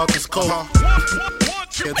me nothing about this coke.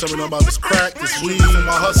 Can't tell me nothing about this crack, this weed, and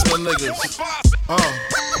my hustling niggas.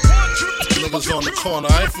 Niggas on the corner,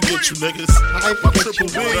 I ain't forget you niggas. I ain't forget you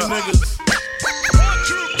niggas. 1,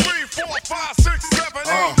 2, 3, 4, 5, 6, 7,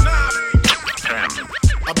 8, 9.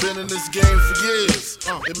 I've been in this game for years.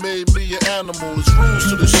 It made me an animal. It's rules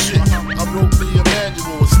to the shit. I wrote me a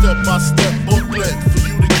manual, a step-by-step booklet for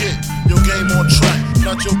you to get your game on track.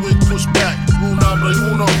 Not your wig pushed back. Rule number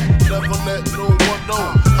uno. Never let no one know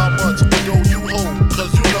how much dough you hold.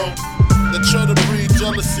 Cause you know that try to breed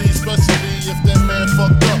jealousy, especially if that man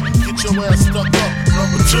fucked up. Get your ass stuck up.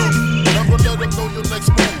 Number 2, never let them know your next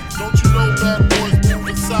move. Don't you know bad boys move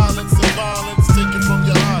in silence and violence, take it from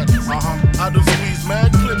your eyes. I done squeeze mad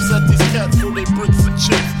clips at these cats for they bricks and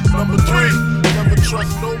chips. Number 3, never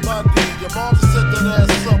trust nobody. Your mom set that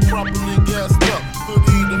ass up, properly gassed up,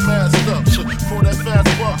 hoodie the masked up. For that fast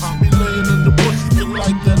buck, be laying in the bushes to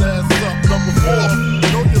light that ass up. Number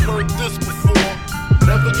 4, know you heard this before.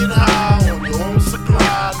 Never get high on your own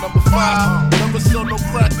supply. Number 5, never sell no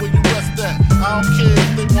crack where you rest at. I don't care if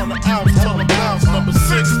they want an ounce, tell them bounce. Number 6,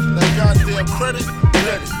 that goddamn credit,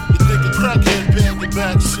 get it. You think a crackhead paying your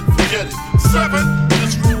back, shit, forget it. 7,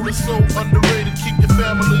 this rule is so underrated. Keep your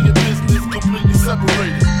family and business completely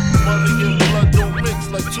separated. Money and blood don't mix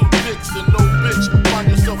like 2 dicks and no bitch. Find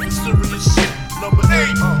yourself in serious shit. Number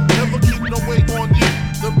 8, never keep no weight on you.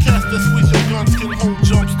 Them cats that squeeze your guns can hold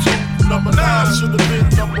jumps too. Number 9 should have been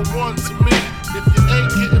number 1 to me. If you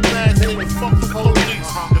ain't getting mad, they would fuck the police.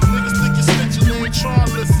 If niggas think you're snitching, they ain't trying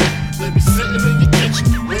to listen. They be sitting in your kitchen,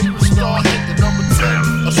 waiting to start hitting. Number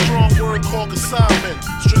 10, a strong word called consignment.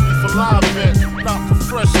 Strictly for live men, not for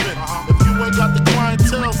freshmen. If you ain't got the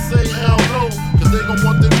clientele, say hell no. Cause they gon'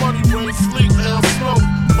 want their money, rain, sleep, hell, snow.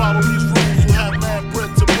 Follow these rules, you have mad bread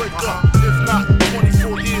to break up. If not,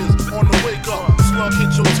 24 years on the wake up. Slug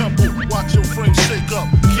hit your temple, watch your frame shake up.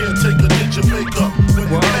 Caretaker did your makeup.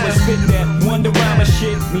 Well, I was spit that Wonder Rhymer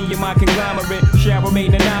shit. Me and my conglomerate shall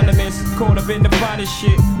remain anonymous. Caught up in the finest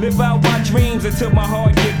shit. Live out my dreams until my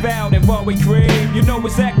heart give out and what we crave. You know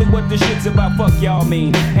exactly what this shit's about. Fuck y'all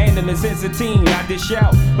mean. Handling since a teen, I dish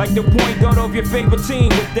out like the point guard of your favorite team.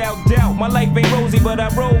 Without doubt, my life ain't rosy, but I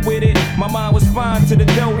roll with it. My mind was fine till the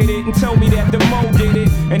dough hit it and told me that the mo did it.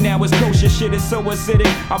 And now it's kosher shit, it's so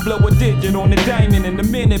acidic. I blow a digit on the diamond in a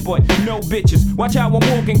minute, but no bitches. Watch how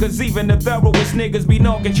I'm walking, cause even the thoroughest niggas be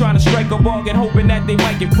knocking, trying to strike a bargain, hoping that they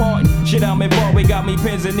might get pardoned. Shit, I'm involved, we got me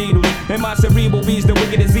pins and needles. And my cerebral beats the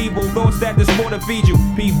wicked as evil. Thoughts that the sport to feed you.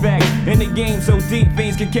 P-facts in the game so deep,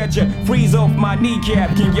 things can catch ya. Freeze off my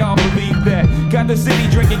kneecap, can y'all believe that? Got the city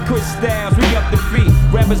drinking Chris Styles, we up the feet.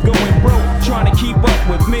 Rappers going broke, trying to keep up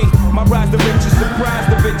with me. My rise the riches, surprise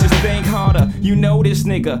the bitches, think harder. You know this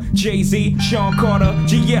nigga, Jay-Z, Sean Carter,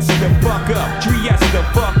 GS the fuck up, Dries the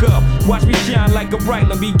fuck up. Watch me shine like a bright,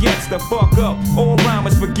 let me get the fuck up. All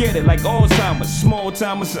rhymers forget it, like Alzheimer's. Small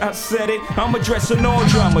timers, I said it, I'm addressing all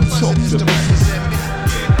drama, talk to me.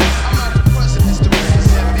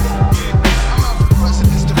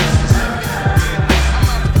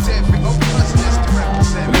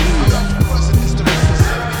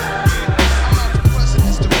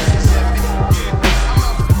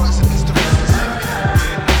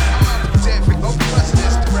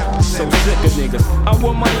 I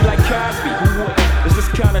want money like Cosby, who would? It's this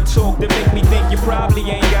kind of talk that make me think you probably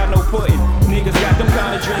ain't got no footing. Niggas got them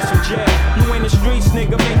kind of drinks from jail. You in the streets,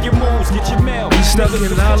 nigga, make your moves, get your mail. We stuck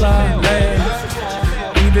in La La Land.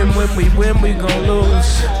 Even when we win, we gon'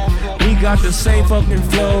 lose. We got the same fucking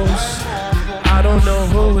flows. I don't know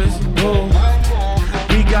who is who.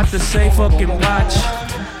 We got the same fucking watch.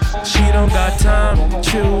 She don't got time to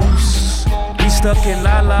choose. We stuck in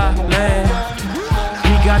La La Land.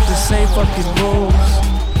 We got the same fucking rules.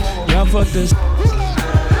 Y'all fuck this. I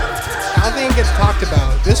don't think it gets talked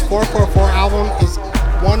about. This 444 album is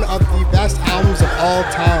one of the best albums of all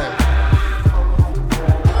time.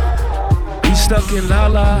 We stuck in La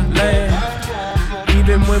La Land.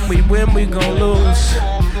 Even when we win, we gon' lose.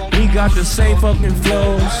 We got the same fucking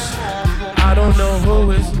flows. I don't know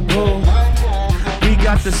who is who. We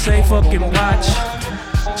got the same fucking watch.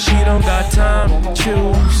 She don't got time to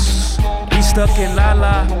choose. We stuck in La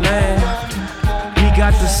La Land. We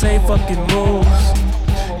got the same fucking rules.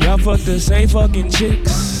 Y'all fuck the same fucking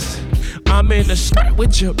chicks. I'm in the skirt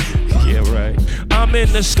with you. Yeah, right. I'm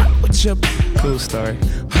in the skirt with you. Cool story.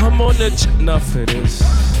 I'm on the enough for this.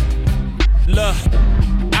 Look,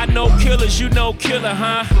 I know killers, you know killer,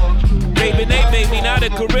 huh? Baby, they made me not a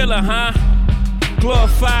gorilla, huh?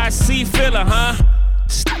 Glorified sea filler, huh?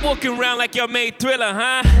 Stop walking around like y'all made Thriller,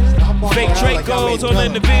 huh? Fake Dracos all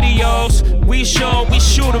in the videos. We show 'em, we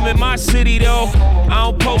shoot 'em in my city though. I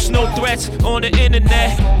don't post no threats on the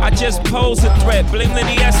internet. I just pose a threat, blame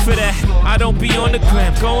Lenny S for that. I don't be on the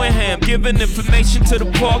gram, going ham, giving information to the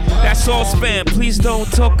park. That's all spam. Please don't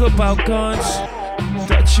talk about guns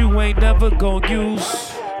that you ain't never gon' use.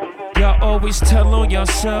 Y'all always tell on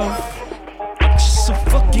yourself. I'm just so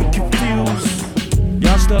fucking confused.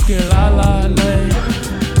 Y'all stuck in La La Land.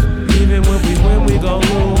 Even when we win, we gon'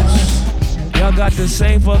 lose. Y'all got the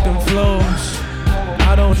same fucking flows.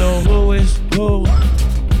 I don't know who is who.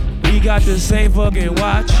 We got the same fucking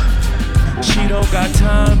watch. She don't got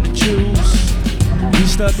time to choose. We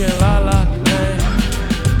stuck in La La Land.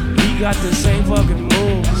 We got the same fucking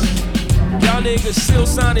moves. Y'all niggas still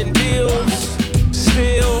signing deals.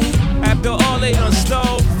 Still, after all they done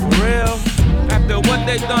stole, for real. After what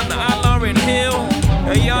they done to Lauryn Hill.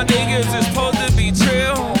 And y'all niggas is supposed to be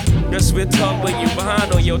trill. That's with talk when you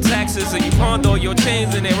behind on your taxes and you pawned all your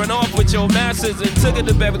chains and they run off with your masters and took it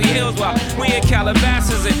to Beverly Hills while we in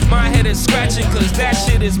Calabasas and my head is scratching cause that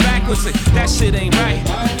shit is backwards and that shit ain't right.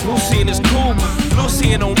 Lucian is cool, but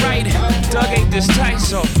Lucian don't write. Doug ain't this tight,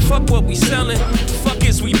 so fuck what we selling. Fuck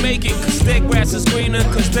is we making cause their grass is greener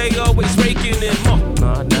cause they always raking and more.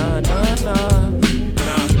 Nah, nah, nah, nah.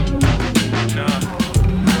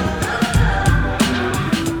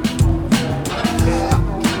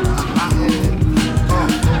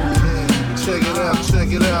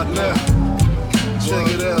 Check it out now. Check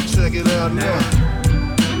it out, check it out now.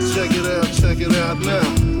 Check it out, check it out now.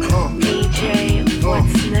 DJ,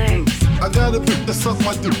 what's next? I gotta pick this up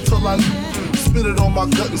my dick till I spit it on my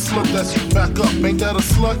gut and slurp that shit back up. Ain't that a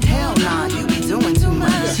slut? Hell nah, you be doing too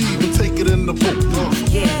much. She even take it in the book.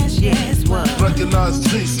 Yes, what? Recognize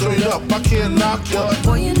G straight up, I can't knock ya.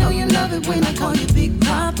 Boy, you know you love it when I call you Big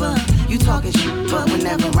Papa. You talking shit, but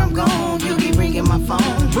whenever I'm gone, you be ringing my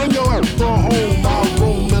phone. Bring your ass on home. I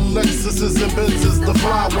roam in Lexuses and Benzes, the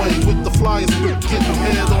flyway. With the flyers, getting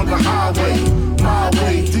head on the highway. My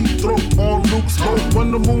way, deep throat on Luke's boat.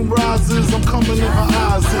 When the moon rises, I'm coming in her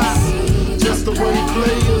eyes. It's just the way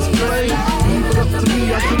players play. Leave it up to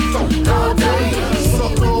me, I can fuck all day.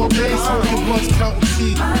 Suck all day, smoking blunts, counting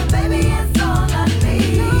sheep. My baby is all I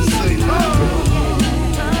need. Say my girl.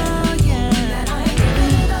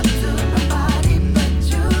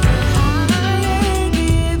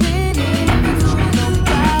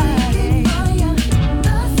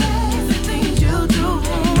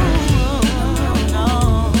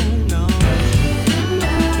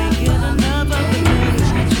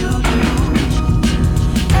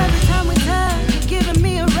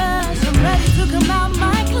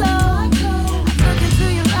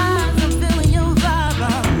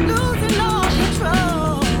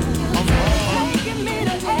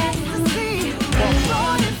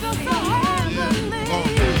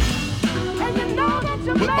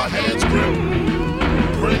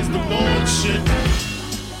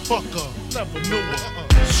 Fucker, never knew her.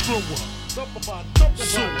 Screw her.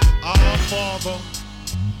 Sue our father.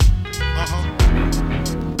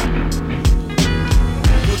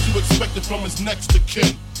 What you expected from his next to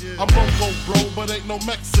kin? I'm Ronco, bro, but ain't no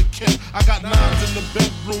Mexican. I got nines in the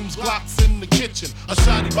bedrooms, Glocks in the kitchen. A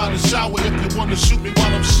shotty by the shower if you wanna shoot me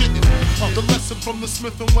while I'm shitting. The lesson from the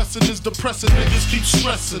Smith & Wesson is depressing. Niggas keep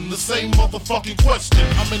stressing the same motherfucking question.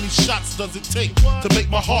 How many shots does it take to make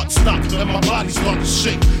my heart stop and my body start to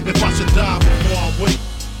shake? If I should die before I wake,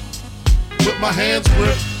 with my hands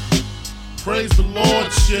gripped, praise the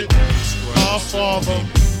Lord shit, our Father.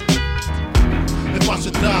 If I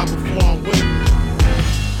should die before I wake,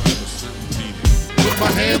 with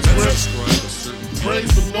my hands gripped,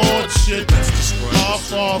 praise the Lord shit, our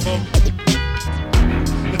Father.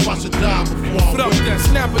 If I should die before I Put up that,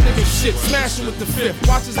 snap a nigga shit, smash him with the fifth.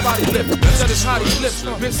 Watch his body lift, shut his hottie lips.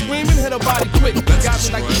 Been screaming, hit her body quick. Got me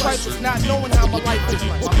like the Cypress, not knowing how my life is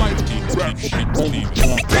like. My life is rap shit.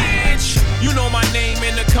 Bitch, you know my name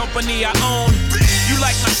in the company I own. You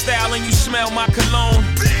like my style and you smell my cologne.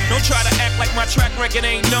 Don't try to act like my track record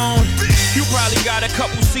ain't known. You probably got a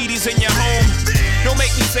couple CDs in your home. Don't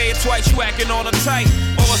make me say it twice, you acting all the tight.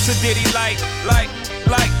 Or so did he like,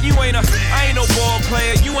 you ain't I ain't no ball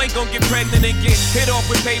player. You ain't gon' get pregnant and get hit off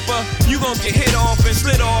with paper. You gon' get hit off and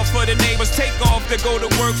slid off for the neighbors. Take off to go to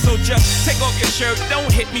work, so just take off your shirt.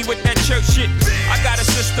 Don't hit me with that church shit. I got a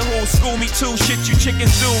sister who school me too. Shit you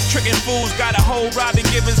chickens do, tricking fools. Got a whole Robin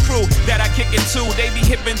Givens crew that I kick it to. They be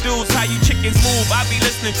hippin' dudes, how you chickens move. I be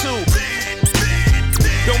listening too.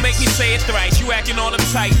 Don't make me say it thrice. You acting all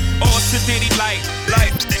uptight. Or so did he like.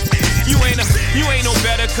 You ain't no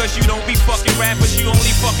better cause you don't be fucking rappers, you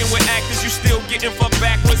only fucking with actors, you still getting fucked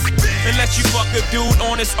backwards. Unless you fuck a dude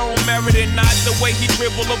on his own merit and not the way he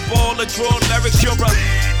dribble a ball or draw lyrics. You're a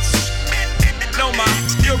no ma,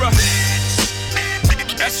 you're a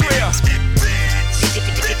that's real.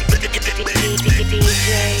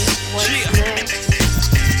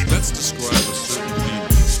 Let's describe a certain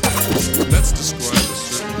people. Let's describe a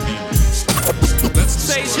certain people. Let's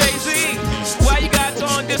say Jay-Z, why you got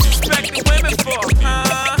on disrespecting women for?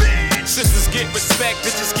 Huh? Sisters get respect,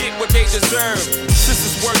 bitches get what they deserve.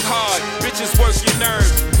 Sisters work hard, bitches work your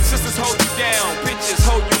nerves. Sisters hold you down, bitches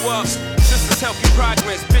hold you up. Sisters help you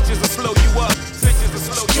progress, bitches will slow you up. Bitches will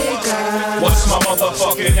slow you up. What's my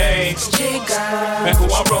motherfucking name? Jigga. And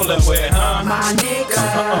who I'm rolling with, huh? My nigga.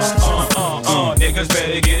 Niggas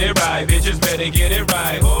better get it right, bitches better get it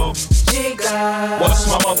right. Oh. Jigga. What's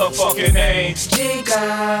my motherfucking name? Jigga.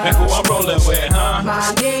 And who I'm rolling with, huh?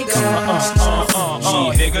 My nigga.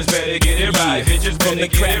 Niggas better get it right, bitches better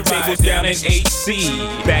get it right. Tables down in HC,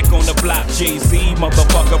 back on the block, Jay-Z,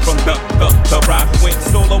 motherfucker from the rock. Went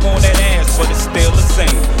solo on that ass, but it's still the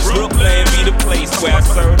same. Brooklyn be the place where I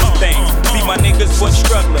serve the things. See my niggas was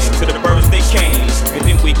struggling to the birds they came, and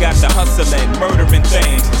then we got the hustling, murdering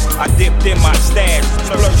things. I dipped in my stash,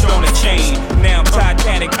 splurged on a chain. Now I'm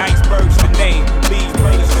Titanic, icebergs the name. These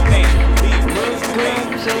birds the name. These birds the name.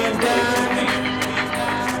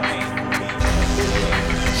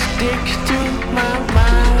 Sticks to my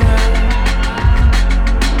mind.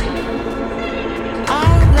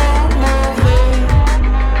 I'm not moving.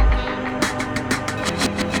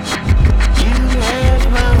 You have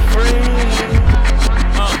my friend.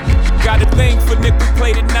 Got a thing for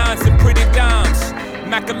nickel-plated nines and pretty dimes.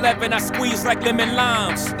 Mac 11, I squeeze like lemon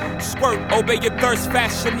limes. Squirt, obey your thirst,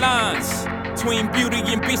 fashion lines. Between beauty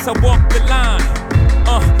and beast, I walk the line.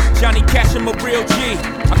 Johnny Cash, I'm a real G.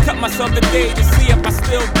 I cut myself today to see if I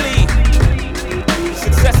still bleed.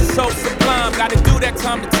 Success is so sublime, gotta do that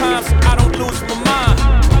time to time so I don't lose my mind.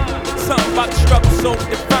 Something about the struggle so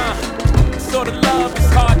defined. Sort of love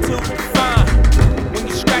is hard to define. When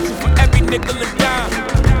you're scratching for every nickel and dime,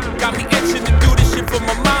 got me itching to do this shit for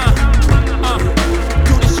my mind.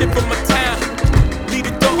 Do this shit for my town. Leave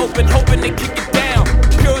the door open, hoping they kick it down.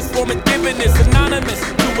 Purest form of giving is anonymous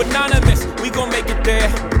to anonymous. We gon' make it there,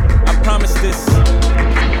 I promise this.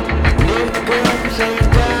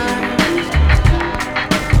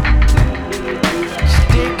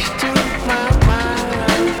 Sticks to my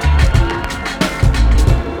mind.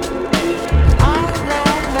 I'm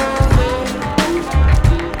not moving.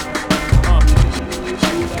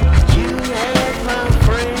 You have my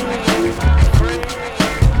friend.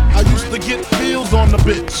 I used to get feels on the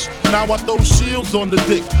bitch. Now I throw shields on the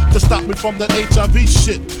dick to stop me from that HIV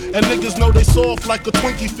shit. And niggas know they soft like a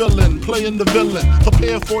Twinkie fillin', playing the villain,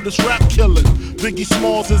 prepare for this rap killing. Biggie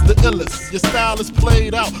Smalls is the illest. Your style is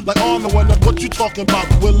played out like Arnold. What you talking about,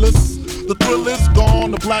 Willis? The thrill is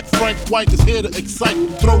gone. The black Frank White is here to excite.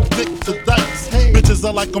 Throw dick to dice. Bitches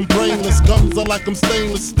are like I'm brainless. Guns are like I'm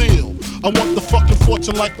stainless steel. I want the fucking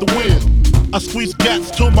fortune like the wind. I squeeze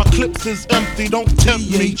gats till my clips is empty. Don't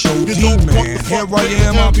tempt me. You don't want the Here I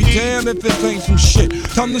am, I'll be damned if this ain't some shit.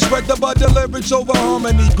 Time to spread the butter lyrics over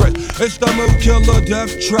harmony grit. It's the Mood Killer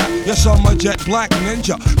Death Trap. Yes, I'm a jet black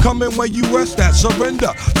ninja. Coming where you rest at,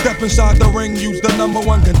 surrender. Step inside the ring, use the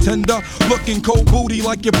 #1 contender. Looking cold booty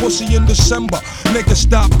like your pussy in December. Nigga,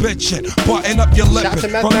 stop bitching, button up your lippin'.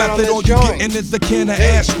 From method, all you gettin' is the can of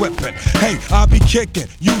ass whipping. Hey, I'll be kicking.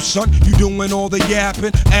 You, son, you doing all the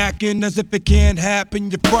yapping, acting as if it can't happen.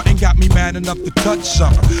 Your frontin' got me mad enough to touch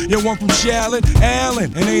something. You want from Shallon,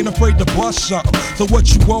 Allen, and ain't afraid to bust something. So what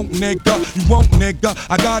you want, nigga? You want, nigga?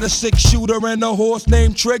 I got a 6-shooter and a horse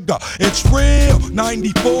named Trigger. It's real,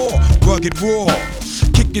 94, rugged raw.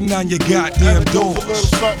 Kicking down your goddamn doors.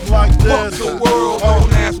 Something like this. Fuck the world,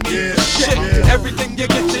 don't ask me shit. Everything you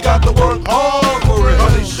get, you got to work hard for it.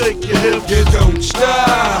 Honey, shake your hips. You don't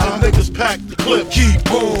stop. Niggas pack the clip.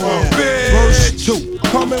 Keep on. Verse 2.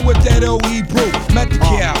 Coming with that OE brew. Met the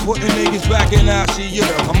cow, putting niggas back in ICU.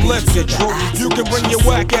 I'm lifted, true. You can bring your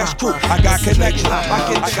whack ass crew. I got connection. I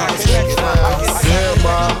got connection. Yeah,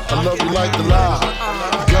 ma, I love you like the lie.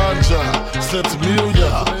 Ganja,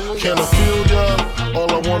 Sensimilia. Can I feel ya?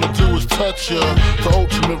 All I wanna do is touch ya. The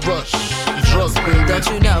ultimate rush. You trust, baby. Don't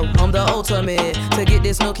you know I'm the ultimate? To get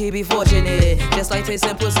this nookie be fortunate. Just like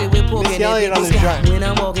tasting pussy with pork in it. When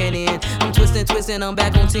I'm walking in, I'm twisting, I'm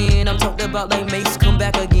back on 10. I'm talked about like Mace, come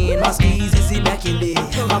back again. My skis is immaculate.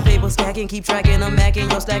 My paper stacking, keep tracking, I'm macking,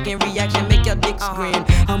 your stacking reaction, make your dicks grin.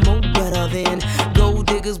 I'm more better than gold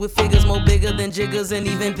diggers with figures more bigger than jiggers and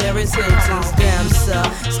even Paris Hilton's. Damn, sir,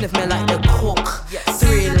 sniff me like the cook.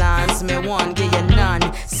 3 lines, me 1, get you none.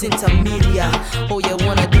 Centimiglia, all you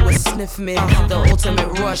wanna do is sniff me. The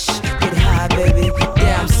ultimate rush, get high, baby.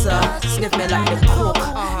 Damn, sir, sniff me like the cook.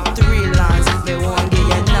 3 lines, me 1, get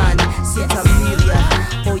you none. Centimiglia,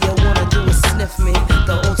 all you wanna do is sniff me.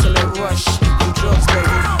 The ultimate rush, you drugs, baby.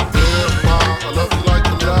 Yeah, ma, I love you like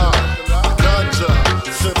a lie. Ganja,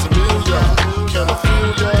 Centimiglia, can I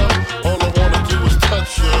feel ya? All I wanna do is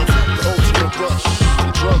touch ya. The ultimate rush,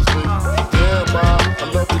 you drugs, baby. Yeah, ma, I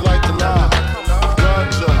love you like a lie.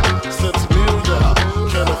 Ganja, Centimiglia,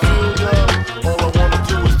 can I feel ya? All I wanna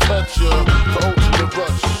do is touch ya. The ultimate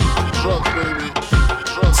rush, you drugs, baby.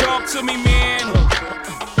 Talk to me, man.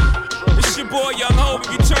 It's your boy Young Hov.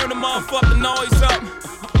 If you turn the motherfucking noise up,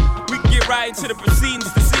 we can get right into the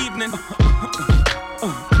proceedings this evening.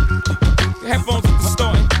 Headphones at the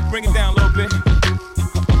starting. Bring it down a little bit.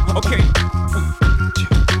 Okay.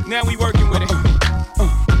 Now we working with it.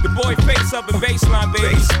 The boy Face up in baseline,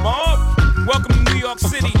 baby. Mob. Welcome to New York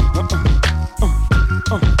City.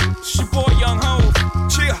 It's your boy Young Hov.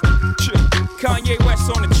 Cheer. Kanye West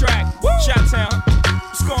on the track. Chi-Town.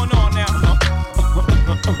 What's going on now?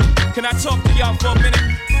 Can I talk to y'all for a minute?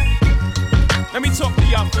 Let me talk to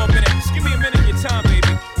y'all for a minute. Just give me a minute of your time,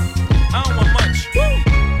 baby. I don't want much.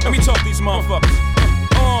 Let me talk to these motherfuckers.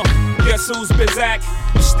 Guess who's Bizak?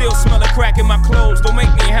 Still smell a crack in my clothes. Don't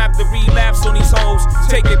make me have to relapse on these hoes.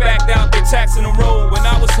 Take it back out, they taxing the road. When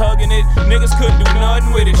I was hugging it, niggas couldn't do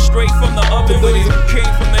nothing with it. Straight from the oven with it.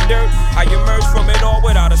 Came from the dirt. I emerged from it all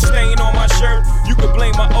without a stain on my shirt. You could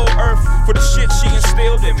blame my old earth for the shit she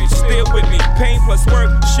instilled in me. Still with me. Pain plus work.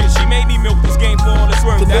 Shit, she made me milk this game for all it's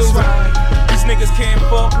worth. That's right. These niggas can't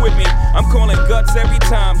fuck with me. I'm calling guts every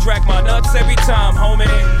time. Track my nuts every time, homie.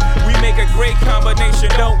 We make a great combination,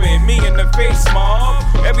 don't we? Me in the face, mob.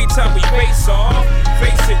 Every time we face off,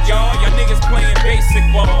 face it, y'all. Y'all niggas playing basic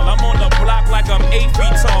ball. I'm on the block like I'm 8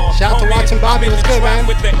 feet tall. Shout out to Watson Bobby, what's good, man?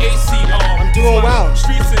 With the AC on. I'm doing well.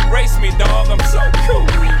 Streets embrace me, dog. I'm so cool.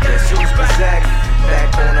 Guess who's Bizak?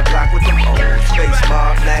 Back on the block with the hoes. Face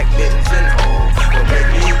mob, black mittens and hoes. Don't make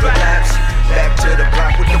me relapse. Back to the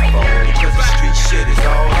block with the phone. Because the street shit is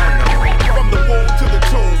all I know. From the womb to the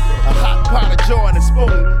tomb, a hot pot of joy and a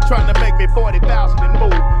spoon, trying to make me 40,000 and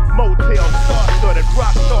move. Motel star-studded,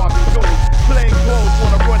 rock stars and goons, plain clothes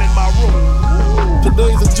wanna run in my room.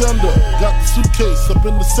 Today's agenda, got the suitcase up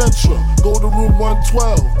in the Central. Go to room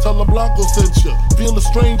 112, tell them Blanco sent ya. Feel the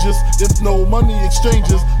strangers, if no money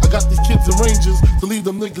exchanges. I got these kids in ranges to leave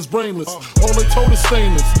them niggas brainless. All they told is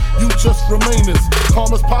stainless, you just remain as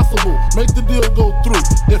calm as possible. Make the deal go through.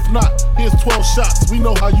 If not, here's 12 shots, we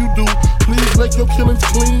know how you do. Please make your killings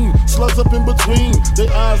clean, slugs up in between.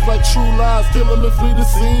 Their eyes like true lies, kill them and flee the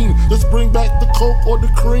scene. Just bring back the coke or the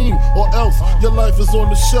cream, or else your life is on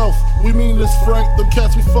the shelf. We mean this, Frank. Them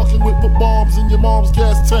cats we fucking with put bombs in your mom's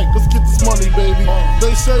gas tank. Let's get this money, baby.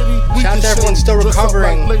 They shady, we shout out to get everyone shady. still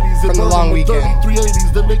recovering like from the long weekend.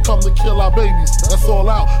 380s, then they come to kill our babies. That's all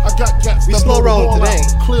out. I got cats we that slow rolling today.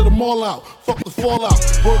 Out. Clear them all out. Fuck the fallout.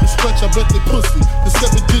 Word to stretch, I bet they pussy. The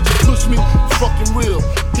 7 digits push me, fucking real.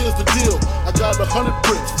 Here's the deal. I got 100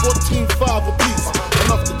 bricks, 14.5 a piece.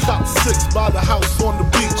 Enough to cop 6, buy the house on the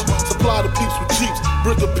beach. Supply the peeps with jeeps,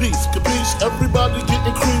 brick a piece, capiche? Everybody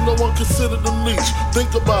getting cream, no one considered a leech.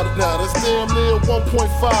 Think about it now, that's damn near 1.5.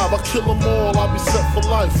 I kill them all, I'll be set for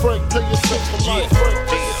life. Frank, pay yourself for life. Frank,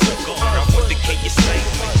 pay yourself for life. What the can you say?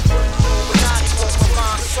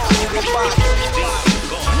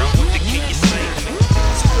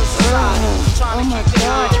 Oh my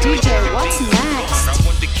god, DJ, what's next? I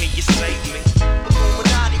wonder, can you save me?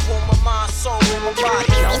 Illuminati want my mind, soul, and my body.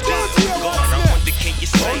 I wonder, can you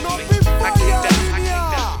save me? I can't die.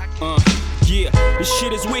 Yeah, this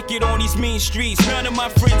shit is wicked on these mean streets. None of my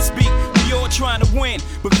friends speak. We all trying to win,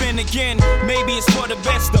 but then again, maybe it's for the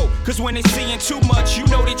best though. Cause when they seeing too much, you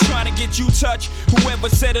know they trying to get you touched. Whoever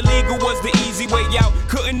said illegal was the easy way out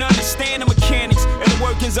couldn't understand the mechanics and the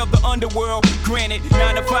workings of the underworld. Granted,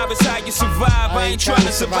 9 to 5 is how you survive. I ain't trying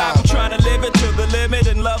to survive, I'm trying to live it to the limit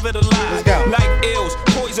and love it alive. Like ills,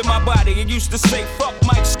 poison my body. I used to say fuck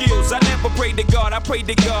Mike skills. I never prayed to God, I prayed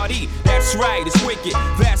to God. That's right, it's wicked,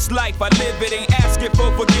 that's life. I live it, ain't asking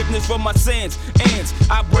for forgiveness for my sins. Ends,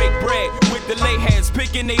 I break bread with the lay hands,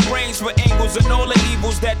 picking their brains for angles and all the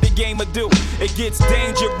evils that the game will do. It gets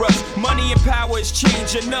dangerous. Money and power is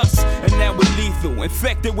changing us, and now we're lethal,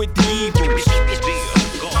 infected with the evils.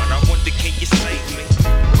 God, I wonder, can you save me?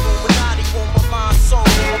 Illuminati want my mind, soul,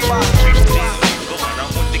 and my body. God, I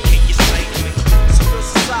wonder, can you save me? Secret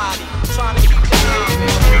society.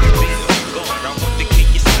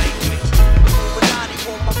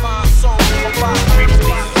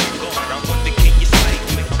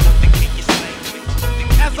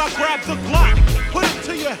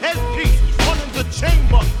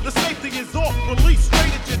 chamber. The safety is off, release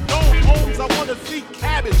straight at your dome. Homes, I wanna see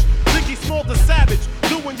cabbage. Biggie Small the Savage,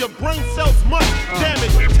 doing your brain cells much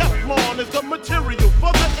damage. Teflon is the material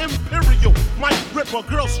for the imperial. Mike Ripper,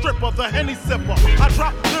 girl stripper, the Henny sipper. I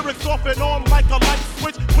drop lyrics off and on like a light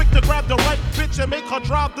switch. Quick to grab the right bitch and make her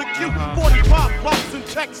drive the cue. 45 bucks and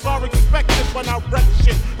checks are expected when I wreck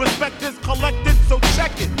shit. Respect is collected, so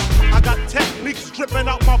check it. I got techniques dripping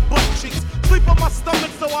out my butt cheeks. Sleep on my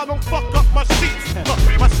stomach so I don't fuck up my sheets.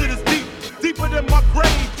 My shit is deep, deeper than my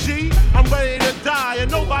grave, G. I'm ready to die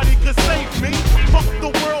and nobody can save me. Fuck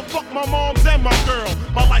the world, fuck my moms and my girl.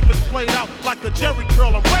 My life is played out like a Jerry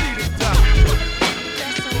curl. I'm ready to die.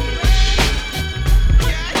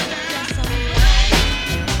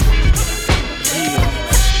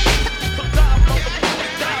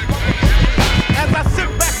 As I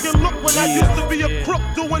sit back and look when I used to be a crook,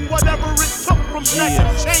 doing whatever it took from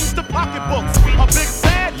snatching change to pocketbooks. A big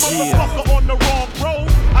sad motherfucker on the wrong road.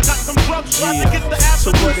 I got some drugs trying to get the So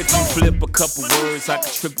afternoon what if you flip a couple words? I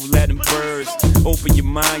can triple that in birds. Open your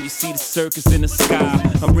mind, you see the circus in the sky.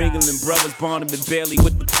 I'm wriggling brothers, Barnum and Bailey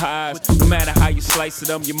with the pies. No matter how you slice it,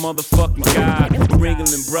 I'm your motherfucking guy. I'm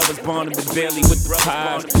wriggling brothers, Barnum and Bailey with the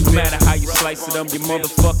pies. No matter how you slice it, I'm your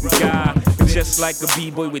motherfucking guy. Just like a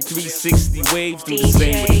b-boy with 360 waves, do the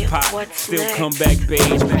same with the pot. Still come back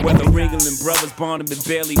beige. Whether wriggling brothers, Barnum and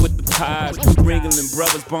Bailey with the pies. Wriggling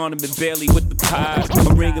brothers, Barnum and Bailey with the pies.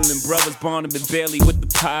 I'm wriggling brothers, Barnum and Bailey with the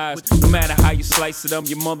pies. No matter how you slice it, I'm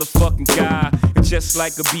your motherfucking guy. And just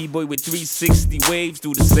like a b-boy with 360 waves,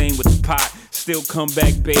 do the same with the pot. Still come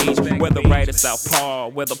back beige. Whether right or southpaw,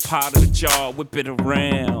 whether pot or the jar, whip it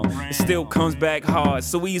around. It still comes back hard.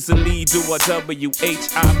 So easily do a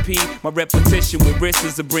W-H-I-P. My repetition with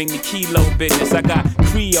wrists to bring the kilo business. I got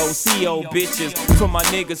Creole, CO bitches. For my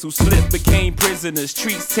niggas who slipped, became prisoners.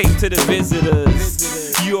 Treats taped to the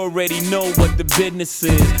visitors. You already know what the business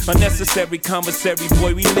is. Unnecessary commissary,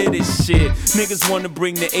 boy, we lit this shit. Niggas wanna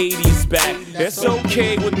bring the 80s back. That's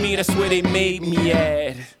okay with me, that's where they made me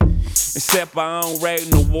at. Except I don't write in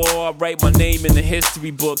the wall, I write my name in the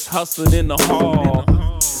history books, hustling in the hall.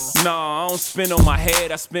 Nah, I don't spin on my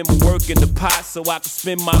head, I spend my work in the pot so I can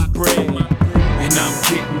spend my bread. And I'm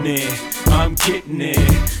getting it, I'm getting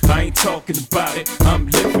it. I ain't talking about it, I'm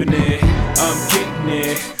living it. I'm getting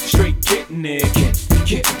it, straight getting it.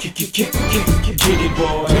 Get it,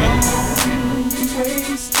 boy. Don't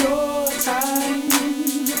waste your time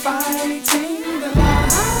fighting the line.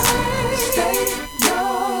 Stay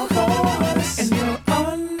your course and you're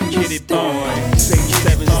Get it, boy. Say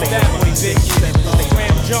 7, say that way, bitch.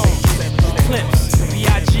 Graham Jones, Clips,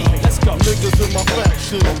 B.I.G. Let's go. Niggas in my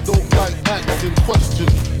faction don't like asking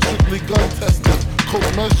questions. Strictly gun testing, coke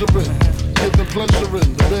measuring, giving pleasure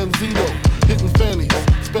in the Benzino, hitting fannies,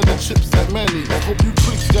 spending chips at Manny. Hope you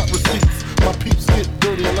creeps got receipts. My peeps get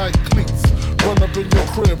dirty like cleats. Run up in your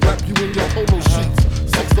crib, wrap you in your polo sheets.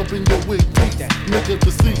 Six up in your wig piece, nigga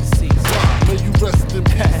deceased. May you rest in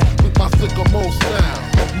peace with my sycamore style.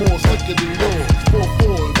 More sicker than yours.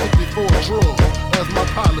 4-4 and 54 draw. As my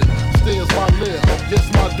pilot stares my lair. Yes,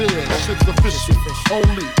 my dear, shit's official.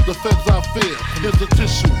 Only the feds I fear. Here's a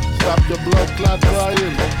tissue. Stop your blood clot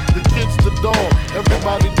crying. The kids, the dog,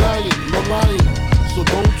 everybody dying. No lying. So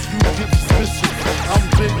don't you get suspicious. I'm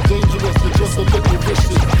big, dangerous, and just a little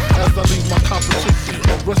vicious. As I leave my competition,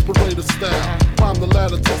 respirator style. Climb the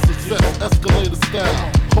ladder to success, escalator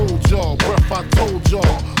style. Hold y'all, breath I told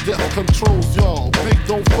y'all. Death controls y'all, big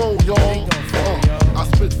don't fold y'all. I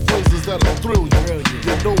spit phrases that'll thrill you.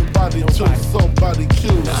 You're nobody till somebody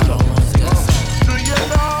kills you. Do you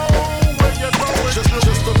know where you're going?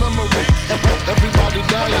 Just a memory. Everybody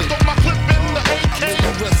dying. Throw my clip in the AK. May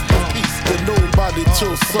you rest in peace. You're nobody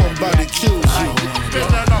till somebody kills you. Do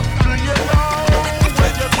you know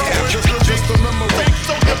where you're going? Just a memory.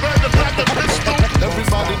 So you better grab the pistol.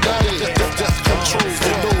 Everybody dying. Death controls.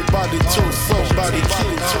 You're nobody till somebody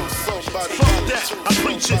kills you. Fuck that, I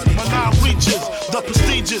preach it, my mind reaches the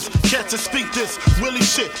prestigious, cats that speak this Willie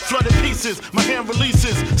shit, flooded pieces, my hand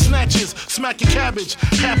releases snatches, smack your cabbage,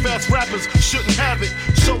 half-ass rappers shouldn't have it,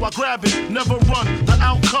 so I grab it, never run, the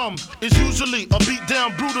outcome is usually a beat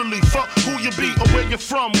down brutally, fuck who you be or where you're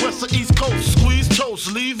from, west or east coast, squeeze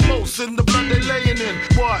toast, leave most in the blood they laying in,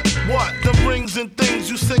 what, them rings and things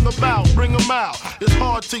you sing about, bring them out, it's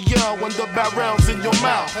hard to yell when the barrel's in your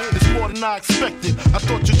mouth, it's more than I expected, I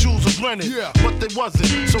thought your jewels was rented, but they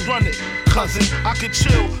wasn't, so run it, cousin, I could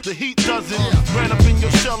chill, the heat doesn't, ran up in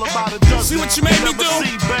your shell about a dozen, see what you made me do?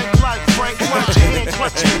 See bank like Frank Clutching, hand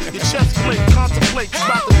clutching, your chest plate, contemplate, you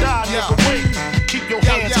about to die, nigga, wait, keep your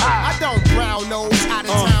hands high. I don't brown nose out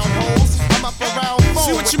of town hoes, I'm up around 4.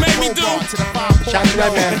 See what you made me do? Shout to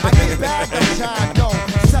that man. I get bad every time, yo.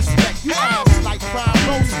 Suspect, you ass like fried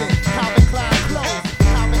roasted. Calvin Klein clothes.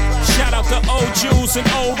 Shout out to old Jews and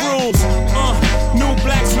old rules. New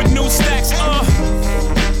blacks with new stacks.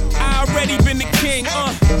 I already been the king.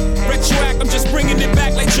 Retroact, I'm just bringing it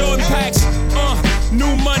back like Jordan Packs.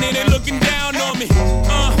 New money, they looking down on me.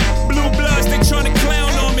 Blue bloods, they tryna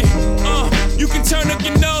clown on me. You can turn up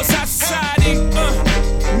your nose, high society.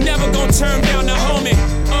 Never gonna turn down the homie.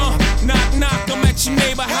 Knock, knock, I'm at your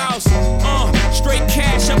neighbor house. Straight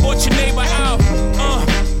cash, I bought your neighbor out.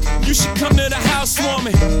 You should come to the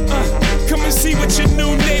housewarming. Come and see what your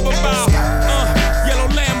new neighbor about. Yellow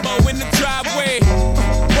Lambo in the driveway.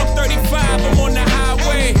 135, I'm on the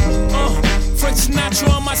highway. Frank Sinatra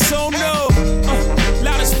on my sono.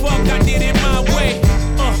 Loud as fuck, I did it my way.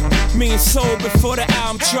 Me and Soul before the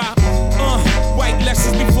album drop. White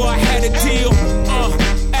Lexus before I had a deal.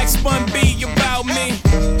 X-Bun B about me.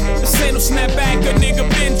 This ain't no snapback, a nigga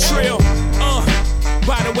been trill.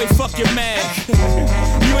 By the way, fuck your mag.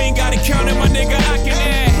 You ain't gotta count it, my nigga, I can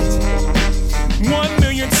add 1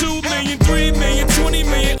 million, 2 million, 3 million, 20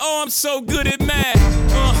 million. Oh, I'm so good at math.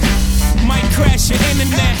 Might crash your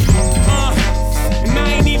internet. And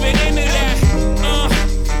I ain't even into that.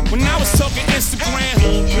 When I was talking Instagram,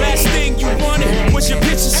 last thing you wanted was your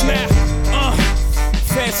picture snap.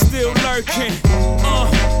 Fed still lurking.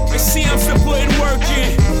 They see I'm still putting work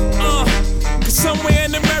in. Cause somewhere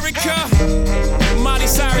in America, Miley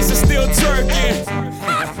Cyrus is still twerking.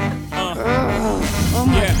 Oh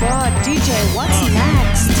my god, DJ, what's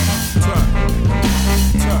next?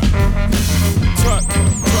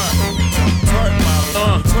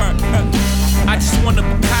 I just want a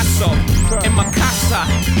Picasso in my casa,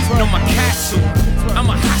 no my castle. I'm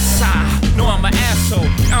a hassa, no I'm an asshole.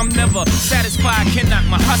 I'm never satisfied, can't knock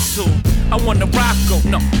my hustle. I want a Rocco,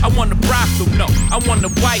 no, I want a brothel, no. I want a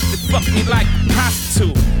wife that fuck me like a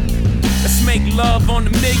prostitute. Let's make love on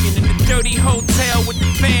the million in the dirty hotel with the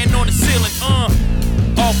fan on the ceiling,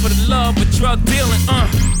 all for the love of drug dealing,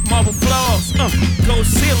 marble floors, gold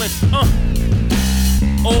ceiling,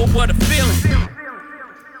 oh what a feeling.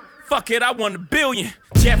 Fuck it, I want $1 billion.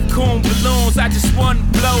 Jeff Koons balloons, I just want to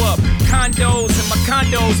blow up. Condos in my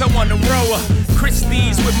condos, I want to row up.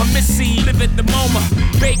 Christie's with my missy, live at the MoMA.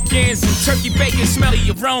 Bacons and turkey bacon, smelly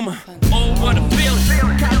aroma. Oh, what a feeling.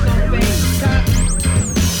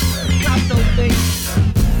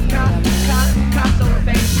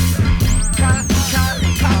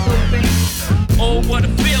 Oh, what a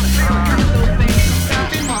feeling.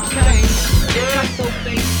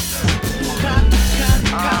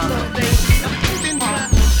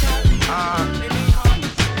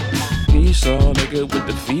 Visa, nigga with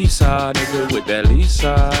the visa, nigga with that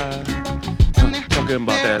Lisa. Talking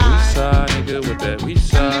about that Lisa, nigga with that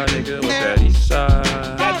visa, nigga with that Lisa.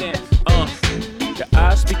 The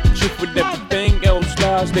eyes speak the truth with everything else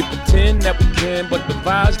lies. They pretend that we can, but the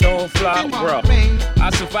vibes don't fly, bro. I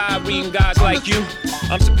survive reading guys like you.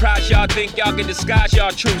 I'm surprised y'all think y'all can disguise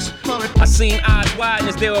y'all truths. I seen eyes wide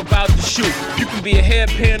as they were about to shoot. You can be a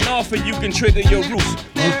hairpin off and you can trigger your roots.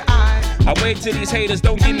 I wait till these haters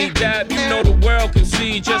don't give me dab. You know the world can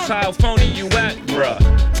see just how phony you at, bruh.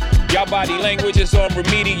 Y'all body language is on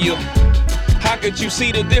remedial. How could you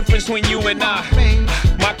see the difference when you and I?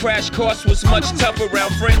 My crash course was much tougher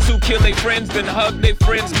around friends who kill their friends, then hug their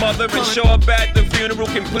friend's mother and show up at the funeral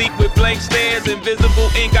complete with blank stares,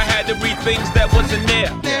 invisible ink. I had to read things that wasn't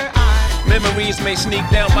there. Memories may sneak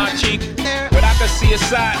down my cheek, but I could see a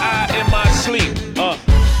side eye in my sleep.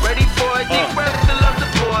 Ready for a deep breath to love the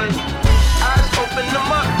boys. Eyes open them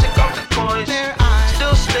up, check off the coins.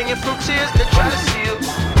 Still stinging from tears that try to seal.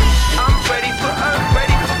 I'm ready for earth,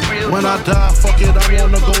 ready for real. When I die, fuck it, I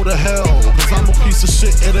wanna go to hell. Cause I'm a piece of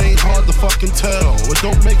shit, it ain't hard to fucking tell. It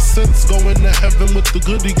don't make sense going to heaven with the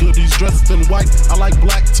goody goodies dressed in white. I like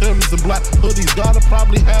black Timbs and black hoodies. Gotta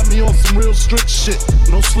probably have me on some real strict shit.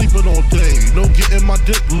 No sleeping all day, no getting my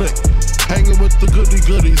dick licked. Hanging with the goody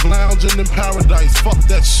goodies, lounging in paradise. Fuck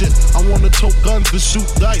that shit. I wanna tote guns to shoot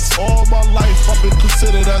dice. All my life I've been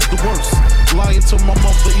considered as the worst. Lying to my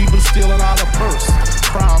mother, even stealing out a purse.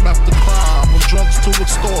 Crime after crime, from drugs to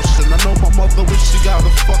extortion. I know my mother wish she got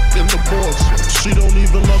a fucking abortion. She don't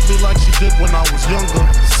even love me like she did when I was younger.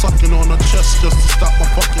 Sucking on her chest just to stop my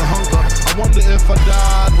fucking hunger. I wonder if I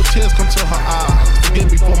died, would tears come to her eyes? Forgive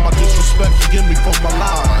me for my disrespect, forgive me for my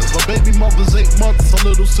lies. My baby mother's 8 months, her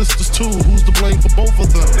little sister's 2. Who's to blame for both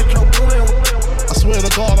of them? I swear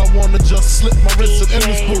to God, I wanna just slip my wrist and end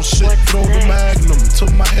this bullshit. Throw the magnum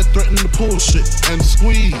till my head threaten to pull shit and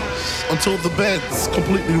squeeze until the bed's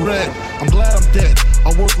completely red. I'm glad I'm dead.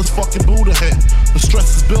 A worthless fucking Buddha head. The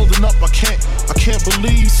stress is building up. I can't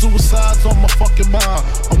believe suicide's on my fucking mind.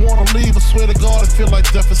 I wanna leave. I swear to God, I feel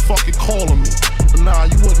like death is fucking calling me. But nah,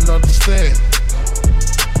 you wouldn't understand.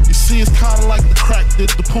 You see, it's kinda like the crack did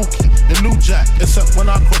the Pookie and New Jack. Except when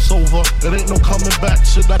I cross over, there ain't no coming back.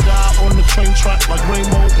 Should I die on the train track like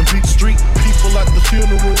Rainbow and Beat Street? People at the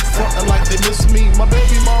funeral frontin' like they miss me. My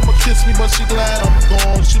baby mama kissed me, but she glad I'm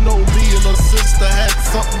gone. She know me and her sister had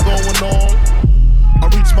something going on. I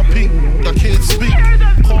reached my peak, I can't speak.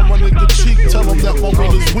 Call my nigga cheek, tell him that my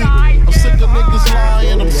will is weak. I'm sick of niggas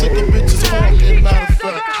lying, I'm sick of bitches talking. Matter of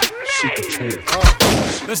fact,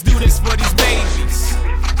 Let's do this for these babies.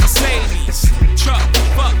 Mercedes, truck,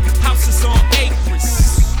 fuck, houses on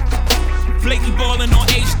acres. Flaky ballin' on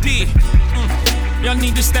HD. Y'all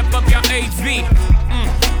need to step up your AV.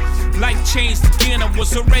 Life changed again, I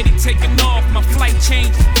was already taking off. My flight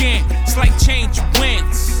changed again, slight change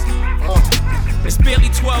wins. It's barely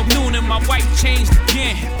 12 noon and my wife changed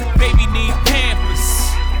again. Baby need Pampers.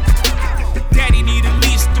 Daddy need at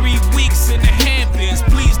least 3 weeks in the Hamptons.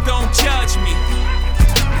 Please don't judge me.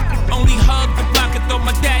 Only hug the block and thought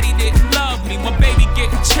my daddy didn't love me. My baby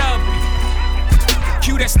getting chubby.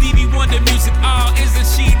 Cue that Stevie Wonder music. Oh, isn't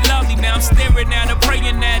she lovely? Now I'm staring at her,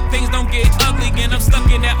 praying that things don't get ugly. And I'm stuck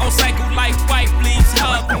in that old cycle like wife, please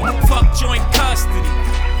hug me. Fuck joint custody.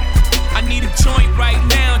 I need a joint right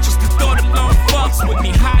now, just the thought alone fucks with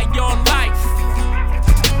me. High on life.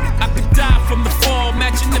 I could die from the fall.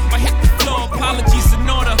 Imagine if I hit the floor. Apologies in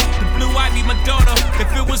order. The blue ivy, my daughter.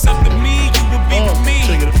 If it was up to me, you would be with me.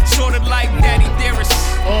 Sorta like Daddy Dearest.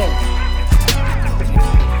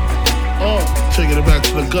 Taking it back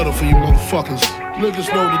to the gutter for you motherfuckers.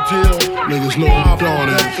 Niggas know the deal. Niggas know I'm doing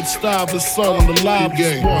it. Could stop the sun on the live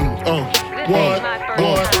game. What?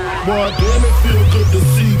 Damn, it feel good to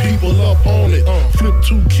see people up on it. Flip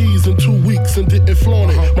 2 keys in 2 weeks and didn't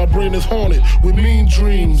flaunt it. My brain is haunted with mean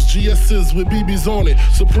dreams. GS's with BBs on it.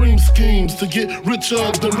 Supreme schemes to get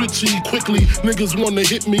richer than Richie quickly. Niggas wanna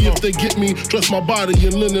hit me if they get me. Dress my body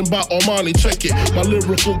in linen by Armani. Check it. My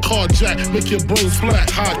lyrical carjack make your brain splat.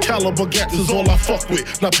 High caliber gats is all I fuck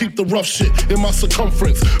with. Now peep the rough shit in my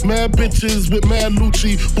circumference. Mad bitches with mad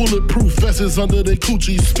Lucci. Bulletproof vests under their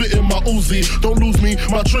coochie. Spitting my Uzi. Don't lose me.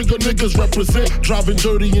 My trigger niggas represent. Driving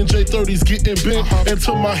dirty in J30s, getting bent.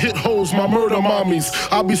 Until my hit hoes, my murder mommies.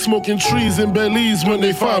 I be smoking trees in Belize when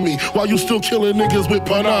they find me. While you still killing niggas with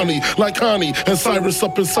Panani. Like Connie and Cyrus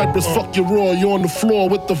up in Cyprus. Fuck your raw, you on the floor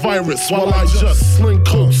with the virus. While I just sling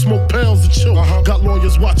coke, smoke pounds of choke. Got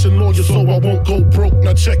lawyers watching lawyers so I won't go broke.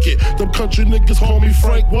 Now check it. Them country niggas call me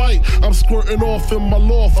Frank White. I'm squirting off in my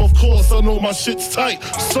loft. Of course I know my shit's tight.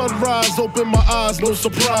 Sunrise, open my eyes, no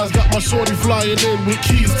surprise. Got my shorty flying in with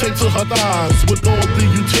keys taped to her thighs. With all the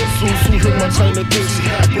utensils who hit my China thing. She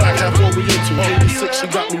half black, half oriental. 86, she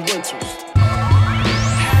got me rentals.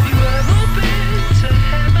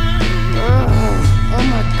 Oh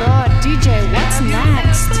my god, DJ, what's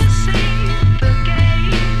next?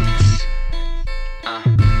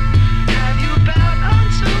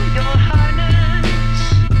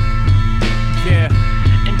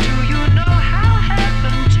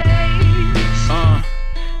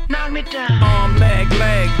 Arm, leg,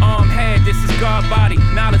 arm, head, this is God body.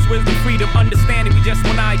 Knowledge, wisdom, freedom, understanding, we just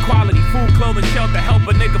want our equality. Food, clothing, shelter, help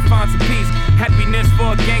a nigga find some peace. Happiness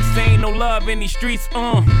for a gangsta, ain't no love in these streets,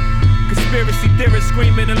 Conspiracy theorists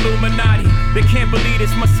screaming Illuminati. They can't believe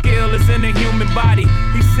this much skill is in a human body.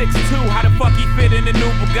 He's 6'2", how the fuck he fit in a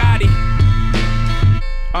new Bugatti?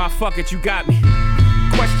 Fuck it, you got me.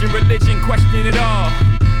 Question religion, question it all.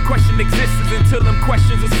 Question existence until them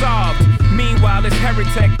questions are solved. Meanwhile, it's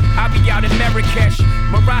heretic. I be out in Marrakesh,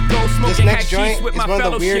 Morocco, smoking hashish with my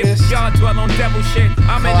fellowship. Y'all dwell on devil shit.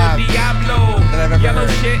 I'm in the Diablo. Yellow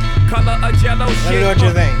shit, color of jello shit. Let me know what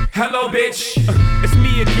you think. Hello, bitch. It's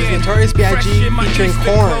me again. It's Notorious B.I.G. featuring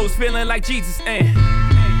Korn. Feeling like Jesus.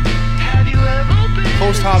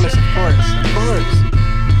 Post Thomas, of course.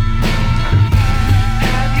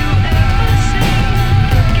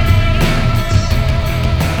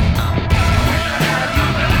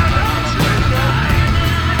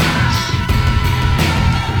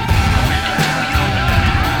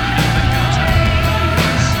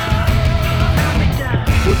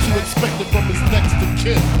 Expected from his next to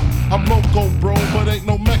kin. I'm loco, bro, but ain't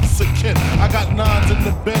no Mexican. I got nines in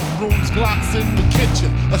the bedrooms, Glock shots in the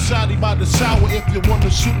kitchen, a shotty by the shower if you wanna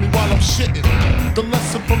shoot me while I'm shitting. The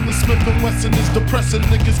lesson from the Smith & Wesson is depressing.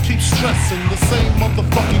 Niggas keep stressing the same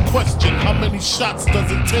motherfucking question. How many shots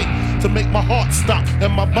does it take to make my heart stop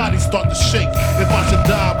and my body start to shake? If I should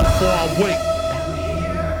die before I wake.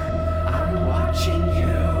 I'm watching you.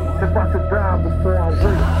 If I should die before I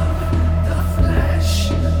wake. The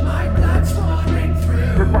flesh, my blood's pouring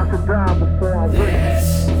through. If I should die before I wake.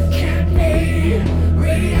 This can't be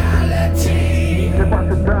reality. If I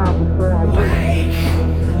should die before I wake.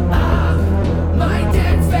 My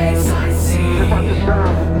dead face I see. If I should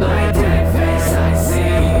die before My dead face I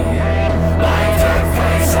see. My dead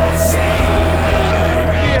face I see.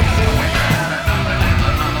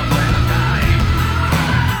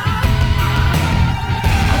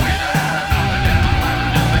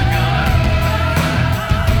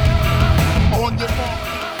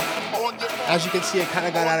 As you can see, it kind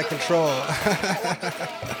of got out of control.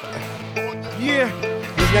 Yeah.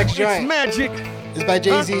 This next joint It's magic. is by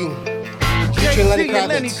Jay-Z. Jay-Z Lenny and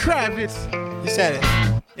Lenny Kravitz. Kravitz. You said it.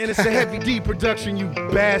 And it's a Heavy D production, you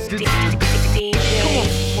bastards.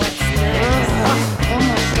 DJ, what's next? Oh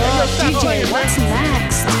my god, DJ, what's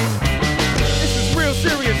next? This is real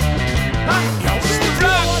serious.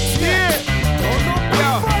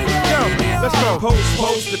 Yo, let's go.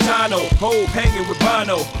 Post Latino, Hove hanging with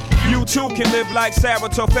Bono. You too can live like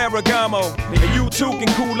Saratoga Ferragamo. And you too can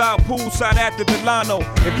cool out poolside at the Delano.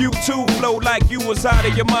 If you too flow like you was out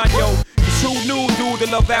of your mind, yo. Cause who knew dude to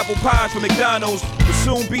love apple pies from McDonald's would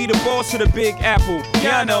soon be the boss of the Big Apple?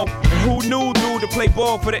 Yeah, I know. And who knew dude to play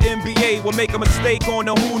ball for the NBA would make a mistake on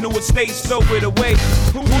the who knew it stay so it away?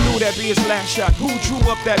 Who knew that be his last shot? Who drew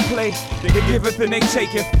up that play? They giveth and they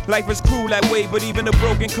taketh. Life is cruel that way, but even a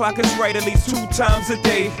broken clock is right at least 2 times a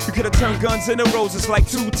day. You could have turned guns into roses like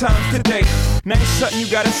 2 times today. Now it's something you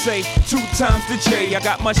gotta say 2 times the J. I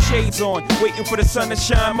got my shades on, waiting for the sun to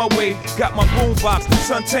shine my way. Got my boombox,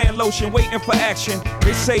 suntan lotion, waiting for action.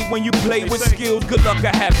 They say when you play with skills, good luck will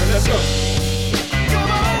happen. Let's go.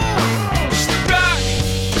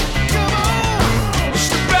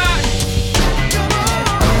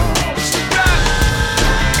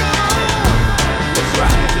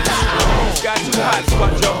 Got too hot, so I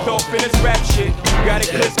jumped off in this rap shit. Got a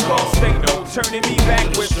glitz called stay no turning me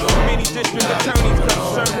backwards. Too many district attorneys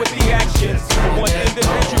concerned with the actions. One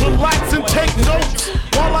individual. Relax and take notes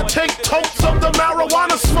while I take totes of the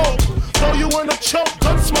marijuana smoke. Throw you in a choke,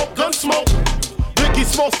 gun smoke, gun smoke. Biggie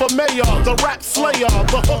Smalls for mayor, the rap slayer,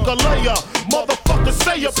 the hooker layer. Motherfucker,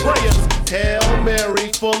 say your prayers. Hail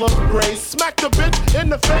Mary, full of grace. Smack the bitch in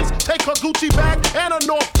the face, take her Gucci bag and a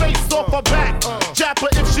North Face off her back. Jap her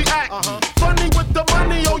if she act funny with the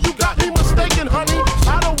money. Oh, you got me mistaken, honey.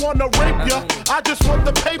 I don't wanna rape ya, I just want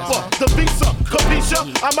the paper, the visa, capisha.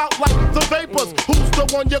 I'm out like the vapors. Who's the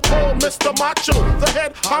one you call Mr. Macho? The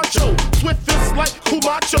head honcho, swift is like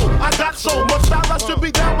Kumacho. I got so much style, I should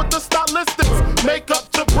be down with the stylistics. Make up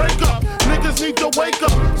to break up, niggas need to wake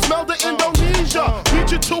up. Smell the Indonesia,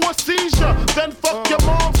 beat you to a seizure. Then fuck your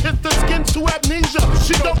moms, hit the skin to amnesia.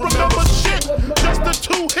 She don't remember shit, just the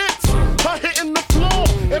 2 hits. Her hitting the floor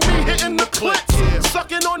and me hitting the clits.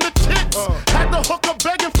 Sucking on the tits, had the hooker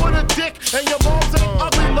begging for the dick. And your mom's ain't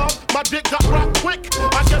ugly, love, my dick got rocked quick.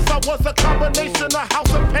 I guess I was a combination of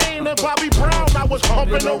House of Pain and Bobby Brown. I was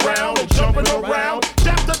humping around and jumping around.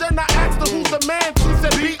 After then I asked her who's the man, she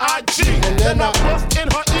said B.I.G. And then I bust in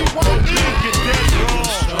her E-Y-E. Get dead wrong.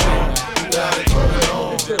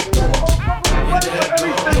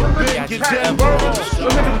 Get dead wrong. The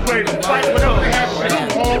niggas ready to fight whatever they have to do,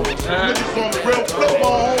 home. Niggas on the real flip, my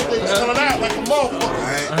home. They was coming out like a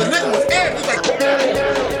motherfucker. The nigga was in, he's like,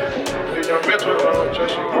 where your hands at,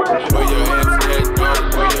 where your hands at,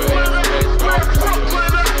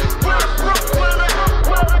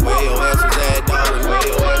 where your ass is at, dog, where your ass is at, dog, where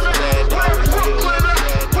your hands is at, dog, where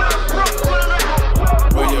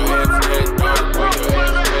your hands is at, dog,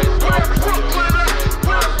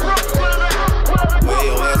 where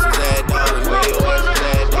your ass is at, dog, where your ass is at,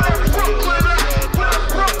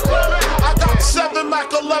 I got 7 Mac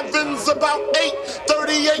 11s, about 8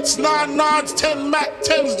 38s, 9 9s, 10 Mac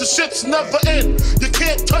 10s. The shit's never in. You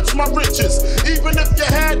can't touch my riches, even if you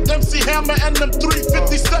had MC Hammer and them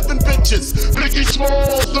 357 bitches. Biggie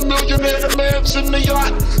Smalls, the millionaire, the mansion, the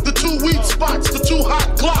yacht, the 2 weed spots, the 2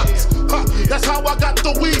 hot clocks. That's how I got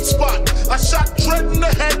the weed spot. I shot Dread in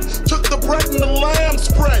the head, took the bread and the lamb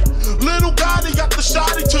spread. Little Gotti got the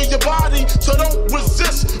shotty to your body, so don't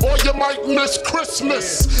resist or you might miss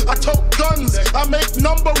Christmas. I tote guns, I make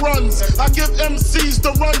number runs. I give MCs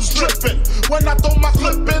the runs dripping. When I throw my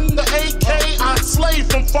clip in the AK, I slay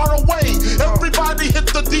from far away. Everybody hit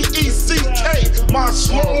the DECK. My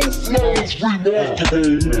slow flow's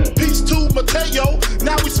remarkable. Peace to Mateo.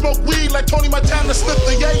 Now we smoke weed like Tony Montana, Smith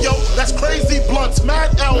the Yayo. That's crazy blunts,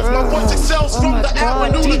 mad elves. My voice excels from the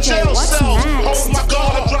avenue to jail cells. Oh my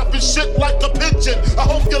God, I'm dropping shit like a pigeon. I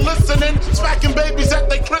hope you're listening. Smacking babies at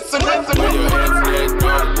they christening. Where your ass is at,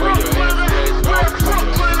 dog?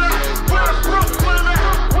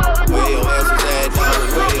 Where your ass is at, dog?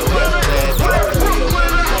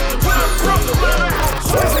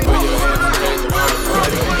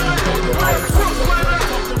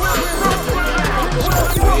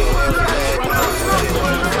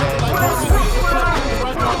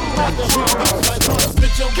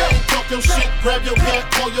 Spit your game, talk your shit, grab your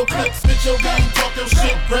cat, call your clip. Spit your game, talk your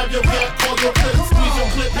shit, grab your cat, call your clip. Squeeze your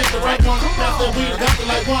clip, hit the right one. Pass that weed, got the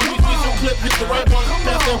like one. Squeeze your clip, hit the right one.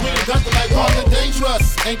 Pass that weed, got the like one.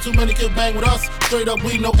 Dangerous, ain't too many can bang with us. Straight up,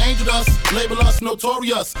 we no angel dust. Label us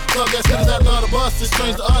notorious. Thug ass niggas that love the bus. It's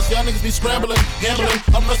strange to us, y'all niggas be scrambling, gambling.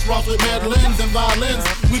 I'm restaurants with mandolins and violins.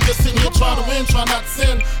 We just sitting here trying to win, try not to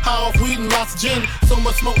sin. High off weed and lots of gin. So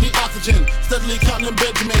much smoke, need oxygen. Steadily counting them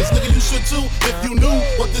Benjamins. Nigga, you should too. If you knew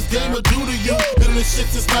what this game would do to you. Been in this shit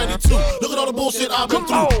since 92. Look at all the bullshit I've been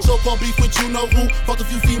through. So-called beef with you know who. Fucked a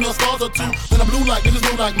few female stars or two. Then I'm blue like niggas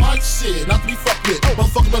know like my shit. Not to be fucked with.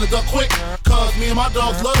 Motherfucker better duck quick. Cause me and my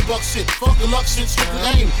dogs love the buck shit. Fuck the luck shit, strictly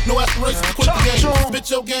aim. No aspirations to quit the game. Spit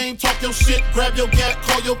your game, talk your shit, grab your gat,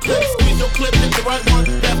 call your clip. Squeeze your clip, hit the right one.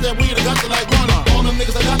 Pass that weed, I got to like one. All them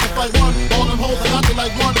niggas I got to fight one. All them hoes I got to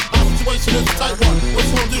like one. Our situation is a tight one. What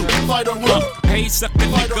you gonna do? Fight or run? Hey, suck the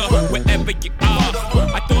nigga, wherever you are.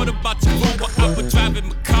 I thought about you while I was driving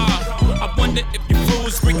my car. I wonder if you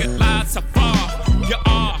fools realize so far you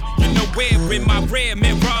are. You know where in my rear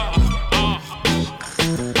mirror.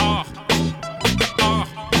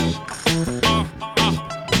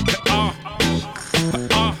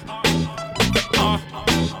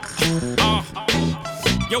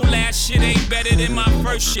 Your last shit ain't better than my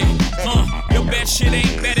first shit. Your best shit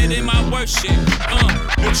ain't better than my worst shit.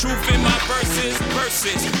 The truth in my verses.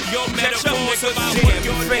 Your metaphors about what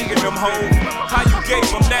you're finger them hoes. How you gave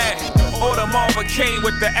them that? Or the Marva came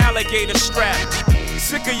with the alligator strap.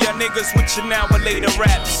 Sick of your niggas with your now or later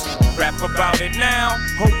raps. Rap about it now,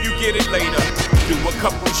 hope you get it later. Do a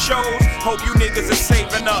couple shows, hope you niggas are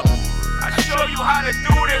saving up. I show you how to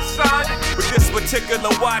do this, son. But this particular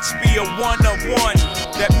watch be a one-of-one.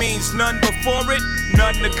 That means none before it,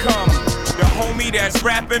 none to come. The homie that's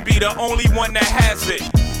rapping be the only one that has it.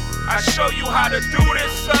 I show you how to do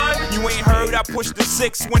this, son. You ain't heard I push the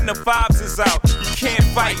 6 when the 5s is out. You can't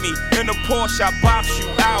fight me, in a Porsche I box you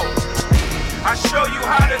out. I show you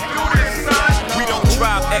how to do this, son. We don't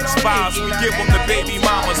drive X-Files, we give them the baby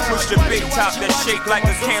mamas. Push the big top that shake like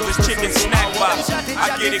a Kansas chicken snack box.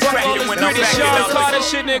 I get it crackin' when I'm backing out. Call that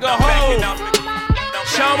shit nigga ho.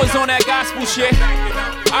 Sean was on that gospel shit.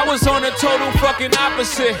 I was on the total fucking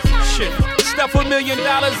opposite shit. Stuff $1 million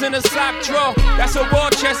in a sock drawer. That's a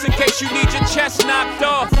war chest in case you need your chest knocked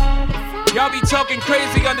off. Y'all be talking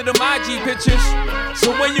crazy under them IG pictures.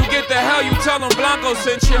 So when you get the hell, you tell them Blanco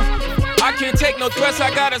sent you. I can't take no threats,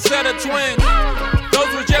 I got a set of twins.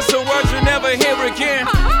 Those were just some words you'll never hear again.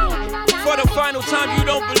 For the final time, you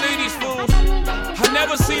don't believe these fools. I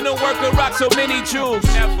never seen a worker rock so many jewels.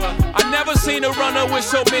 I never seen a runner with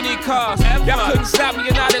so many cars. Y'all couldn't stop me,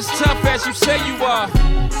 you're not as tough as you say you are.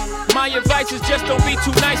 My advice is just don't be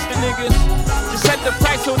too nice to niggas. Just set the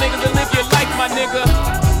price so niggas will live your life, my nigga.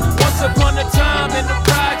 Once upon a time in the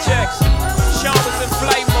projects, Sean was in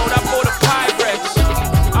flight mode, I bought a Pyrex.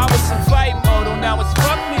 I was in fight mode, oh now it's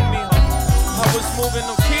fuck me, I was moving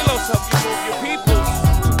them kilos, help you move your peoples.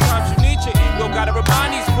 2 times you need your ego, gotta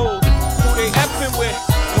remind these fools who they effing with.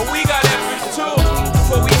 But we got effers too.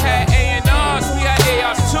 Before we had A&Rs, we had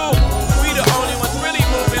ARs too. We the only ones really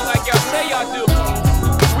moving like y'all say y'all do.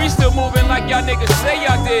 We still moving like y'all niggas say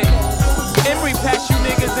y'all did. Emery passed you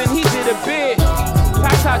niggas and he did a bid.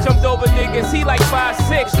 Pata jumped over niggas, he like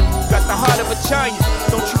 5'6". Got the heart of a giant,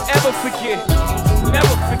 don't you ever forget.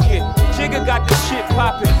 Never forget, Jigga got the shit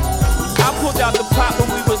poppin'. I pulled out the pop when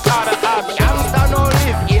we was out of options. Youngster no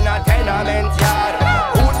live in a tenement yard.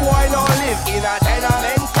 Good boy no live in a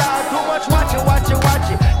tenement yard. Too much watch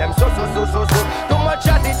it. Them so. Too much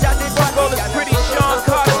chatty. Roll is pretty Sean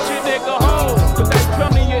Carter shit, nigga, ho. Put that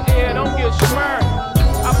drum in your ear, don't get smurred.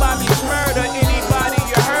 I Bobby Smurder, anybody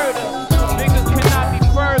you heard of. Niggas cannot be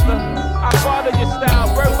further. I follow your style,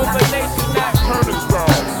 verbal nation, not murder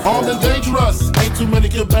style. Armed and dangerous, ain't too many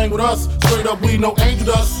can bang with us. straight up, we no angel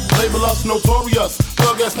dust. Label us notorious.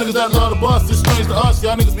 Thug ass niggas that love the bus. It's strange to us.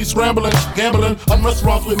 Y'all niggas be scrambling, gambling. I'm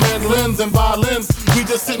restaurants with mandolins and violins. We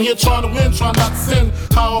just sitting here trying to win, trying not to sin.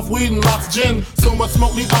 High off weed and lots of gin. So much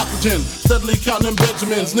smoke, need oxygen. Steadily counting them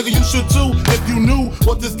Benjamins. Nigga, you should too if you knew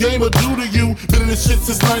what this game would do to you. Been in this shit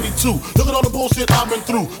since 92. Look at all the bullshit I've been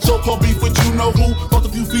through. So-called beef with you know who. Fucked a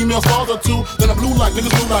few female stars or two. Then I'm blue like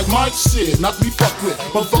niggas blue like Mike. Shit, not to be fucked with.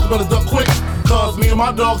 Motherfuckers better duck quick. Cause me and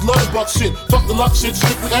my dogs love the buck shit. Fuck the luck shit,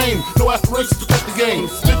 strictly aim. No aspirations to take the game.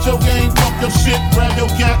 Spit your game, pump your shit. Grab your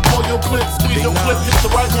cat, pull your clip. Squeeze your clip, hit the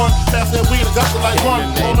right one. Pass that weed, I got to like one.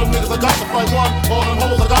 All them niggas, I got to fight one. All them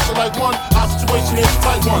hoes, I got to like one. Our situation is a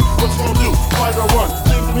tight one. What you gonna do? Fight or run?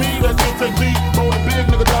 Seems to me that you take me. Rolling big,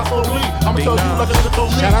 nigga, die slowly. I'ma tell you like a nigga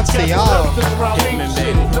told me. Shout out to y'all.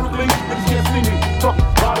 Shit, lyrically, niggas can't see me. Fuck,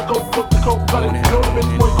 body coke, cook the coke, cut it. You know the bitch,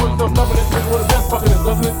 boy, good stuff, nothing. It's what the best fucking is,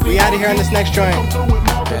 doesn't it? We out of here on this next joint.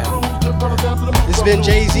 This has been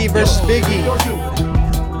Jay-Z versus Biggie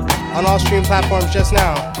on all stream platforms just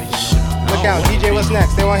now. Look out, DJ, what's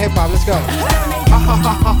next? They want hip hop. Let's go.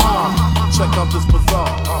 Check out this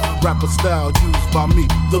bizarre rapper style used by me.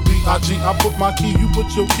 The B.I.G. I put my key, you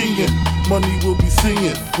put your key in. Money will be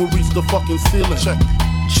seeing, we'll reach the fucking ceiling.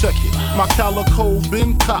 Check it. My calico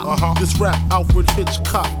been cop. This rap Alfred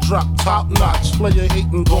Hitchcock drop top notch. Player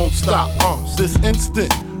hating gon' stop. This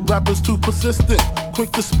instant. Rappers too persistent,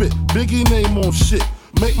 quick to spit. Biggie name on shit.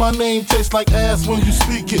 Make my name taste like ass when you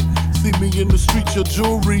speak it. See me in the street, your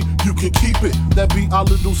jewelry, you can keep it. That be our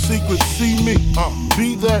little secret. See me,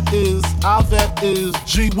 B that is, I that is,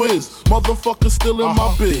 G Wiz. Motherfuckers still in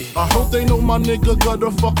my biz. Hope they know my nigga gotta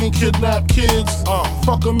fucking kidnap kids.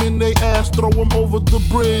 Fuck them in they ass, throw them over the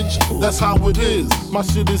bridge. That's how it is. My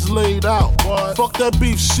shit is laid out. Fuck that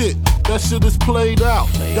beef shit. That shit is played out.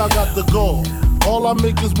 Y'all got the gall. All I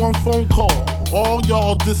make is one phone call. All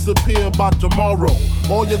y'all disappear by tomorrow.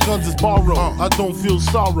 All your guns is borrowed. I don't feel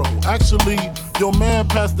sorrow. Actually, your man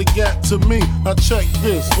passed the gap to me. Now check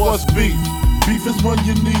this. What's beef? Beef is when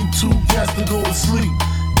you need two cats to go to sleep.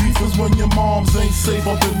 Beef is when your moms ain't safe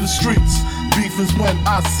up in the streets. Beef is when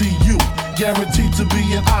I see you. Guaranteed to be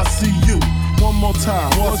in ICU. One more time.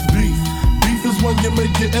 What's beef? Beef is when you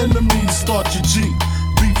make your enemies start your G.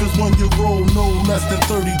 Beef is when you roll no less than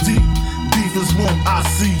 30 deep. Beef is when I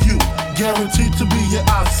see you, guaranteed to be in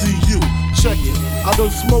ICU. Check it, I done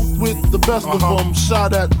smoked with the best of them,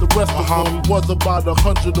 shot at the rest of them. Was about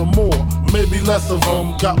 100 or more, maybe less of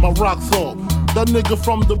them. Got my rocks off. That nigga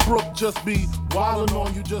from the brook just be wildin'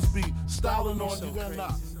 on you, just be styling on you, and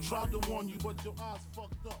I tried to warn you, but your eyes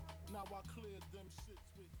fucked up. Now I cleared them shits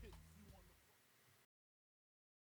with.